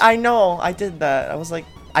 I know. I did that. I was like,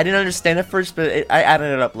 I didn't understand it first, but I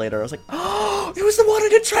added it up later. I was like, oh, It was the one on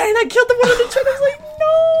the train. I killed the one on the train. I was like,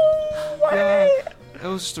 no way. Yeah, it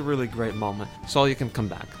was just a really great moment. Saul, you can come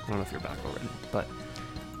back. I don't know if you're back already, but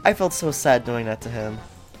I felt so sad doing that to him.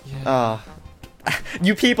 yeah,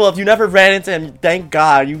 You people, if you never ran into him, thank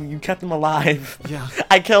God you kept him alive. yeah,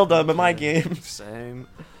 I killed him in my game. same.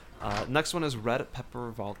 Next one is Red Pepper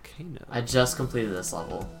Volcano. I just completed this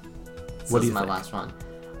level. This What do is you my think? last one.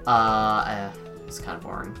 It's kind of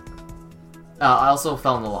boring. I also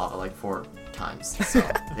fell in the lava like 4 times. So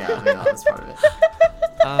yeah, I mean, that's part of it.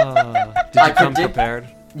 Did you I come did- prepared?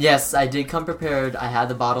 Yes, I did come prepared. I had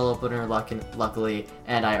the bottle opener, luckily,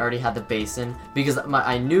 and I already had the basin because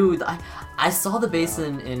I knew I saw the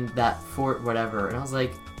basin in that fort, whatever, and I was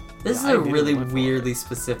like, this Yeah, is I a knew really you went for weirdly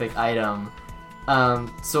specific item.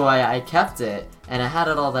 So I kept it, and I had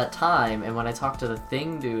it all that time. And when I talked to the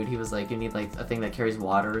thing dude, he was like, you need like a thing that carries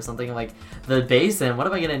water or something. I'm like, the basin. What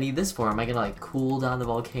am I gonna need this for? Am I gonna like cool down the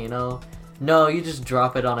volcano? No, you just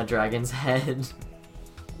drop it on a dragon's head.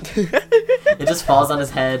 It just falls on his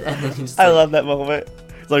head, and then he just. I like, love that moment.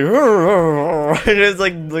 It's like, and it's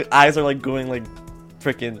like the eyes are like going like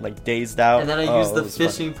freaking like dazed out. And then I Oh, used the it was funny.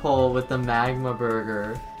 fishing pole with the magma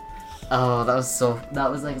burger. Oh, that was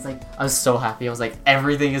like, it's like, I was so happy. I was like,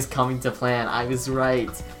 everything is coming to plan. I was right.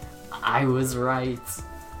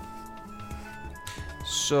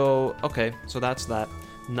 So, okay, so that's that.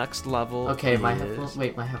 Next level Okay, my is... headphones.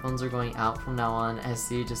 Wait, my headphones are going out from now on.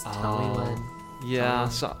 SC, just tell me when. Yeah, Oh.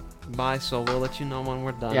 so bye. So we'll let you know when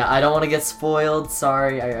we're done. Yeah, I don't want to get spoiled.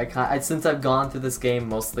 Sorry, I can't. Since I've gone through this game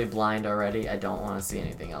mostly blind already, I don't want to see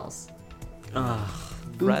anything else. Ugh.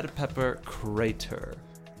 Red Pepper Crater.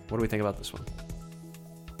 What do we think about this one?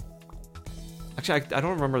 Actually, I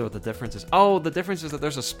don't remember what the difference is. Oh, the difference is that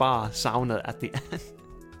there's a spa sauna at the end,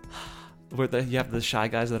 where you have the shy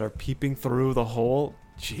guys that are peeping through the hole.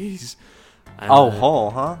 Jeez. And Oh, then- hole,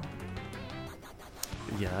 huh?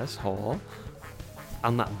 Yes, hole.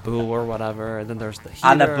 On that boo or whatever, and then there's the heater.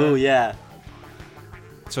 On the boo, yeah.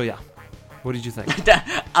 So yeah, what did you think?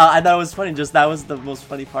 I thought it was funny. Just that was the most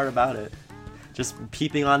funny part about it. Just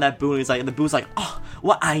peeping on that boo, and he's like, and the boo's like, oh,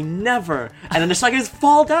 what? I never. And then the shy guys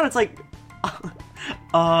fall down. It's like,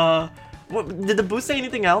 what, did the boo say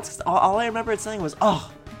anything else? 'Cause all I remember it saying was,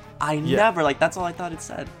 oh, I never. Like that's all I thought it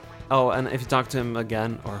said. Oh, and if you talk to him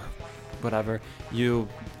again or whatever,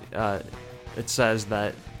 it says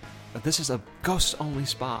that this is a ghost-only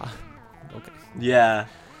spa. Okay. Yeah.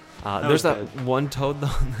 There's was that good. one toad though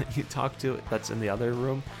that you talk to that's in the other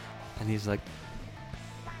room, and he's like,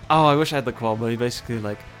 "Oh, I wish I had the quote," but he basically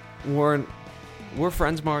like, "We're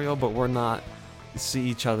friends, Mario, but we're not see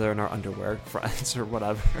each other in our underwear friends or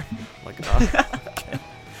whatever." Like, okay,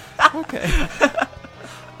 okay.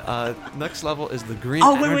 Next level is the green.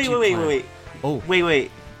 Oh energy plant. wait. Oh,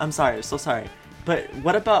 Wait. I'm sorry. So sorry. But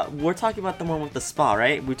what about we're talking about the one with the spa,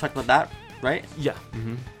 right? We talked about that, right? yeah.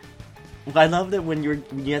 Mm-hmm. I love that when you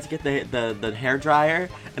have to get the hair dryer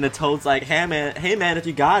and the toad's like, hey man, if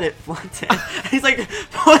you got it, flaunt it. He's like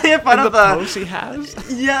putting it in front And of the pose he has.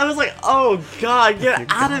 Yeah, I was like, oh god, get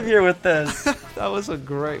out of here with this. That was a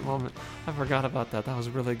great moment. I forgot about that. That was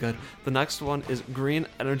really good. The next one is green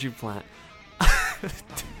energy plant.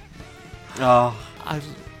 Oh, I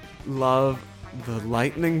love the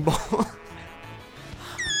lightning bolt.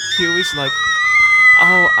 Huey's like,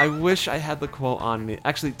 oh, I wish I had the quote on me.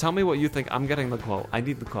 Actually, tell me what you think. I'm getting the quote. I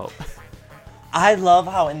need the quote. I love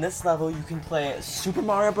how in this level you can play Super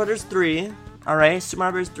Mario Brothers 3. All right, Super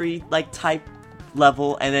Mario Brothers 3 like type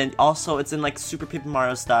level, and then also it's in like Super Paper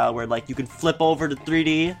Mario style where like you can flip over to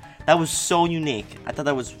 3D. That was so unique. I thought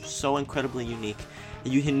that was so incredibly unique.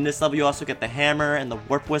 In this level, you also get the hammer and the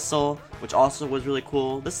warp whistle, which also was really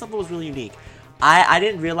cool. This level was really unique. I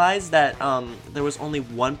didn't realize that there was only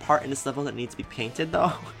one part in this level that needs to be painted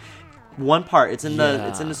though. One part. It's in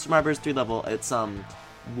the Super Mario Bros. 3 level. It's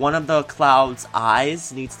one of the cloud's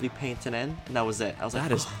eyes needs to be painted in, and that was it. I was like,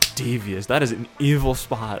 That is devious. That is an evil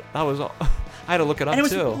spot. That was all. I had to look it up and it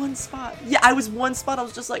was too. one spot. Yeah, I was one spot. I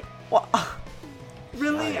was just like, what?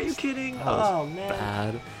 Really? Yikes. Are you kidding? That was Oh man.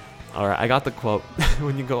 bad. All right, I got the quote.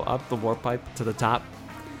 When you go up the warp pipe to the top,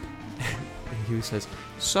 he says,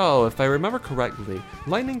 "So, if I remember correctly,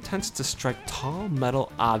 lightning tends to strike tall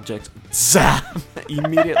metal objects." Zap!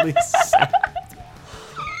 Immediately zapped.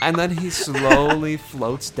 And then he slowly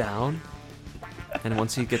floats down. And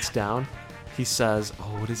once he gets down, he says,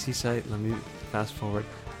 "Oh, what does he say? Let me fast forward.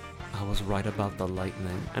 I was right about the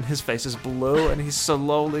lightning." And his face is blue, and he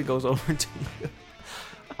slowly goes over to you.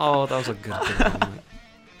 Oh, that was a good moment.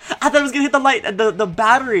 I thought it was gonna hit the light, the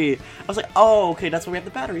battery. I was like, oh, okay, that's where we have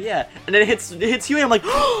the battery, yeah. And then it hits Huey. I'm like,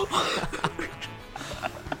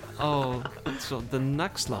 Oh, so the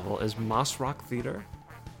next level is Moss Rock Theater.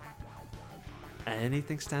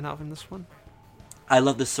 Anything stand out from this one? I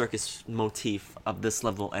love the circus motif of this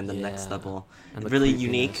level and the next Yeah. level. And the Really creepiness.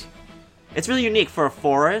 unique. It's really unique for a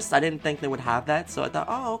forest. I didn't think they would have that, so I thought,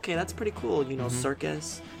 oh, okay, that's pretty cool. You know,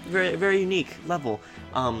 circus. Very, very unique level.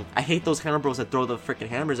 I hate those hammer bros that throw the freaking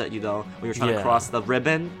hammers at you though when you're trying to Yeah. cross the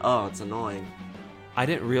ribbon. Oh, it's annoying. I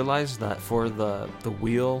didn't realize that for the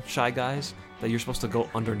wheel Shy Guys that you're supposed to go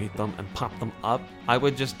underneath them and pop them up. I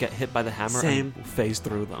would just get hit by the hammer Same. and phase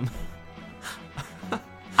through them.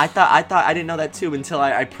 I thought I didn't know that too until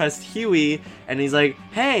I pressed Huey and he's like,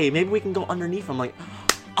 hey, maybe we can go underneath. I'm like,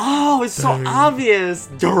 oh, it's so obvious.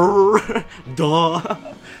 Duh. Duh.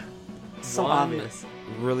 So One obvious.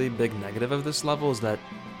 really big negative of this level is that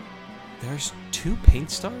there's 2 paint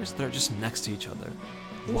stars that are just next to each other.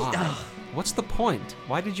 Why? Ugh. What's the point?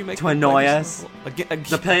 Why did you make To me annoy play us? this level? Again,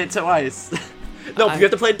 To play it twice. No, I- you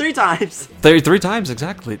have to play it 3 times. 33 times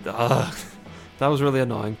exactly. Ugh. That was really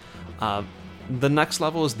annoying. The next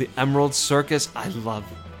level is the Emerald Circus. I love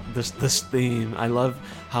this theme. I love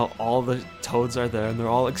how all the toads are there and they're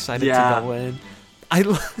all excited Yeah. to go in.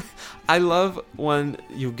 I love when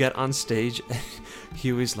you get on stage and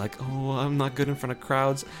Huey's like, oh, I'm not good in front of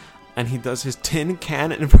crowds. And he does his tin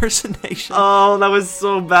can impersonation. Oh, that was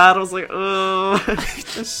so bad. I was like, oh. He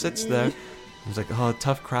just sits there. He's like, oh,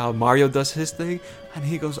 tough crowd. Mario does his thing, and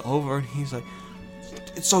he goes over and he's like,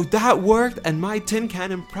 so that worked, and my tin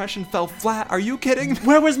can impression fell flat. Are you kidding?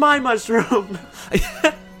 Where was my mushroom?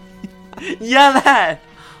 Yeah, that.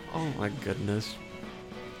 Oh my goodness.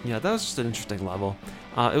 Yeah, that was just an interesting level.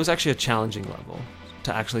 It was actually a challenging level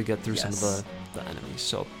to actually get through some Yes. of the enemies.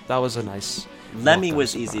 So that was a nice. Lemmy welcome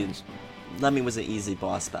was surprise. easy. Lemmy was an easy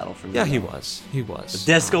boss battle for me. Yeah, he though. was. He was.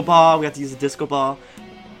 Disco ball. We have to use the disco ball.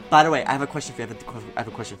 By the way, I have a question for you. I have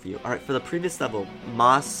a question for you. All right, for the previous level,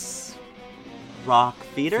 Moss Rock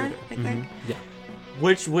Theater, I think. Mhm. Yeah.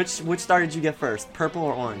 Which star did you get first? Purple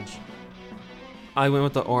or orange? I went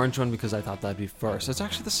with the orange one because I thought that'd be first. It's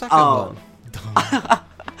actually the second Oh. one.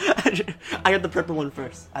 I got the purple one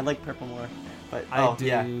first. I like purple more, but I do.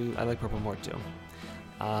 yeah. I like purple more too.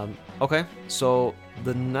 Okay, so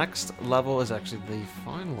the next level is actually the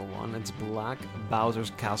final one. It's Black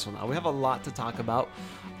Bowser's Castle. Now we have a lot to talk about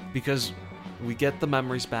because we get the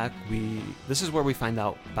memories back. This is where we find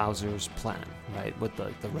out Bowser's plan, right? With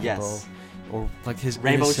the rainbow, Yes. or like his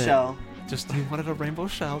Rainbow innocent- shell. Just he wanted a rainbow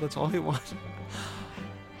shell. That's all he wanted.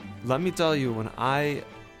 Let me tell you, when I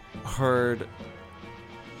heard,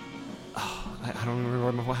 I don't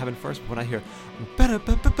remember what happened first, but when I hear, and then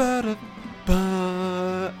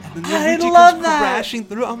I Luigi love comes that. crashing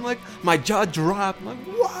through, I'm like, my jaw dropped. I'm like,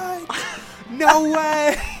 what? No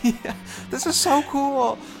way! This is so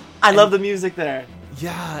cool. I love the music there.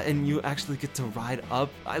 Yeah, and you actually get to ride up.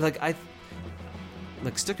 Like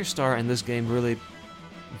Sticker Star in this game really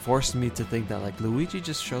forced me to think that like Luigi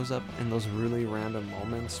just shows up in those really random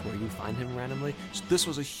moments where you find him randomly. So this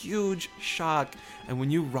was a huge shock, and when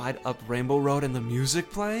you ride up Rainbow Road and the music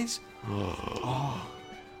plays,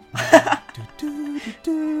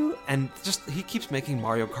 and just he keeps making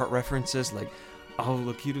Mario Kart references like, oh,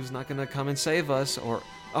 Lakiitu's not gonna come and save us, or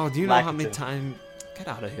oh, do you know how many Lakitu. times? Get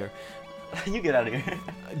out of here. You get out of here.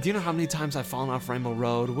 Do you know how many times I've fallen off Rainbow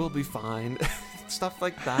Road? We'll be fine. Stuff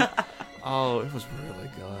like that. Oh, it was really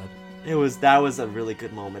good. That was a really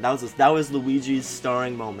good moment. That was Luigi's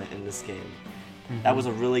starring moment in this game. That was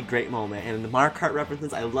a really great moment. And the Mario Kart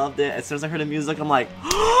references, I loved it. As soon as I heard the music, I'm like,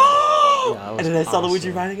 it and was then I saw Luigi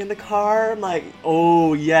awesome. riding in the car. I'm like,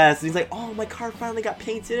 oh yes. And he's like, oh, my car finally got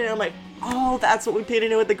painted. And I'm like, oh, that's what we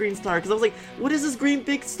painted it with the green star. Because I was like, what is this green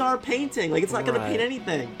big star painting? Like, it's not gonna Right. paint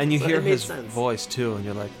anything. And you But hear it made his sense. voice too, and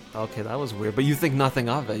you're like, okay, that was weird. But you think nothing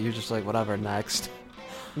of it. You're just like, whatever, next.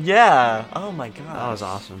 Yeah. Oh my god. That was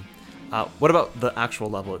awesome. What about the actual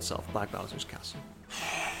level itself, Black Bowser's Castle?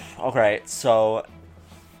 Alright, so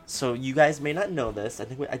you guys may not know this. I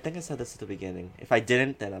think I said this at the beginning. If I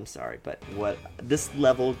didn't, then I'm sorry. But this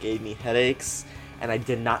level gave me headaches, and I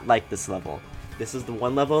did not like this level. This is the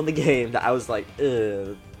one level in the game that I was like,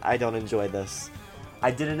 ugh, I don't enjoy this.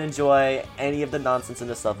 I didn't enjoy any of the nonsense in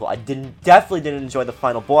this level. I definitely didn't enjoy the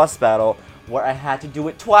final boss battle where I had to do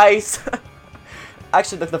it twice.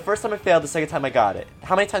 Actually, the first time I failed, the second time I got it.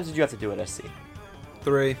 How many times did you have to do it, SC?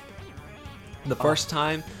 3. The first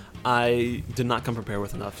time, I did not come prepared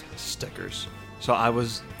with enough stickers. So I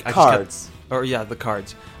Cards. The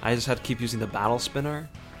cards. I just had to keep using the battle spinner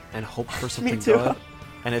and hope for something too. good.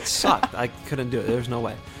 And it sucked. I couldn't do it. There's no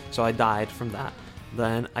way. So I died from that.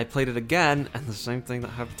 Then I played it again, and the same thing that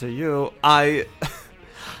happened to you. I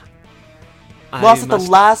Lost at the messed-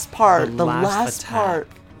 last part. the The last last attack. part.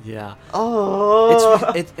 Yeah.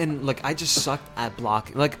 Oh. And like I just sucked at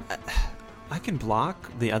blocking. Like I can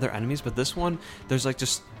block the other enemies, but this one there's like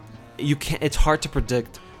just you can't. It's hard to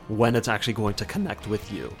predict when it's actually going to connect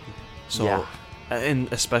with you. So, Yeah.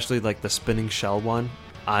 and especially like the spinning shell one,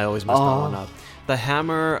 I always mess that one up. The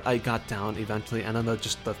hammer I got down eventually, and then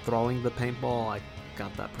just the throwing the paintball, I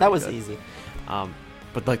got that. That was good. easy.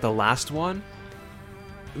 But like the last one,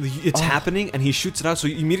 it's happening and he shoots it out, so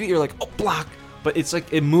immediately you're like, oh, block. But it's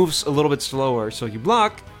like it moves a little bit slower, so you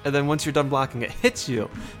block, and then once you're done blocking, it hits you.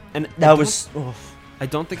 And That was. I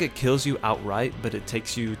don't think it kills you outright, but it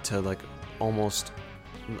takes you to like almost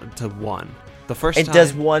to 1. The first It time,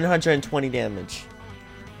 does 120 damage.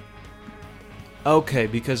 Okay,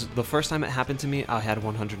 because the first time it happened to me, I had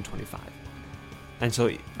 125. And so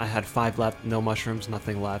I had 5 left, no mushrooms,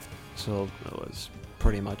 nothing left. So it was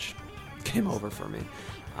pretty much game over for me.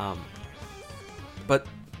 But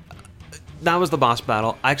that was the boss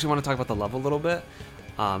battle. I actually want to talk about the level a little bit.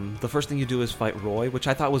 The first thing you do is fight Roy, which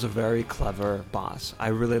I thought was a very clever boss. I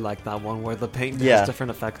really like that one where the paint has different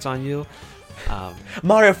effects on you.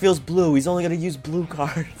 Mario feels blue. He's only gonna use blue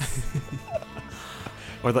cards.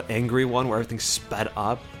 Or the angry one where everything's sped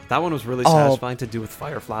up. That one was really satisfying to do with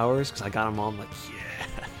fire flowers because I got them all. I'm like,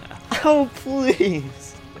 yeah. Oh,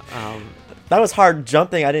 please. That was hard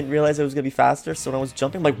jumping. I didn't realize it was gonna be faster. So when I was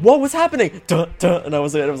jumping, I'm like, what was happening? Duh, duh. And I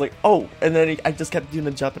was like, oh. And then I just kept doing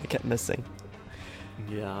the jump and it kept missing.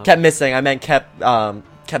 Yeah. Kept missing. I meant kept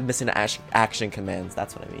missing the action commands.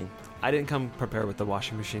 That's what I mean. I didn't come prepared with the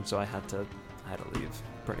washing machine, so I had to leave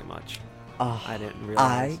pretty much. I didn't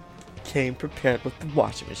realize. I came prepared with the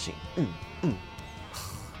washing machine.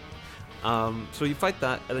 So you fight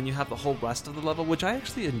that, and then you have the whole rest of the level, which I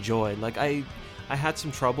actually enjoyed. Like I had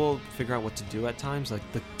some trouble figuring out what to do at times. Like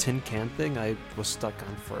the tin can thing, I was stuck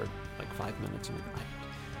on for like 5 minutes. And I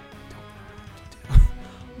don't know what to do.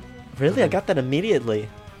 Really? I got that immediately.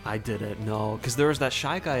 I didn't know, because there was that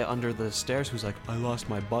shy guy under the stairs who's like, I lost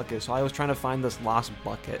my bucket. So I was trying to find this lost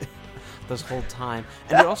bucket this whole time.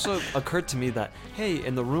 And it also occurred to me that, hey,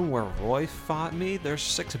 in the room where Roy fought me, there's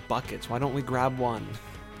 6 buckets. Why don't we grab one?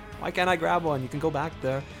 Why can't I grab one? You can go back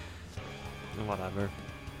there. Whatever.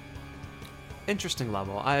 Interesting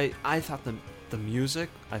level. I thought the music,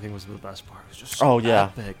 I think, was the best part. It was just so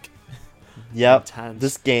epic. Yep. Intense.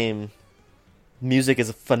 This game, music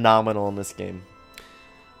is phenomenal in this game.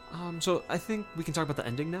 So I think we can talk about the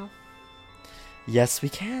ending now. Yes, we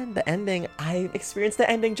can. The ending. I experienced the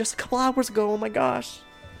ending just a couple hours ago. Oh my gosh.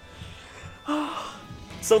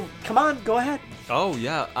 So, come on, go ahead. Oh,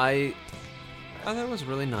 yeah. I thought it was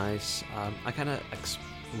really nice. I kind of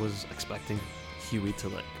was expecting Huey to,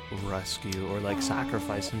 like, rescue or, like,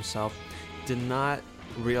 sacrifice himself. Did not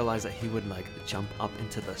realize that he would, like, jump up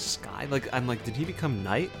into the sky. Like, I'm like, did he become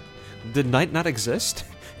night? Did night not exist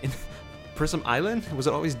in Prism Island? Was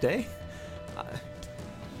it always day?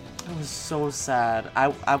 It was so sad.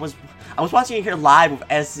 I was watching it here live with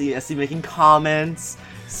Essie making comments.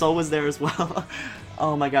 So was there as well.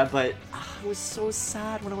 Oh my god, but I was so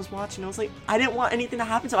sad when I was watching. I was like, I didn't want anything to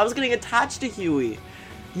happen to him. I was getting attached to Huey.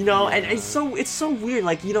 You know, and it's so weird.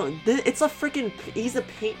 Like, you know, it's a freaking, he's a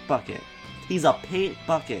paint bucket. He's a paint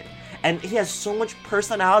bucket. And he has so much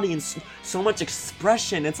personality and so much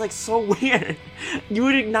expression. It's like so weird. You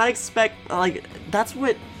would not expect, like, that's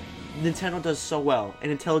what Nintendo does so well in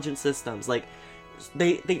Intelligent Systems. Like,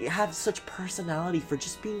 they have such personality for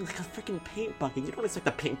just being like a freaking paint bucket. You don't expect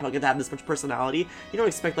a paint bucket to have this much personality. You don't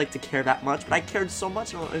expect, like, to care that much. But I cared so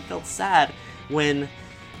much, and it felt sad when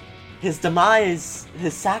his demise,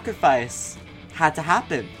 his sacrifice had to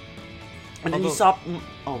happen. And then you saw...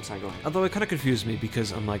 Oh, I'm sorry, go ahead. Although it kind of confused me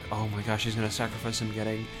because I'm like, oh my gosh, he's going to sacrifice him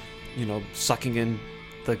getting, you know, sucking in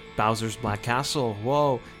the Bowser's Black Castle.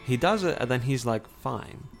 Whoa. He does it, and then he's like,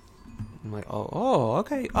 fine. I'm like, oh,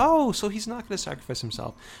 okay. Oh, so he's not going to sacrifice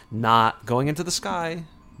himself. Not going into the sky.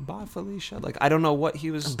 Bye, Felicia. Like, I don't know what he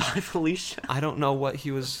was... Bye, Felicia. I don't know what he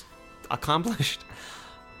was accomplished.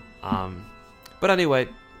 But anyway,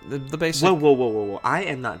 the basic... Whoa. I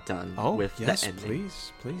am not done with the ending.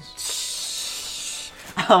 Please.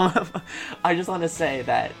 I just want to say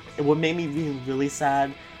that what made me really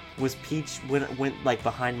sad was Peach went like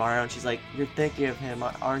behind Mario and she's like, "You're thinking of him,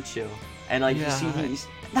 aren't you?" And like,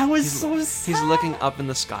 that was so sad. He's looking up in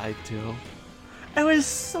the sky too. It was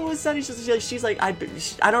so sad. She's like, I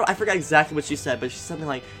forgot exactly what she said, but she's something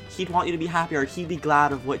like, he'd want you to be happy or he'd be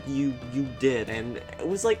glad of what you did. And it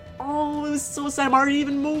was like, oh, it was so sad. Mario didn't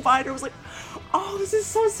even move either. It was like, oh, this is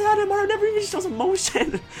so sad. And Mario never even shows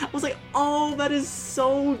emotion. I was like, oh, that is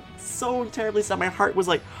so terribly sad. My heart was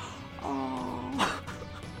like, oh.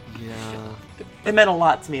 Yeah. It meant a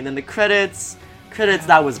lot to me. And then the credits, Credits,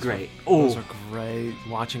 that was great. Those Oh, are great.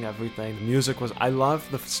 Watching everything. The music was. I love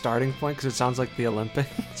the starting point because it sounds like the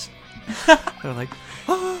Olympics. They're like.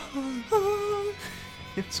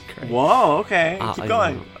 It's great. whoa, okay. I Keep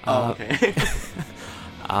going. know. Oh, okay.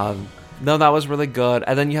 No, that was really good.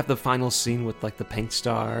 And then you have the final scene with like the paint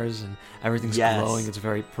stars and everything's Yes. glowing. It's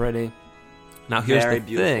very pretty. Now here's Very the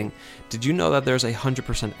beautiful. thing. Did you know that there's a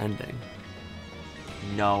 100% ending?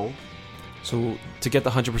 No. So to get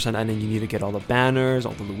the 100% ending, you need to get all the banners,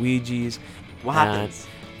 all the Luigis. What and happens?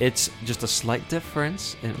 It's just a slight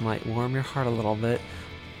difference. It might warm your heart a little bit,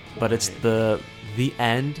 but it's Okay. the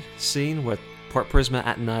end scene with Port Prisma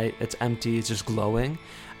at night. It's empty. It's just glowing,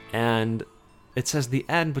 and it says the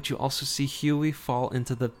end. But you also see Huey fall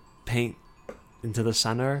into the paint, into the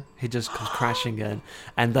center. He just comes crashing in,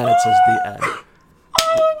 and then it says the end.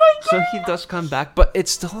 Oh my god! So he does come back, but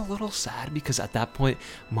it's still a little sad because at that point,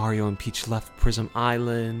 Mario and Peach left Prism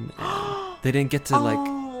Island. And they didn't get to like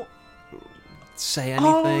Oh, say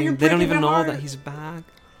Oh, anything. you're They don't breaking even my know heart. that he's back.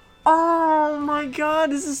 oh my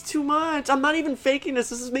god, this is too much. I'm not even faking this.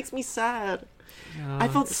 This just makes me sad. I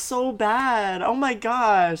felt so bad. Oh my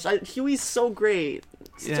gosh. Huey's so great.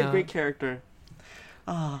 Such a Yeah. great character.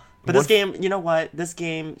 Ah. But What- this game, you know what? This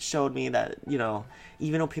game showed me that,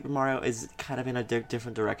 even though Paper Mario is kind of in a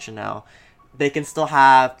different direction now, they can still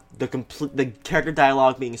have the character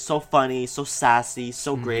dialogue being so funny, so sassy,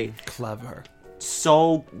 so great. Clever.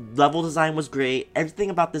 So level design was great. Everything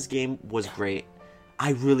about this game was great.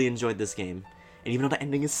 I really enjoyed this game. And even though the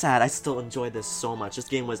ending is sad, I still enjoyed this so much. This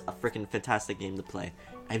game was a freaking fantastic game to play.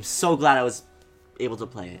 I'm so glad I was able to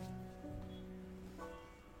play it.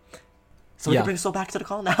 So we Yeah. can bring Soul back to the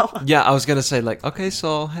call now. Yeah, I was gonna say like, okay,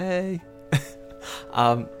 so hey.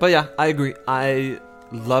 But yeah, I agree. I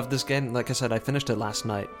love this game. Like I said, I finished it last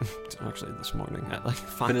night. Actually, this morning at like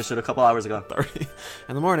 5:30 Finished it a couple hours ago.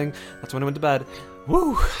 in the morning. That's when I went to bed.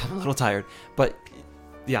 Woo! I'm a little tired, but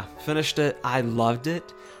yeah, finished it. I loved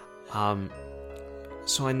it.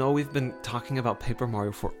 So I know we've been talking about Paper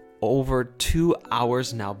Mario for over 2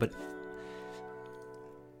 hours now, but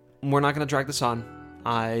we're not going to drag this on.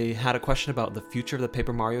 I had a question about the future of the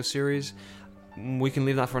Paper Mario series. We can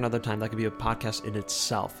leave that for another time. That could be a podcast in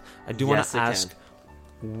itself. I do want Yes, to it ask,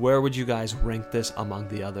 can. where would you guys rank this among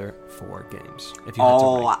the other 4 games? If you had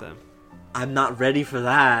to rank them. I'm not ready for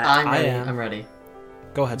that. I'm I ready. am. I'm ready.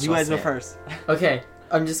 Go ahead, you Sol. guys go say it. first. Okay,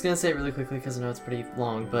 I'm just gonna say it really quickly because I know it's pretty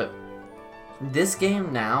long, but this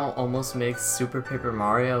game now almost makes Super Paper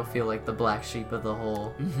Mario feel like the black sheep of the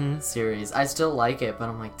whole series. I still like it, but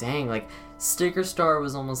I'm like, dang, like Sticker Star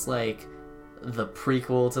was almost like the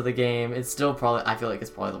prequel to the game. It's still probably, I feel like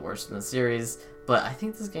it's probably the worst in the series, but I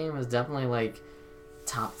think this game is definitely like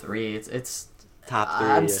top 3. It's Top 3.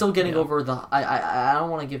 I'm still getting Yeah. over the. I don't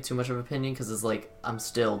want to give too much of an opinion because it's like I'm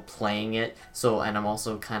still playing it. So and I'm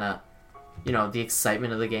also kind of, the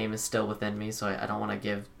excitement of the game is still within me. So I don't want to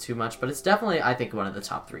give too much, but it's definitely I think one of the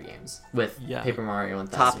top 3 games with Yeah. Paper Mario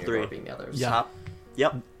and Top Thousand Year 3. Door being the others. Yeah. Top.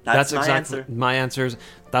 Yep. That's my exactly answer. my answers.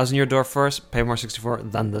 Thousand Year Door first, Paper Mario 64,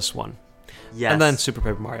 then this one. Yes. And then Super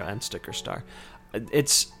Paper Mario and Sticker Star.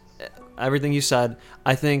 It's everything you said.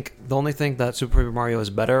 I think the only thing that Super Paper Mario is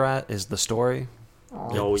better at is the story.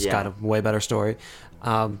 Aw. Oh, It's yeah. got a way better story.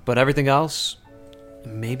 But everything else,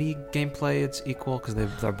 maybe gameplay it's equal because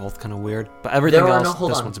they're both kind of weird. But everything There are else, no-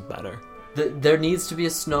 hold this on. one's better. There needs to be a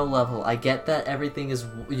snow level. I get that everything is.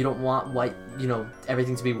 You don't want white.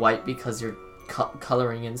 Everything to be white because you're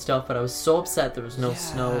coloring and stuff. But I was so upset there was no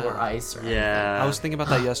snow or ice or anything. Yeah. I was thinking about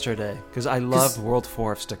that yesterday because I loved World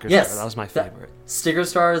 4 of Sticker Yes, Star. That was my that- favorite. Sticker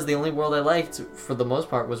Star is the only world I liked for the most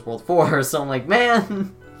part was World 4. So I'm like,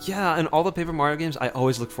 man. Yeah, and all the Paper Mario games, I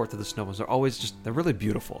always look forward to the snow ones. They're really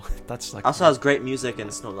beautiful. That's like Also has great music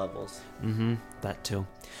and snow levels. that too.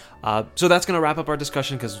 So that's gonna wrap up our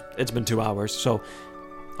discussion because it's been 2 hours. So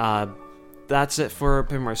that's it for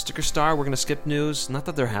Paper Mario Sticker Star. We're gonna skip news. Not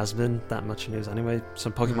that there has been that much news anyway.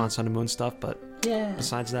 Some Pokemon Sun and Moon stuff, but Yeah.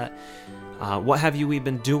 besides that, what have we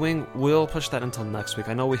been doing? We'll push that until next week.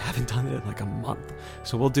 I know we haven't done it in like a month,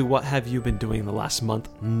 so we'll do what have you been doing in the last month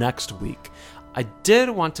next week. I did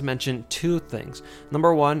want to mention 2 things.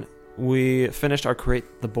 Number 1, we finished our create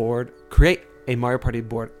a Mario Party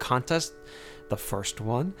board contest, the first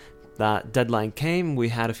one. That deadline came. We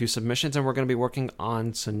had a few submissions, and we're going to be working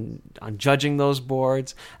on judging those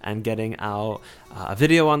boards and getting out a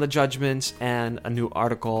video on the judgments and a new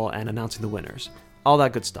article and announcing the winners. All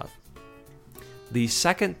that good stuff. The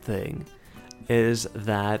second thing is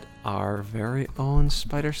that our very own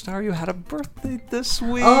Spider Star, you had a birthday this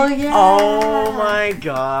week. Oh yeah. Oh my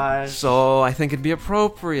gosh. So I think it'd be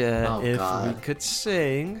appropriate Oh, if God. we could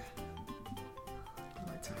sing.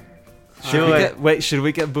 I'm tired. Do it. Should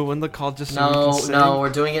we get Boo in the call just so we No, can sing? no, we're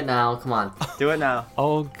doing it now. Come on. Do it now.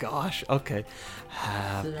 Oh gosh. Okay.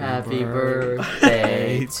 Happy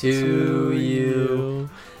birthday to you.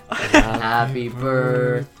 Happy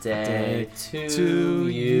birthday to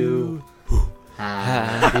you.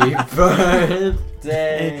 Happy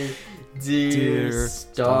birthday, dear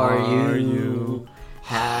Staryu.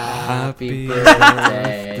 Happy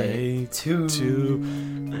birthday to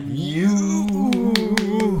you.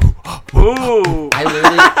 Ooh.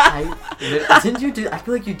 Didn't you do? I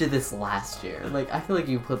feel like you did this last year. Like I feel like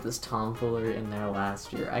you put this tomfoolery in there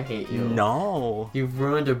last year. I hate you. No. You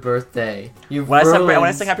ruined a birthday. You When ruined.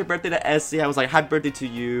 I sang happy birthday to Essie, I was like, happy birthday to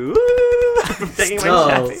you. I'm taking my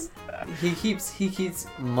No. chest. He keeps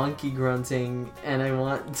monkey grunting, and I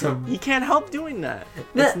want to. He can't help doing that.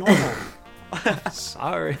 It's normal.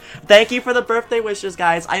 Sorry. Thank you for the birthday wishes,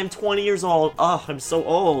 guys. I am 20 years old. Oh, I'm so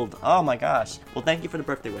old. Oh my gosh. Well, thank you for the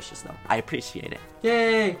birthday wishes, though. I appreciate it.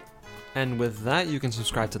 Yay! And with that, you can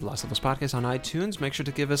subscribe to the Lost Levels podcast on iTunes. Make sure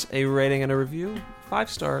to give us a rating and a review. 5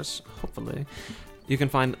 stars, hopefully. You can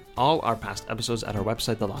find all our past episodes at our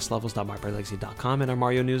website, thelostlevels.mariopartylegacy.com, and our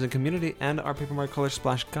Mario news and community, and our Paper Mario Color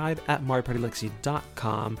Splash guide at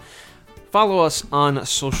mariopartylegacy.com. Follow us on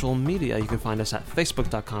social media. You can find us at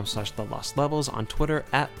facebook.com/thelostlevels, on Twitter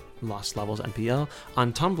at LostLevelsNPL,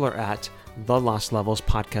 on Tumblr at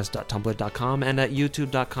thelostlevelspodcast.tumblr.com, and at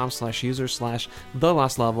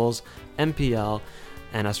youtube.com/user/thelostlevelsNPL.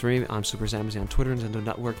 And as for me, I'm Super Samsy on Twitter, Nintendo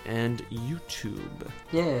Network, and YouTube.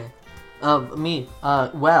 Yeah. You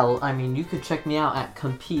could check me out at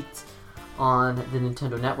Compete on the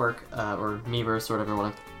Nintendo Network, or Miiverse, or whatever you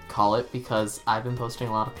want to call it, because I've been posting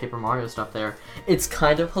a lot of Paper Mario stuff there. It's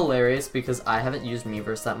kind of hilarious because I haven't used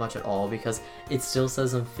Miiverse that much at all, because it still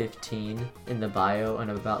says I'm 15 in the bio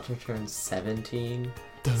and I'm about to turn 17.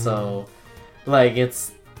 So, like,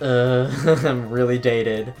 it's, I'm really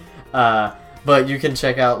dated. But you can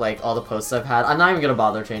check out, like, all the posts I've had. I'm not even gonna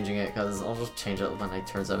bother changing it, because I'll just change it when I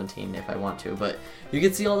turn 17 if I want to. But you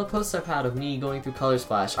can see all the posts I've had of me going through Color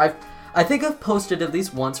Splash. I think I've posted at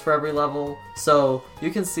least once for every level, so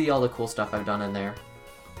you can see all the cool stuff I've done in there.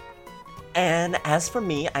 And as for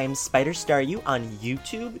me, I am Spider Staryu on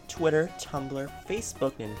YouTube, Twitter, Tumblr,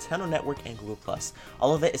 Facebook, Nintendo Network, and Google+.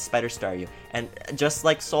 All of it is Spider Staryu. And just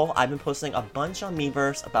like Soul, I've been posting a bunch on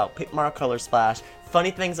Miiverse about Paper Mario Color Splash,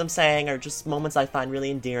 funny things I'm saying, or just moments I find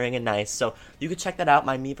really endearing and nice. So you can check that out.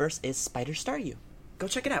 My Miiverse is Spider Staryu. Go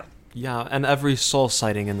check it out. Yeah, and every soul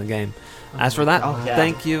sighting in the game. As for that, yeah.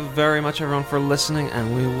 Thank you very much, everyone, for listening,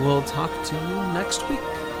 and we will talk to you next week.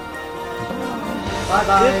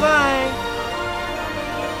 Bye-bye! Goodbye!